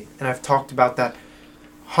society. And I've talked about that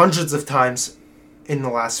hundreds of times in the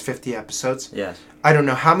last 50 episodes. Yes. I don't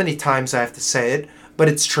know how many times I have to say it, but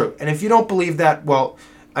it's true. And if you don't believe that, well,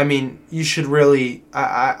 I mean, you should really,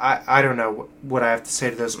 I don't know what I have to say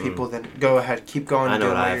to those people, then go ahead, keep going. I know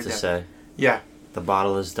what I have to say. Yeah. The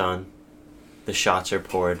bottle is done. The shots are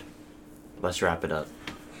poured. Let's wrap it up.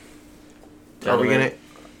 Are we going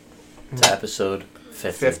to episode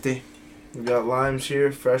 50. 50? We got limes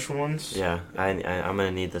here, fresh ones. Yeah, I'm going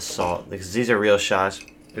to need the salt. Because these are real shots.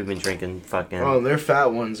 We've been drinking fucking... Oh, they're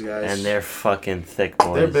fat ones, guys. And they're fucking thick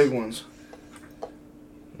boys. They're big ones.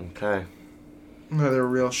 Okay. No, they're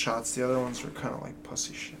real shots. The other ones were kind of like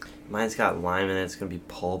pussy shit. Mine's got lime in it. It's going to be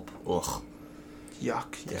pulp. Ugh.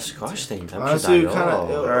 Yuck. Disgusting. Honestly, it'll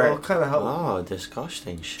kind of help. Oh,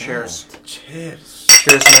 disgusting shit. Cheers. Cheers.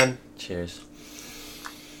 Cheers, man. Cheers.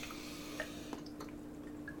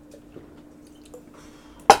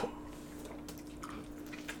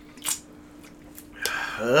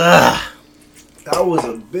 Ugh. That was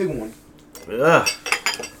a big one. Ugh.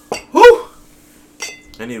 Whew.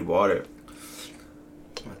 I need water.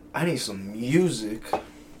 I need some music.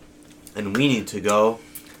 And we need to go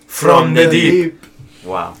from the deep.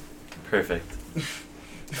 Wow. Perfect.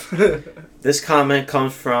 This comment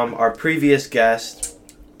comes from our previous guest,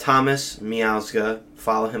 Thomas Miazga.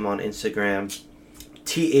 Follow him on Instagram.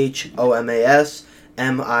 ThomasMiazga.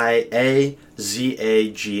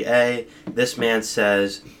 This man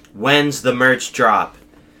says, when's the merch drop?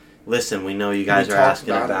 Listen, we know you guys are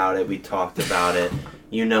asking about it. We talked about it.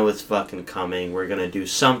 You know it's fucking coming. We're going to do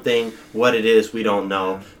something. What it is, we don't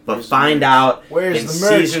know. But find out in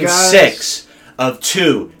season 6 of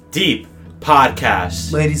 2 Deep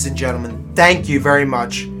Podcasts. Ladies and gentlemen, thank you very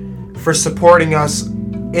much for supporting us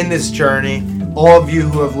in this journey. All of you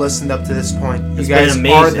who have listened up to this point. You guys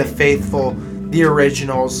are the faithful, the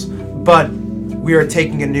originals. But we are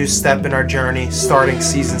taking a new step in our journey starting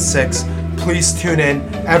season 6. Please tune in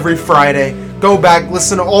every Friday. Go back,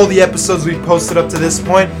 listen to all the episodes we've posted up to this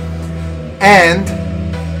point, and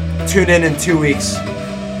tune in 2 weeks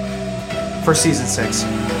for season 6.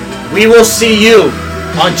 We will see you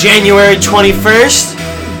on January 21st,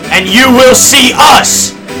 and you will see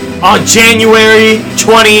us on January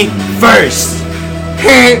 21st.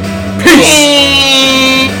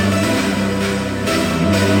 Peace.